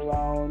me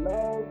alone?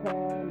 No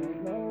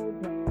condoms, no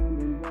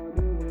condoms. I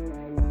do what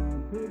I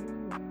want. To be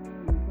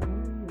honest,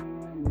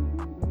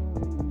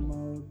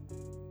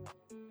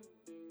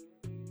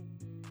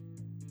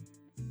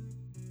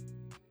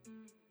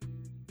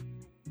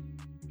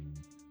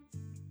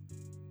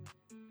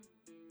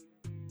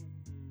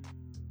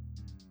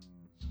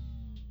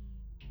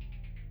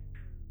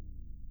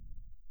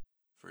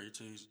 Free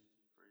cheese.